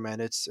mentioned before, man.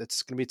 It's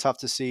going to be tough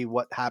to see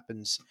what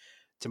happens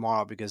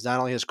tomorrow because not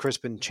only has Chris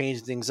been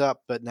changing things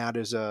up, but now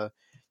there's a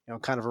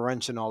kind of a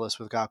wrench in all this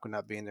with Gaku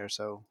not being there.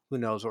 So who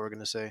knows what we're going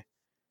to say.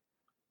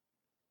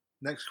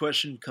 Next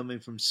question coming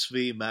from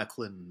Svi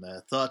Macklin.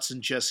 Thoughts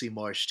on Jesse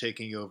Marsh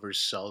taking over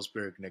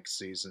Salzburg next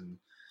season?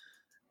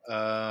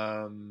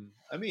 I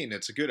mean,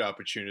 it's a good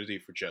opportunity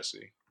for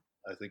Jesse.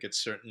 I think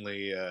it's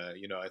certainly, I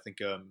think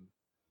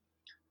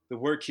the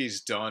work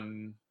he's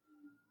done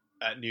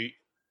at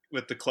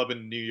with the club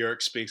in New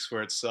York speaks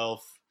for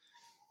itself.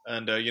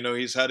 And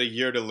he's had a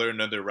year to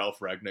learn under Ralph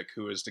Ragnick,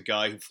 who is the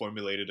guy who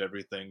formulated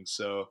everything.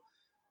 So,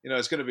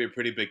 it's going to be a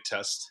pretty big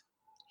test.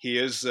 He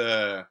is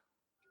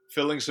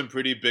filling some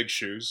pretty big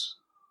shoes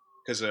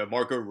because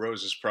Marco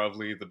Rose is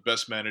probably the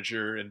best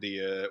manager in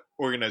the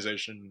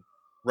organization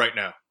right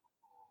now.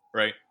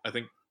 Right? I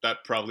think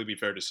that'd probably be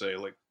fair to say.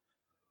 Like,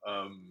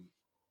 um,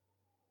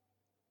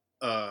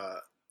 uh,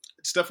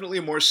 it's definitely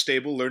a more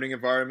stable learning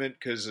environment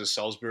because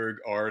Salzburg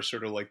are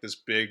sort of like this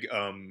big,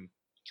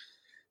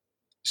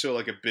 so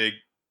like a big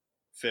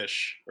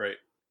fish, right,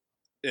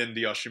 in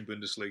the Austrian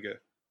Bundesliga.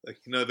 Like,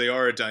 they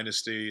are a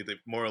dynasty. They've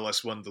more or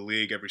less won the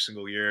league every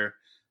single year.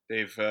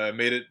 They've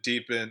made it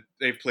deep in.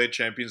 They've played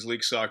Champions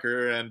League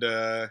soccer, and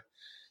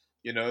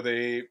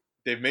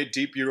they've made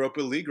deep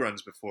Europa League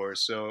runs before.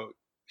 So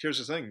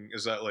here's the thing: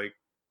 is that like,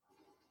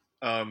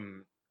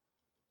 um,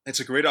 it's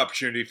a great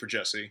opportunity for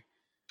Jesse.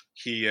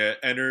 He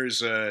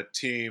enters a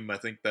team, I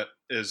think, that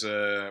is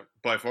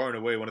by far and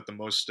away one of the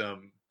most,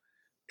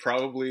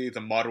 probably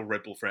the model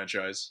Red Bull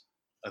franchise.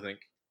 I think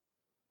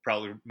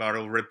probably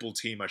model Red Bull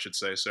team, I should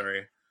say.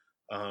 Sorry,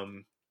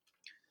 um,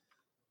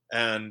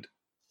 and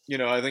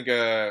I think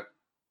I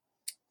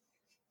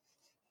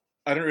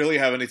don't really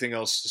have anything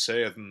else to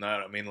say other than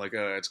that. I mean, like,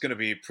 it's going to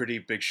be pretty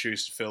big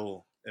shoes to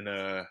fill in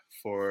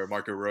for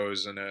Marco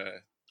Rose and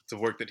the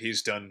work that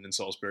he's done in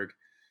Salzburg.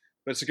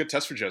 But it's a good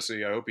test for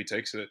Jesse. I hope he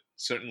takes it.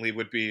 Certainly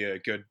would be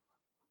good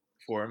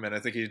for him, and I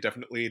think he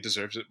definitely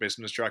deserves it based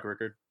on his track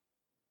record.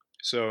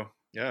 So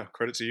yeah,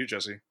 credit to you,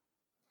 Jesse.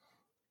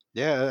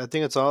 Yeah, I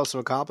think it's an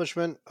awesome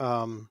accomplishment.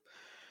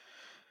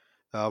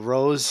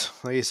 Rose,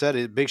 like you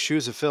said, big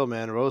shoes to fill,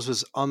 man. Rose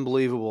was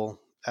unbelievable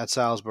at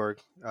Salzburg.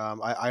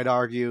 I'd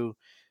argue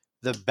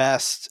the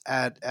best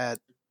at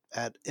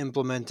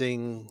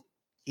implementing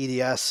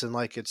EDS and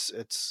like it's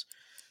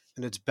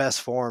in its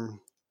best form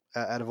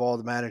out of all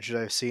the managers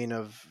I've seen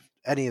of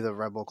any of the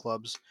Red Bull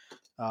clubs.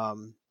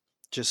 Um,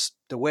 just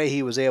the way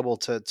he was able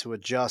to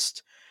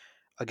adjust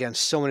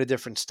against so many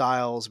different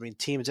styles. I mean,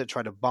 teams that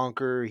try to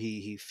bunker,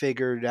 he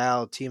figured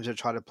out. Teams that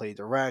try to play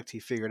direct, he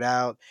figured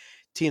out.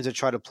 Teams that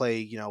try to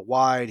play,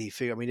 wide, he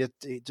figured. I mean,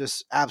 it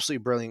just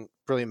absolutely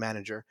brilliant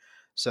manager.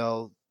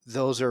 So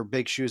those are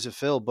big shoes to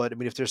fill. But I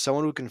mean, if there's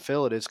someone who can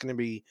fill it, it's gonna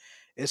be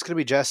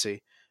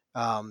Jesse.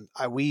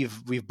 We've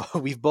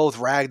we've both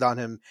ragged on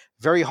him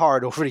very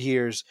hard over the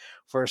years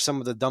for some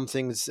of the dumb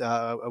things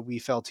we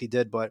felt he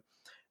did, but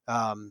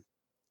um,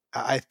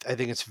 I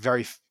think it's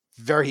very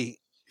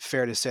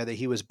fair to say that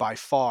he was by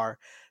far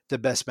the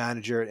best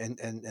manager in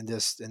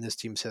this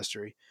team's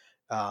history.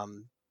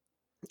 Um,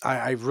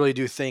 I really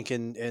do think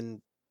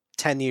in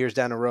 10 years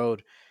down the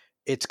road,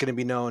 it's going to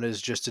be known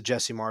as just the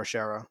Jesse Marsh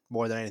era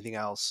more than anything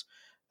else,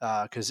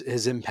 because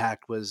his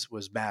impact was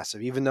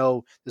massive. Even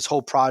though this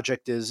whole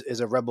project is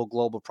a Rebel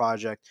Global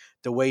project,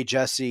 the way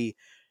Jesse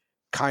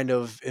kind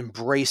of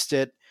embraced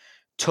it,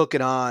 took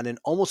it on, and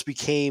almost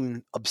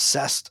became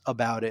obsessed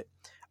about it,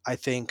 I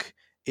think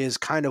is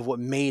kind of what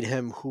made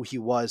him who he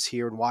was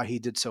here and why he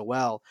did so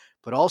well,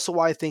 but also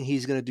why I think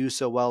he's going to do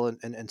so well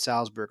in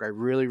Salzburg. I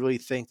really, really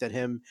think that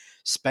him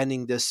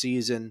spending this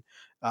season,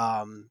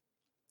 um,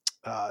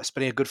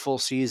 spending a good full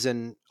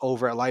season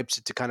over at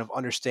Leipzig to kind of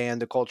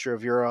understand the culture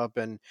of Europe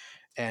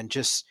and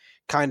just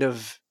kind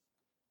of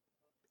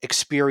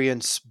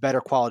experience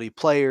better quality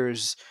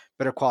players,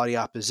 better quality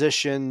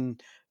opposition,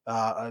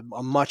 a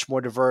much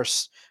more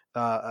diverse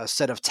a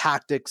set of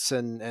tactics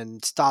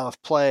and style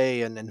of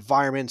play and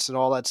environments and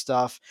all that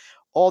stuff.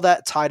 All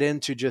that tied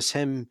into just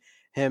him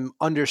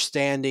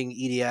understanding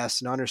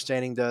EDS and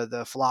understanding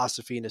the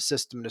philosophy and the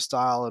system and the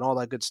style and all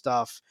that good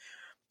stuff.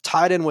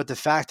 Tied in with the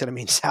fact that I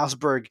mean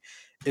Salzburg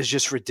is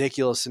just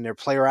ridiculous in their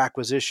player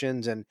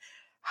acquisitions and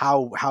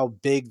how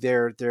big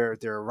their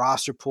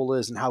roster pool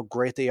is and how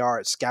great they are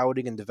at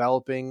scouting and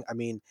developing. I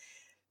mean,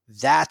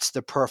 that's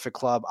the perfect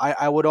club.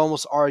 I would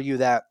almost argue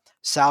that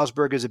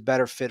Salzburg is a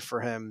better fit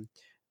for him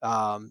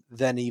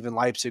than even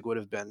Leipzig would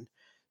have been.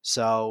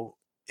 So,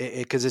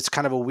 because it's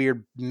kind of a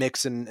weird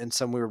mix in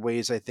some weird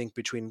ways, I think,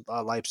 between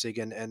Leipzig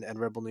and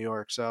Rebel New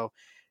York. So,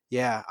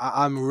 yeah,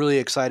 I'm really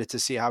excited to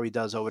see how he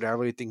does over there. I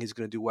really think he's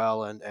going to do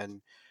well,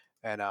 and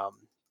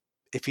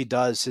if he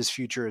does, his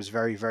future is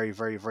very, very,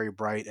 very, very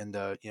bright in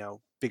the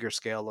bigger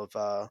scale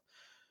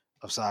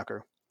of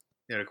soccer.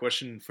 Yeah, the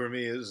question for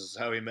me is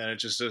how he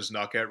manages those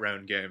knockout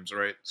round games,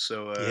 right?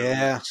 So,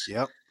 Yeah.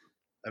 Yep.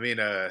 I mean,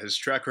 his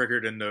track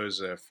record in those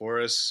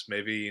for us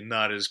maybe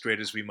not as great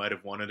as we might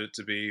have wanted it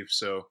to be.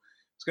 So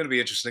it's going to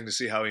be interesting to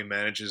see how he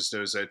manages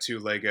those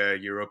two-leg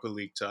Europa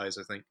League ties.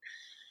 I think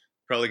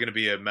probably going to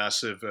be a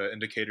massive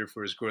indicator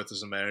for his growth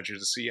as a manager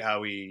to see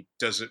how he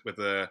does it with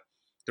the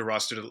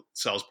roster that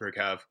Salzburg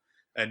have,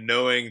 and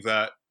knowing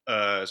that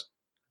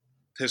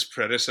his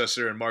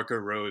predecessor and Marco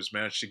Rose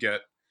managed to get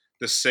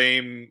the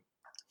same,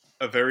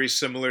 a very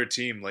similar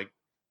team, like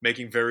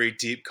making very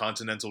deep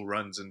continental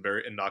runs in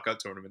knockout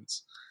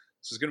tournaments.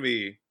 So it's gonna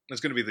be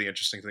the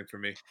interesting thing for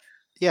me.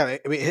 Yeah,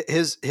 I mean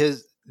his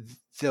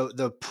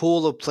the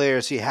pool of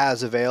players he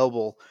has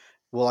available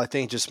will I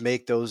think just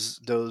make those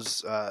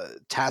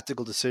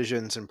tactical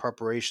decisions and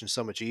preparation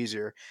so much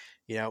easier.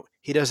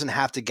 He doesn't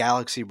have to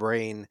galaxy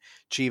brain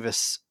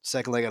Chivas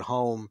second leg at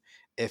home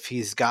if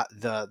he's got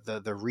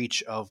the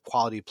reach of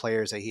quality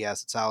players that he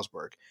has at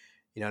Salzburg.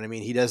 You know what I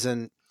mean?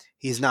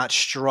 He's not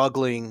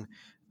struggling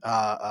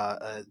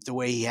the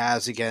way he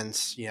has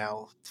against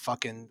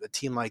fucking a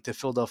team like the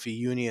Philadelphia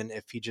Union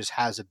if he just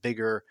has a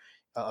bigger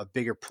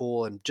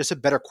pool and just a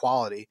better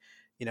quality.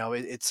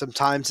 It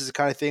sometimes is the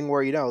kind of thing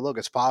where look,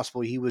 it's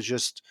possible he was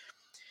just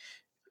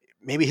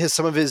maybe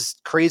some of his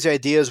crazy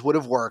ideas would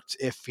have worked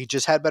if he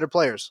just had better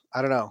players.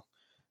 I don't know,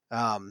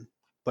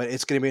 but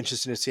it's going to be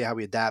interesting to see how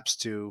he adapts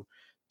to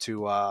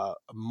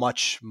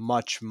much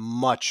much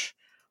much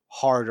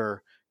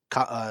harder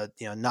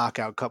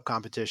knockout cup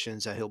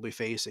competitions that he'll be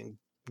facing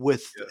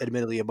with Yeah.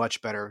 admittedly a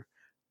much better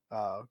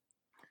uh,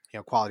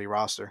 quality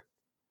roster.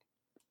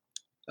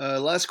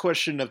 Last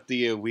question of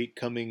the week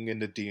coming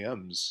into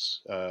DMs.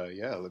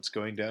 Yeah, let's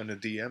going down to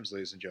DMs,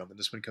 ladies and gentlemen.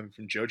 This one coming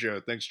from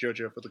Jojo. Thanks,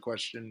 Jojo, for the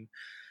question.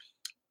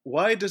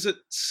 Why does it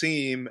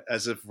seem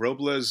as if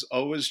Robles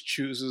always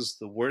chooses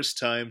the worst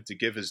time to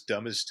give his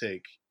dumbest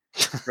take?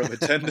 From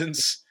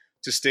attendance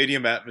to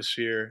stadium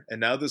atmosphere,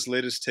 and now this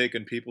latest take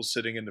on people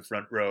sitting in the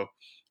front row.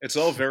 It's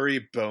all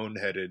very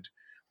boneheaded.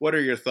 What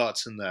are your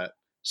thoughts on that?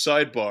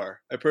 Sidebar.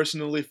 I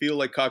personally feel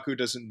like Kaku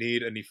doesn't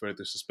need any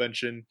further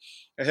suspension.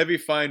 A heavy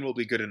fine will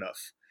be good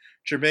enough.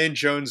 Jermaine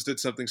Jones did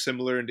something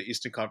similar in the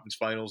Eastern Conference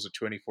Finals of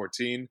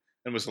 2014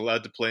 and was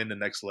allowed to play in the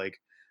next leg.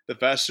 The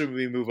faster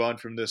we move on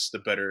from this, the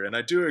better. And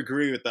I do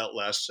agree with that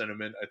last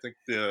sentiment. I think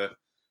the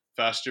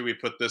faster we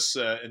put this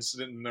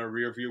incident in our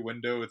rearview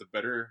window, the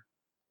better.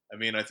 I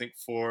mean, I think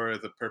for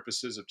the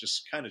purposes of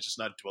just kind of just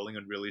not dwelling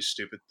on really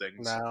stupid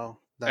things, No,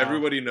 no.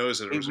 everybody knows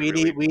that it We, was a we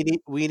need really. we need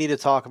we need to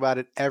talk about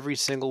it every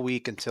single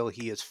week until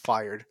he is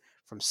fired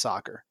from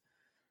soccer.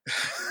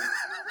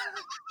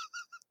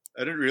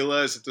 I didn't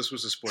realize that this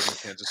was a Sporting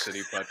Kansas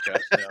City podcast.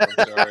 Now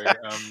I'm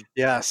sorry.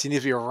 Yes, he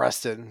needs to be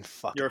arrested. You're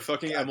Fucking a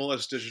fucking God.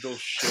 MLS digital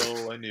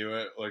shill. I knew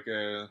it. Like,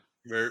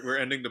 We're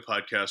ending the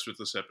podcast with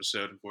this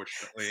episode,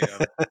 unfortunately.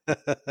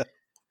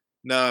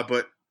 Nah,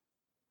 but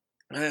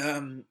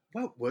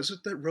what was it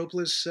that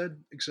Robles said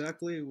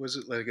exactly? Was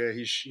it like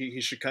he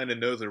should kind of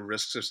know the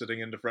risks of sitting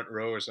in the front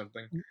row or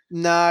something?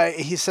 Nah,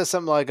 he says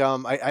something like,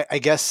 I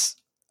guess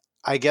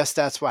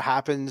that's what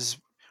happens,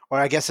 or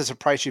I guess it's a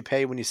price you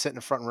pay when you sit in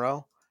the front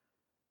row.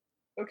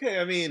 Okay,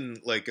 I mean,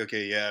 like,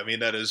 okay, yeah, I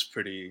mean that is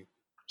pretty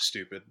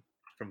stupid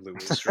from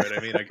Luis, right? I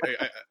mean,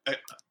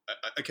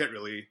 I can't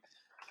really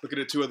look at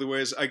it two other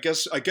ways. I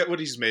guess I get what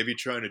he's maybe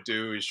trying to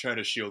do. He's trying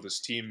to shield his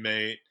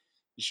teammate.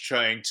 He's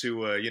trying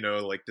to,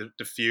 like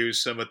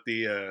diffuse some of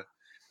the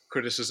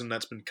criticism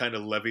that's been kind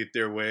of levied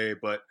their way.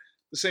 But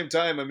at the same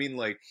time, I mean,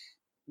 like,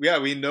 yeah,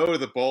 we know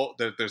the ball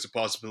that there's a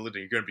possibility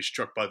you're going to be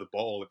struck by the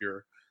ball if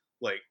you're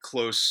like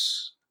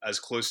close to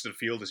the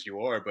field as you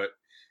are. But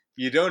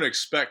you don't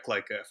expect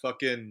like a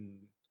fucking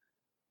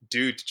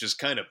dude to just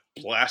kind of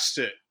blast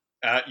it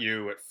at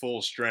you at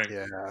full strength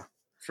Yeah.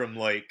 from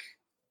like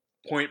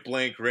point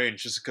blank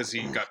range just because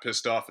he got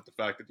pissed off at the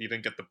fact that he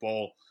didn't get the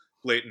ball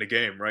late in the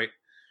game, right?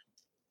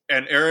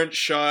 An errant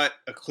shot,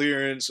 a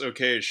clearance,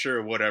 okay,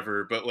 sure,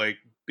 whatever. But like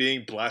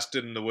being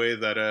blasted in the way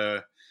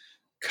that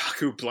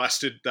Kaku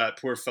blasted that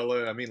poor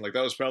fella, I mean, like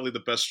that was probably the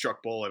best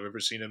struck ball I've ever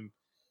seen him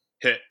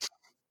hit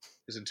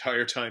his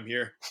entire time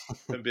here.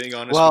 If I'm being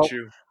honest with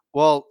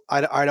Well, you.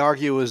 I'd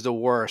argue it was the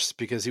worst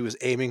because he was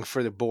aiming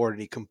for the board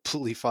and he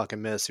completely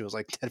fucking missed. He was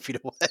like 10 feet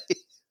away.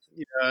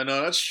 Yeah,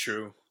 no, that's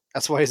true.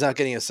 That's why he's not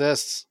getting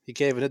assists. He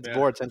can't even hit the Yeah.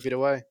 board 10 feet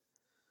away.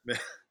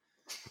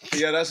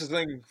 Yeah, that's the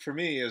thing for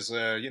me is,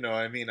 I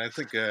mean, I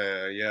think,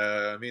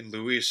 yeah, I mean,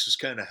 Luis just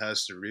kind of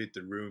has to read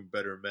the room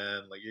better,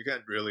 man. Like, you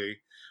can't really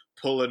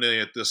pull any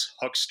at this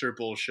huckster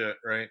bullshit,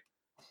 right?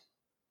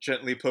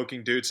 Gently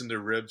poking dudes in their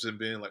ribs and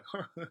being like,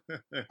 I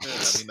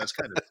mean, that's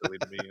kind of silly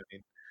to me.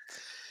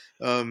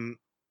 I mean,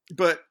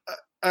 but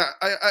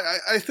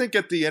I think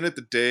at the end of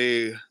the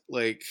day,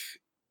 like,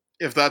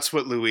 if that's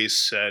what Luis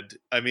said,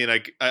 I mean,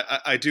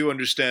 I do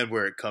understand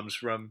where it comes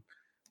from,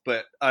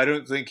 but I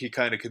don't think he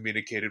kind of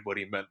communicated what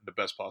he meant in the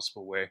best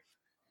possible way.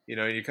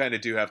 You kind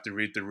of do have to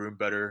read the room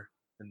better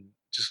and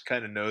just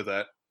kind of know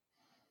that.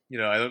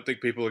 I don't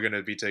think people are going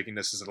to be taking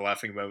this as a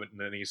laughing moment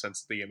in any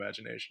sense of the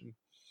imagination.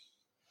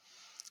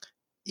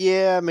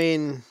 Yeah, I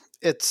mean,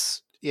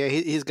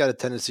 he's got a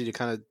tendency to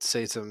kind of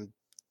say some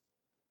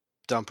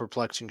dumb,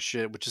 perplexing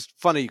shit, which is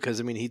funny because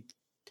I mean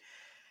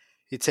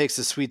he takes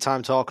his sweet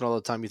time talking all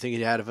the time. You think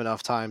he'd have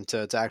enough time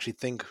to actually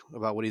think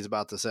about what he's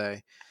about to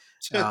say.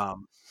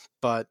 Um,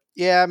 but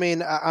yeah, I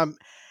mean,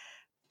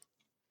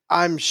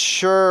 I'm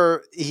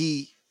sure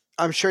he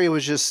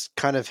was just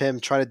kind of him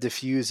trying to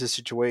diffuse the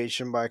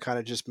situation by kind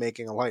of just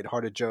making a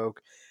lighthearted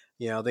joke.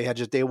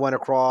 They went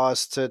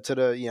across to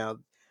the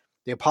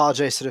they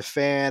apologized to the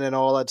fan and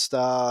all that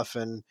stuff,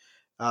 and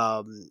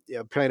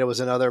apparently there was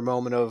another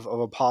moment of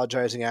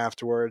apologizing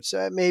afterwards.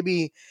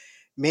 Maybe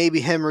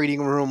him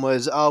reading room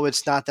was, oh,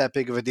 it's not that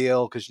big of a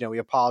deal because we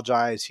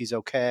apologize, he's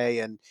okay,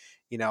 and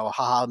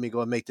haha, let me go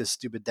and make this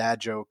stupid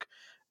dad joke.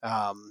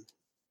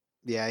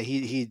 Yeah,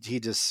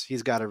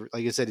 he's got to,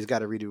 like I said, he's got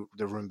to read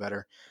the room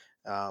better.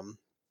 Um,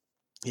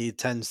 he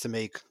tends to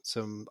make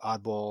some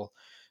oddball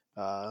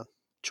uh,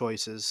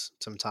 choices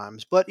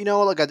sometimes, but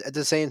like at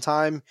the same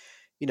time,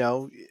 you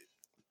know,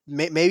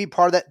 maybe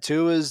part of that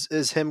too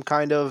is him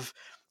kind of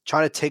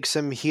trying to take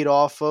some heat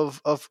off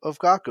of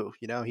Gaku.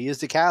 He is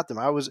the captain.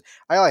 I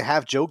like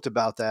half joked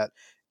about that,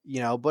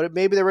 but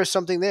maybe there was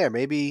something there.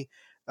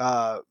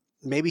 Uh,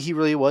 maybe he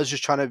really was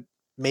just trying to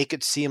make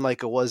it seem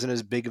like it wasn't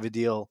as big of a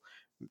deal,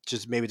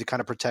 just maybe to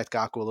kind of protect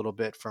Gaku a little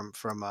bit from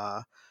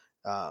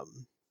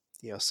um,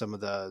 some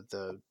of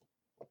the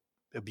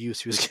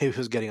abuse he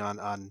was getting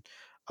on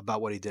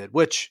about what he did,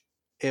 which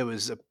it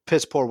was a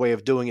piss poor way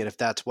of doing it if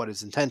that's what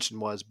his intention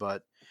was,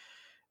 but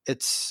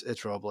it's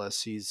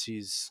Robles. He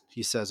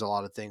says a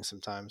lot of things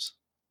sometimes,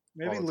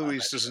 all Maybe the time.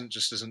 Luis doesn't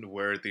just isn't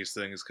aware of these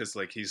things because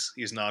like he's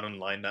not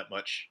online that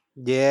much,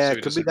 Yeah, so it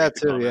he could be doesn't read that the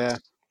too. Yeah,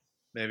 comments.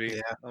 Maybe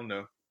yeah. I don't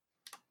know.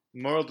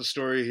 Moral of the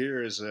story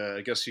here is,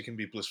 I guess you can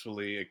be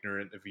blissfully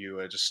ignorant if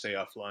you just stay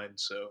offline.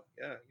 So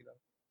yeah,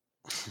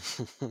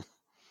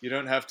 you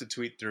don't have to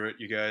tweet through it,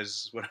 you guys.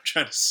 Is what I'm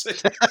trying to say.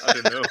 I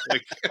don't know.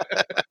 Like,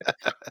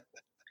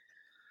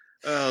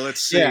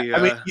 let's Yeah, see.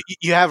 I mean,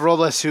 you have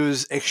Robles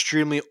who's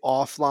extremely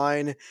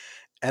offline,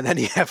 and then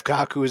you have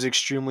Gaku who's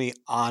extremely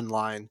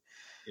online,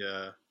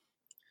 Yeah,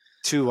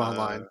 too uh,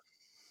 online.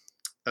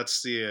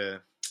 that's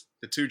the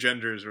two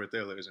genders right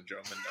there, ladies and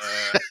gentlemen.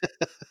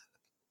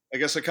 I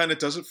guess that kind of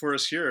does it for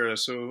us here.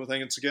 So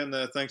thanks again.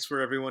 Thanks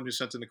for everyone who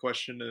sent in the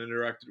question and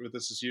interacted with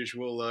us as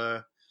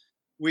usual.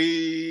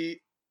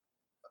 We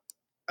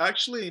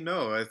actually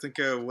no, I think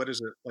what is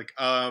it like?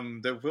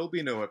 There will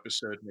be no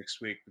episode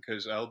next week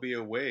because I'll be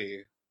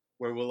away.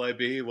 Where will I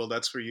be? Well,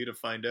 that's for you to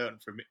find out,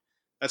 and for me,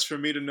 that's for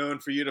me to know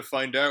and for you to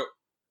find out.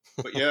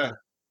 But yeah,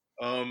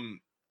 um,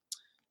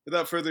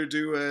 without further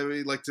ado,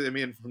 we'd like to. I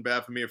mean, from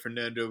behalf of me and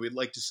Fernando, we'd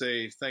like to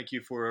say thank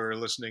you for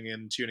listening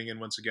and tuning in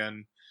once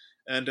again,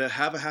 and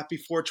have a happy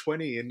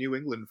 420 in New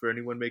England for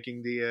anyone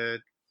making the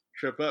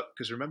trip up.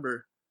 Because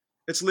remember,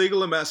 It's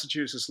legal in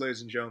Massachusetts,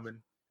 ladies and gentlemen.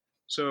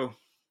 So,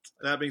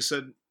 that being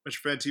said, Mr.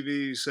 Fan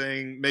TV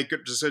saying make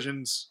good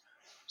decisions,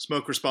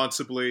 smoke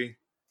responsibly,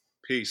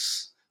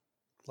 peace.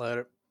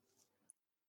 Later.